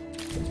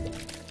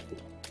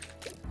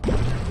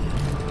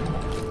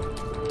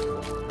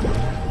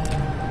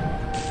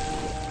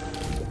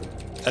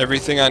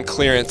 Everything on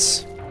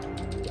clearance.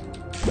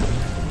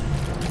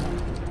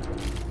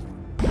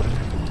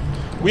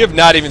 We have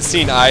not even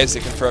seen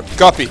Isaac in forever.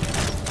 Guppy!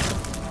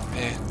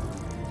 Man.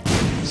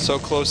 So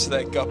close to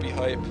that Guppy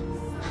hype.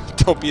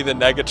 Don't be the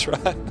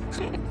Negatron.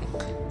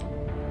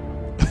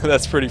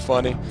 That's pretty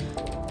funny.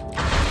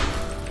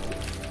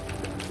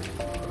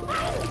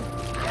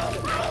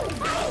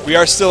 We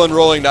are still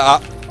enrolling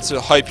to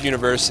Hype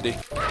University.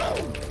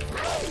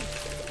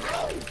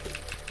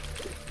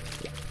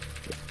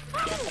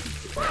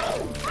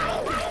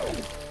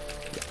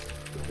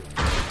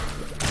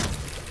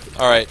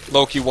 Alright,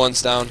 Loki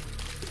 1's down.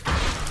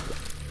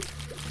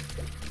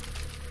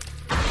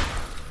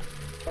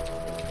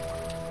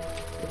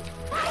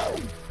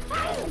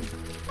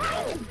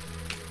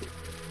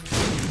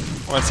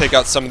 I want to take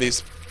out some of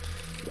these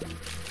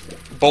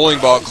bowling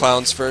ball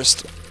clowns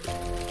first.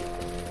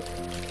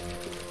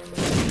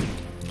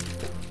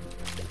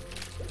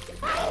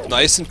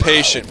 Nice and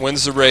patient,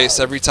 wins the race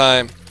every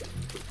time,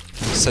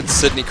 said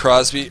Sidney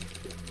Crosby.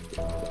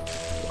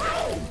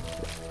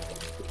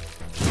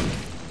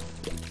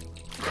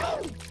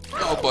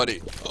 Oh,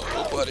 buddy.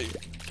 Oh, buddy.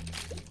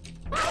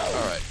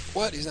 Alright.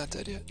 What? He's not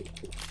dead yet?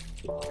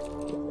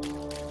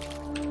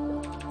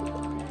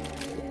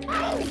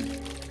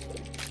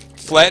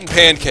 Flattened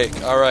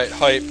pancake. Alright,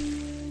 hype.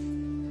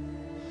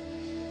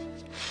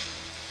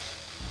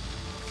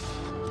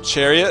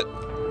 Chariot?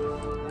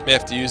 May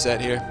have to use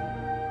that here.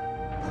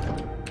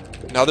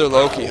 Another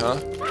Loki, huh?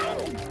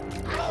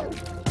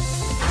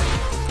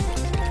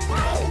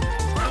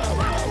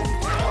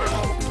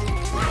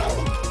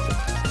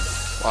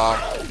 Wow.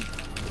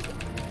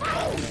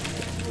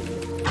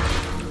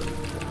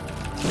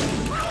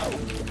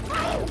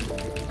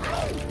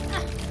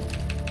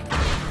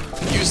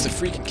 Use the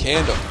freaking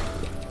candle.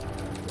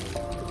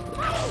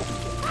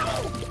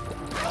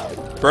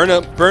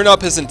 Burn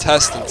up his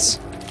intestines.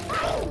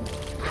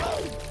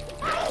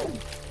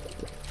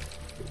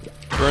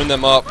 Burn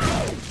them up.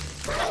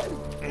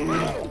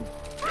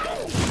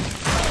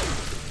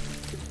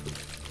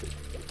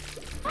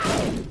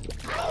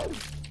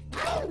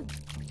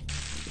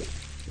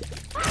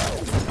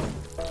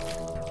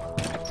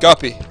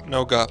 Guppy.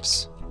 No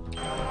gups.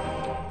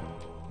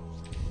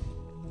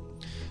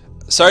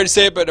 Sorry to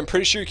say it, but I'm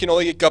pretty sure you can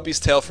only get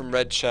Guppy's tail from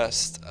red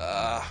chest.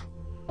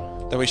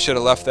 Then we should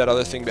have left that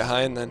other thing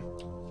behind then.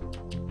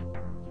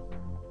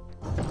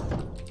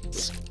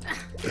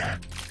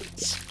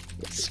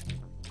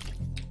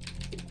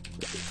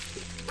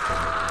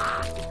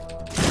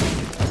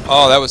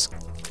 Oh, that was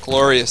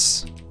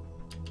glorious.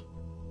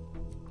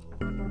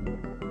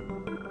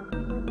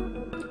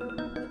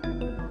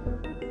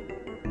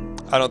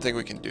 I don't think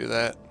we can do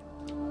that.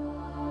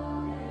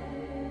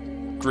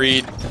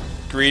 Greed.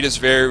 Greed is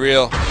very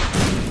real.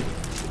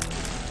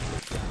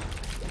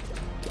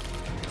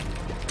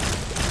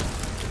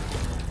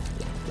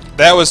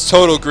 That was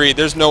total greed.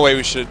 There's no way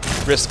we should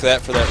risk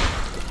that for that.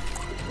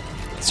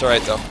 It's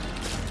alright though.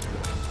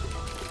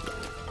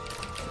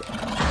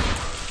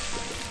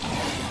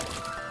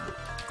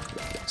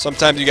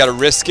 Sometimes you gotta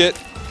risk it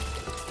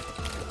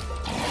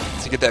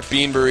to get that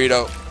bean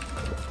burrito.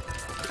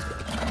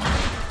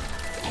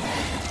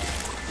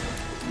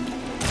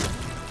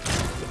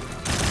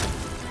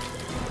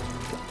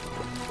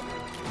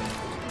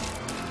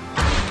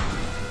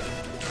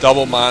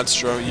 Double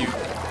Monstro, you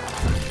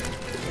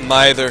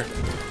mither.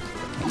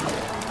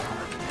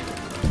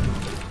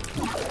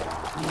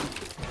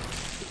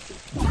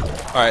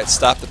 Alright,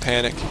 stop the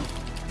panic.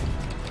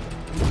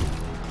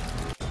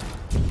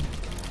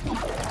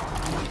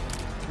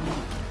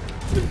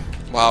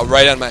 Wow,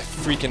 right on my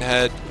freaking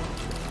head.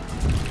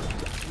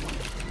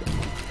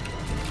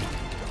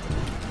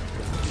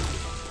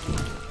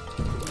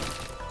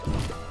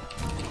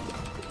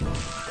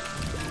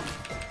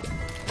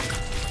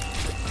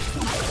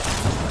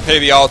 Pay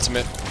the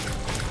ultimate.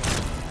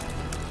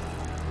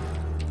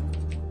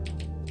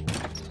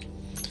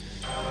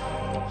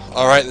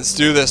 Alright, let's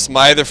do this.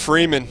 Mither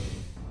Freeman.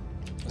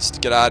 Let's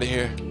get out of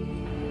here.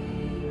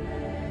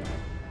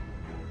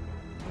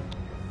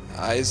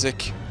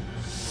 Isaac.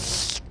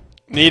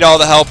 Need all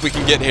the help we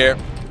can get here.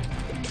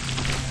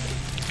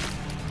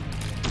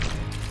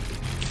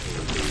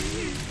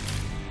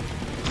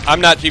 I'm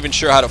not even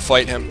sure how to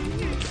fight him.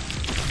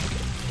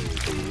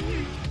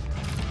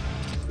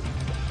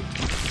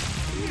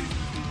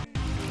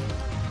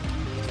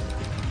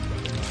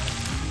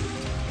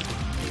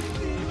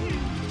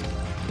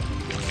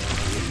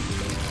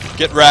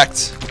 Get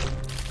wrecked.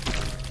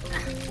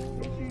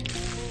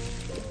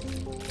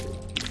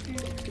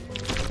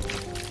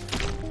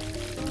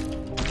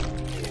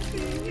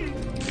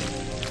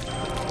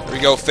 Here we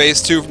go,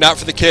 phase 2, not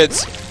for the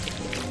kids.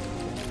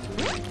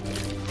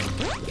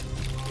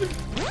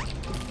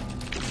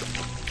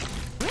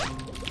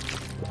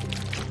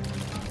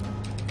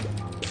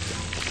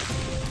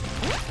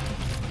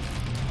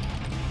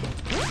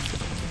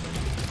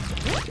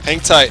 Hang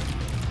tight.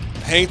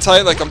 Hang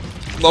tight like a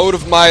load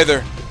of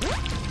mither.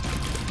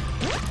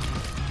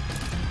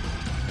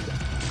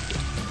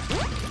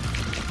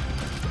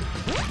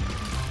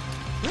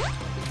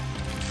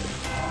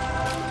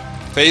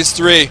 Phase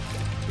 3.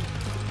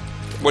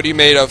 What are you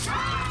made of?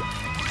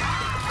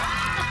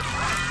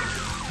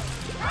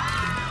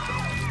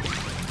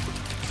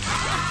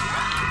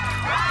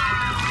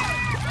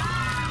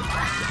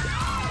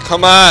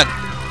 Come on.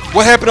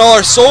 What happened to all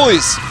our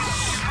soulies?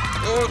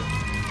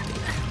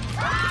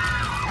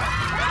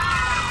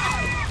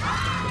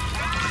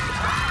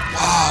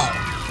 Wow.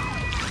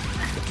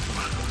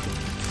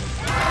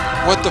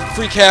 What the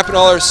freak happened to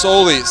all our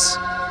soulies?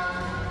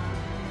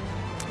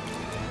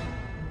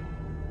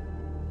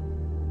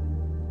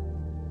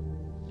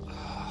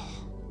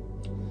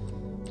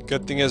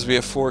 Good thing is we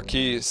have 4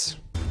 keys.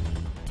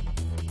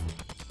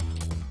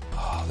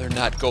 Oh, they're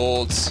not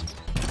golds.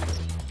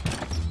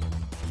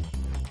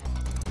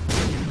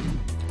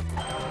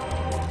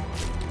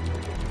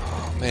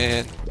 Oh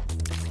man,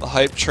 the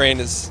hype train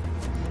is.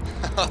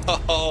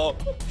 Oh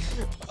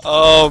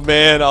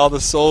man, all the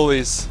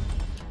soulies.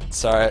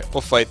 It's alright,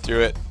 we'll fight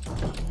through it.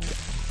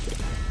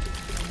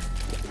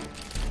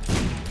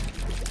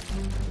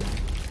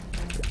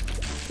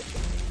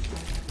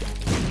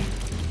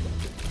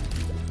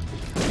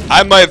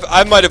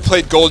 I might have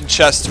played Golden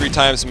Chess 3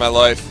 times in my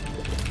life.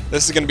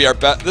 This is gonna be our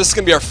this is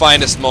gonna be our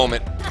finest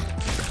moment.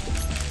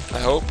 I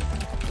hope.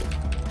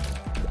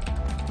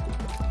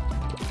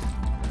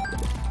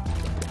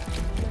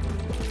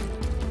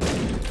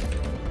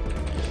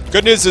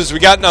 Good news is we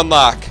got an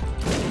unlock.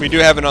 We do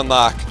have an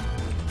unlock,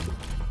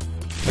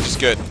 which is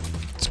good.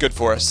 It's good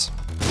for us.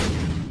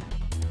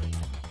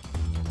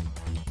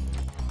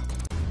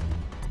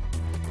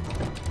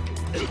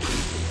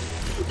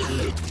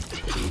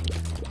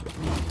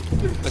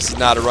 This is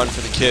not a run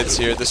for the kids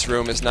here. This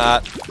room is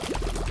not.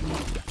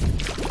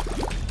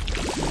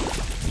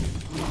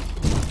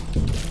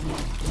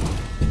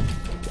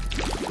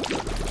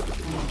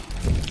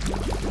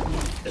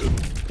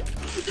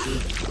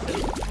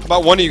 How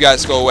about one of you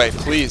guys go away,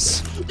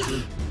 please?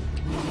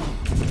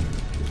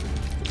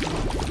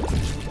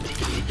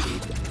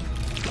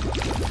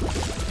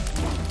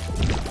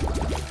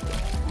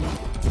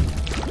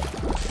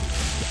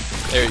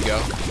 There you go.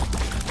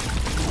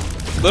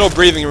 Little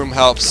breathing room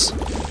helps.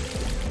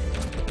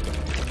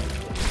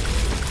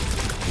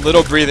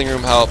 Little breathing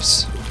room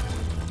helps.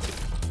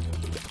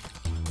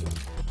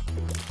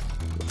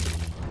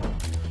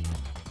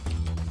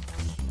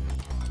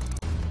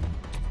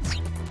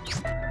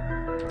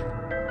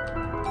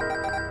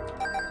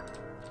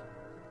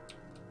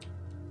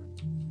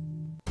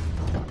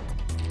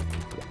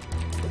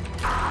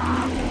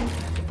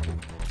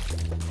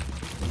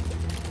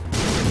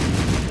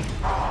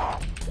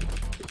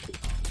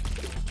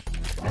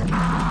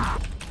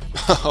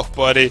 Oh,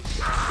 buddy.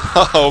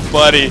 Oh,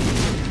 buddy.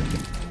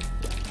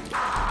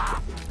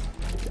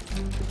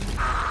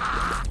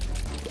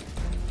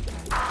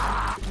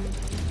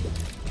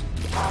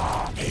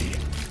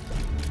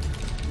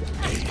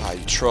 Ah,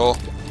 you troll.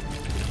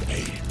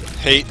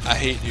 Hate. I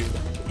hate you.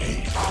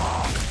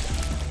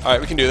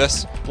 Alright, we can do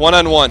this.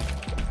 1-on-1.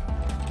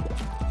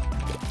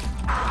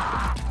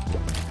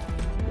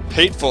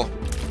 Hateful.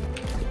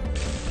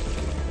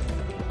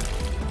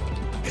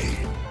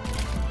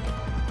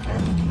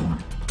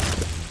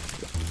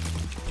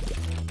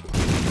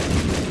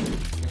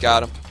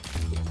 Got him.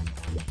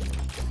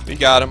 We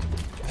got him.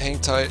 Hang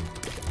tight.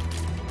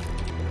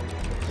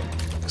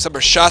 Except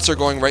our shots are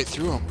going right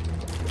through him.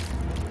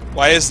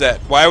 Why is that?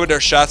 Why would our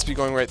shots be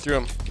going right through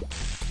him?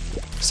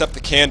 Except the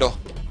candle.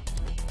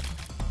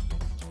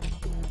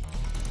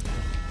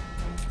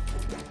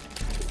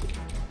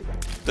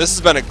 This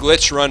has been a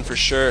glitch run for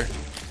sure.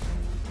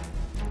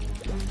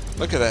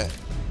 Look at that.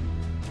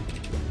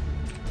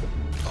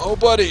 Oh,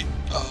 buddy.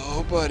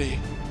 Oh, buddy.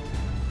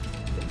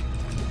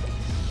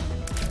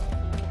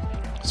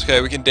 It's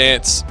okay, we can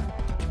dance.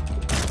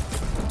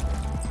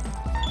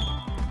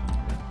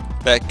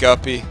 That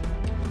guppy.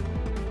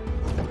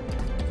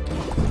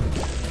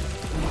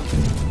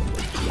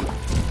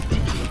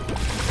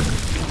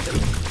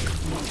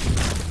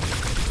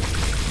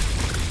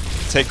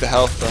 Take the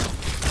health though.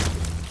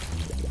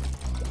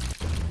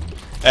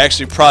 I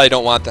actually probably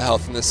don't want the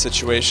health in this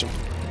situation.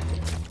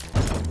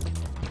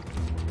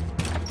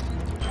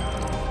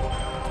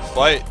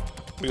 Fight.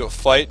 We go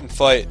fight and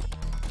fight.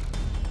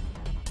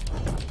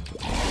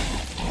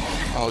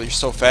 Oh, you're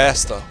so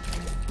fast though.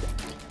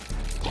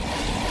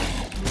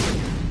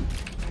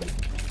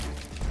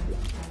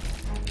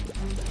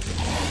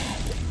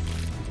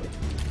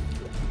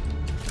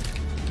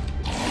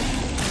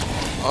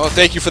 Oh,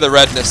 thank you for the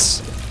redness.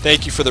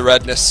 Thank you for the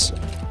redness.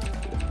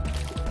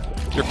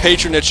 Your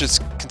patronage is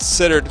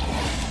considered...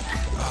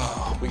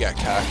 Oh, we got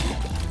cocky.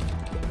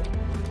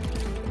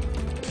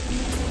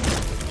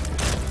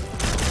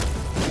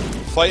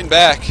 Fighting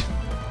back.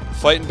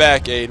 Fighting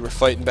back, Aid. We're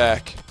fighting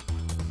back.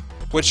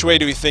 Which way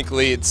do we think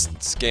leads?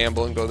 Let's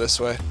gamble and go this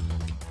way.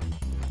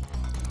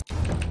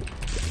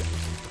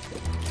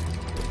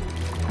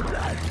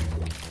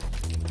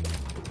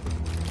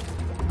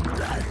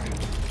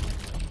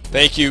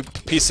 Thank you,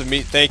 piece of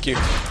meat. Thank you.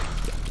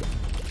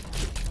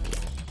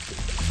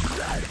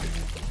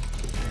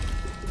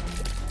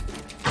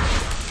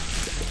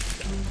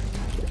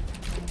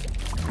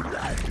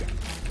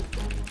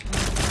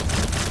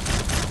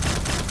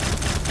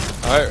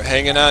 Alright,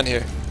 hanging on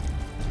here.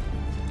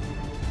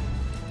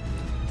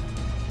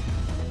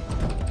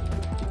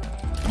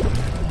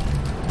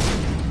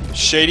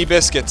 Shady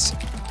biscuits.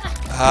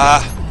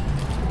 Ah.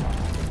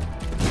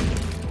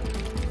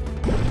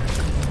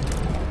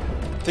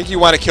 I think you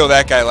want to kill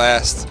that guy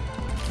last.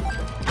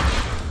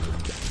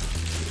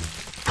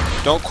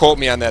 Don't quote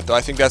me on that though.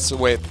 I think that's the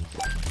way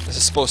this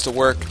is supposed to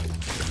work.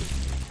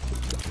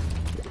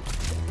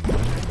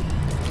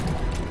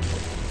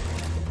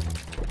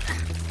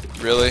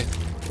 Really?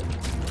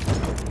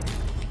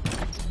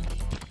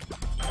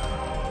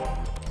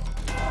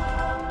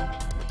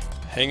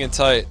 Hanging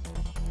tight.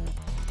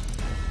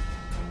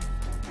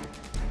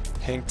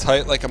 Hang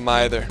tight like a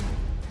mither.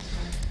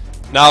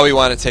 Now we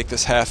want to take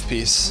this half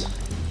piece.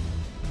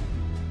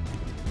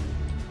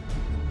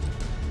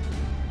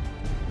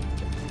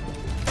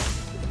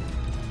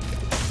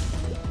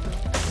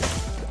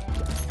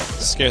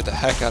 Scared the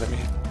heck out of me.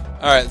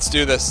 Alright, let's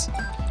do this.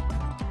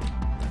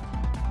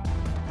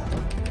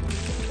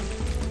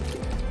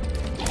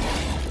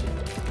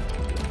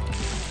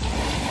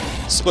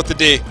 Split the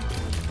D.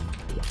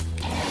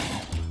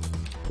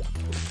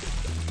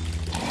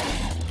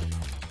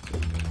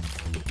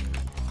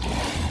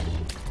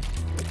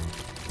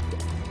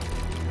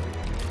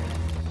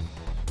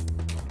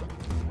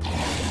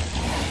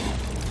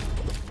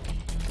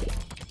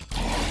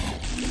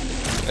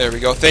 There we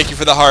go. Thank you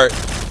for the heart.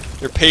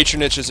 Your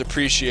patronage is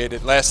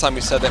appreciated. Last time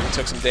we said that we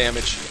took some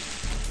damage.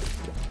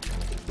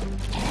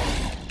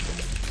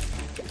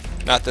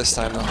 Not this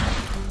time though.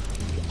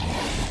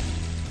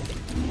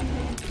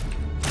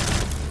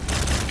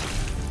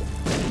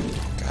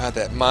 God,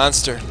 that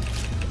monster.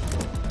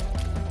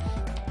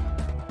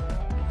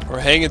 We're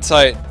hanging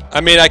tight.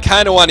 I mean, I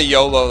kind of want to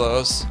YOLO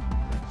those.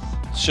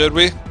 Should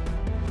we?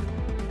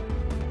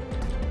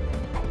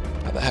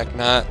 How the heck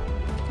not?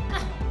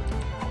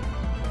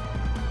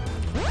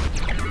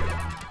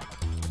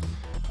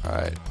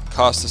 Alright,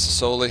 cost us a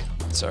Soli.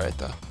 It's alright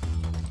though.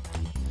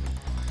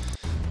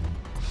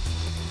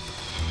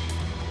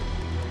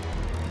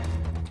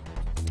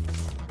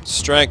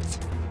 Strength.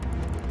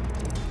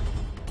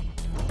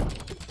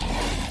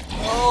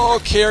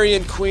 Oh,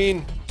 carrion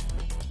queen.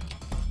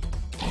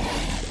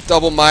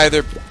 Double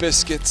mither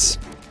biscuits.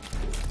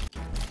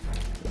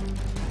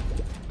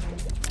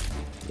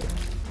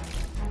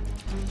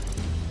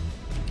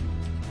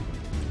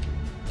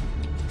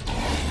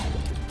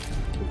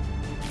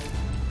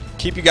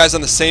 Keep you guys on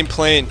the same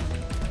plane.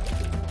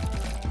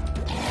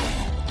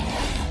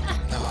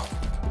 No,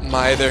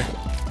 mither.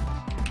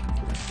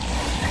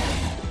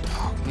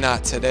 Oh,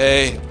 not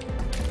today.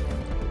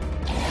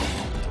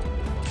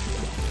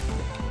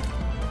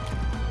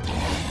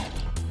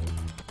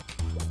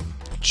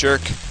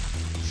 Jerk.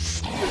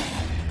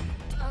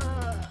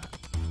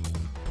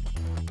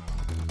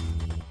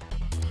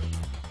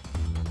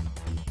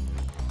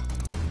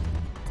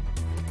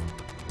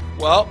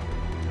 Well,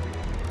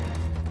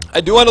 I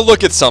do want to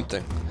look at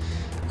something.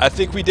 I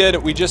think we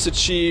just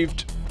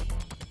achieved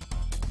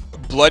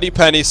Bloody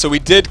Penny, so we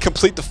did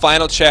complete the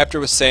final chapter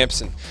with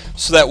Samson.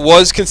 So that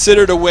was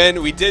considered a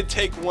win. We did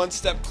take one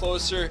step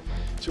closer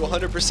to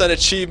 100%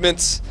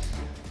 achievements.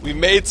 We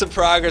made some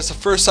progress. The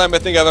first time I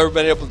think I've ever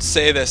been able to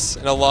say this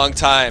in a long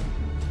time.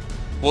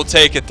 We'll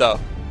take it though.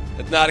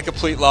 It's not a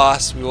complete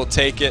loss. We will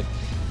take it.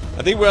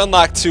 I think we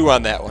unlocked 2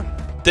 on that one.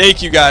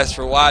 Thank you guys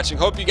for watching.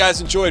 Hope you guys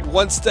enjoyed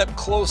one step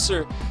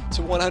closer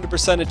to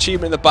 100%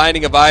 achievement in the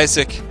Binding of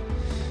Isaac.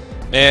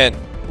 Man,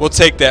 we'll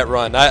take that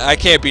run. I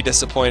can't be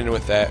disappointed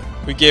with that.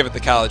 We gave it the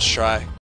college try.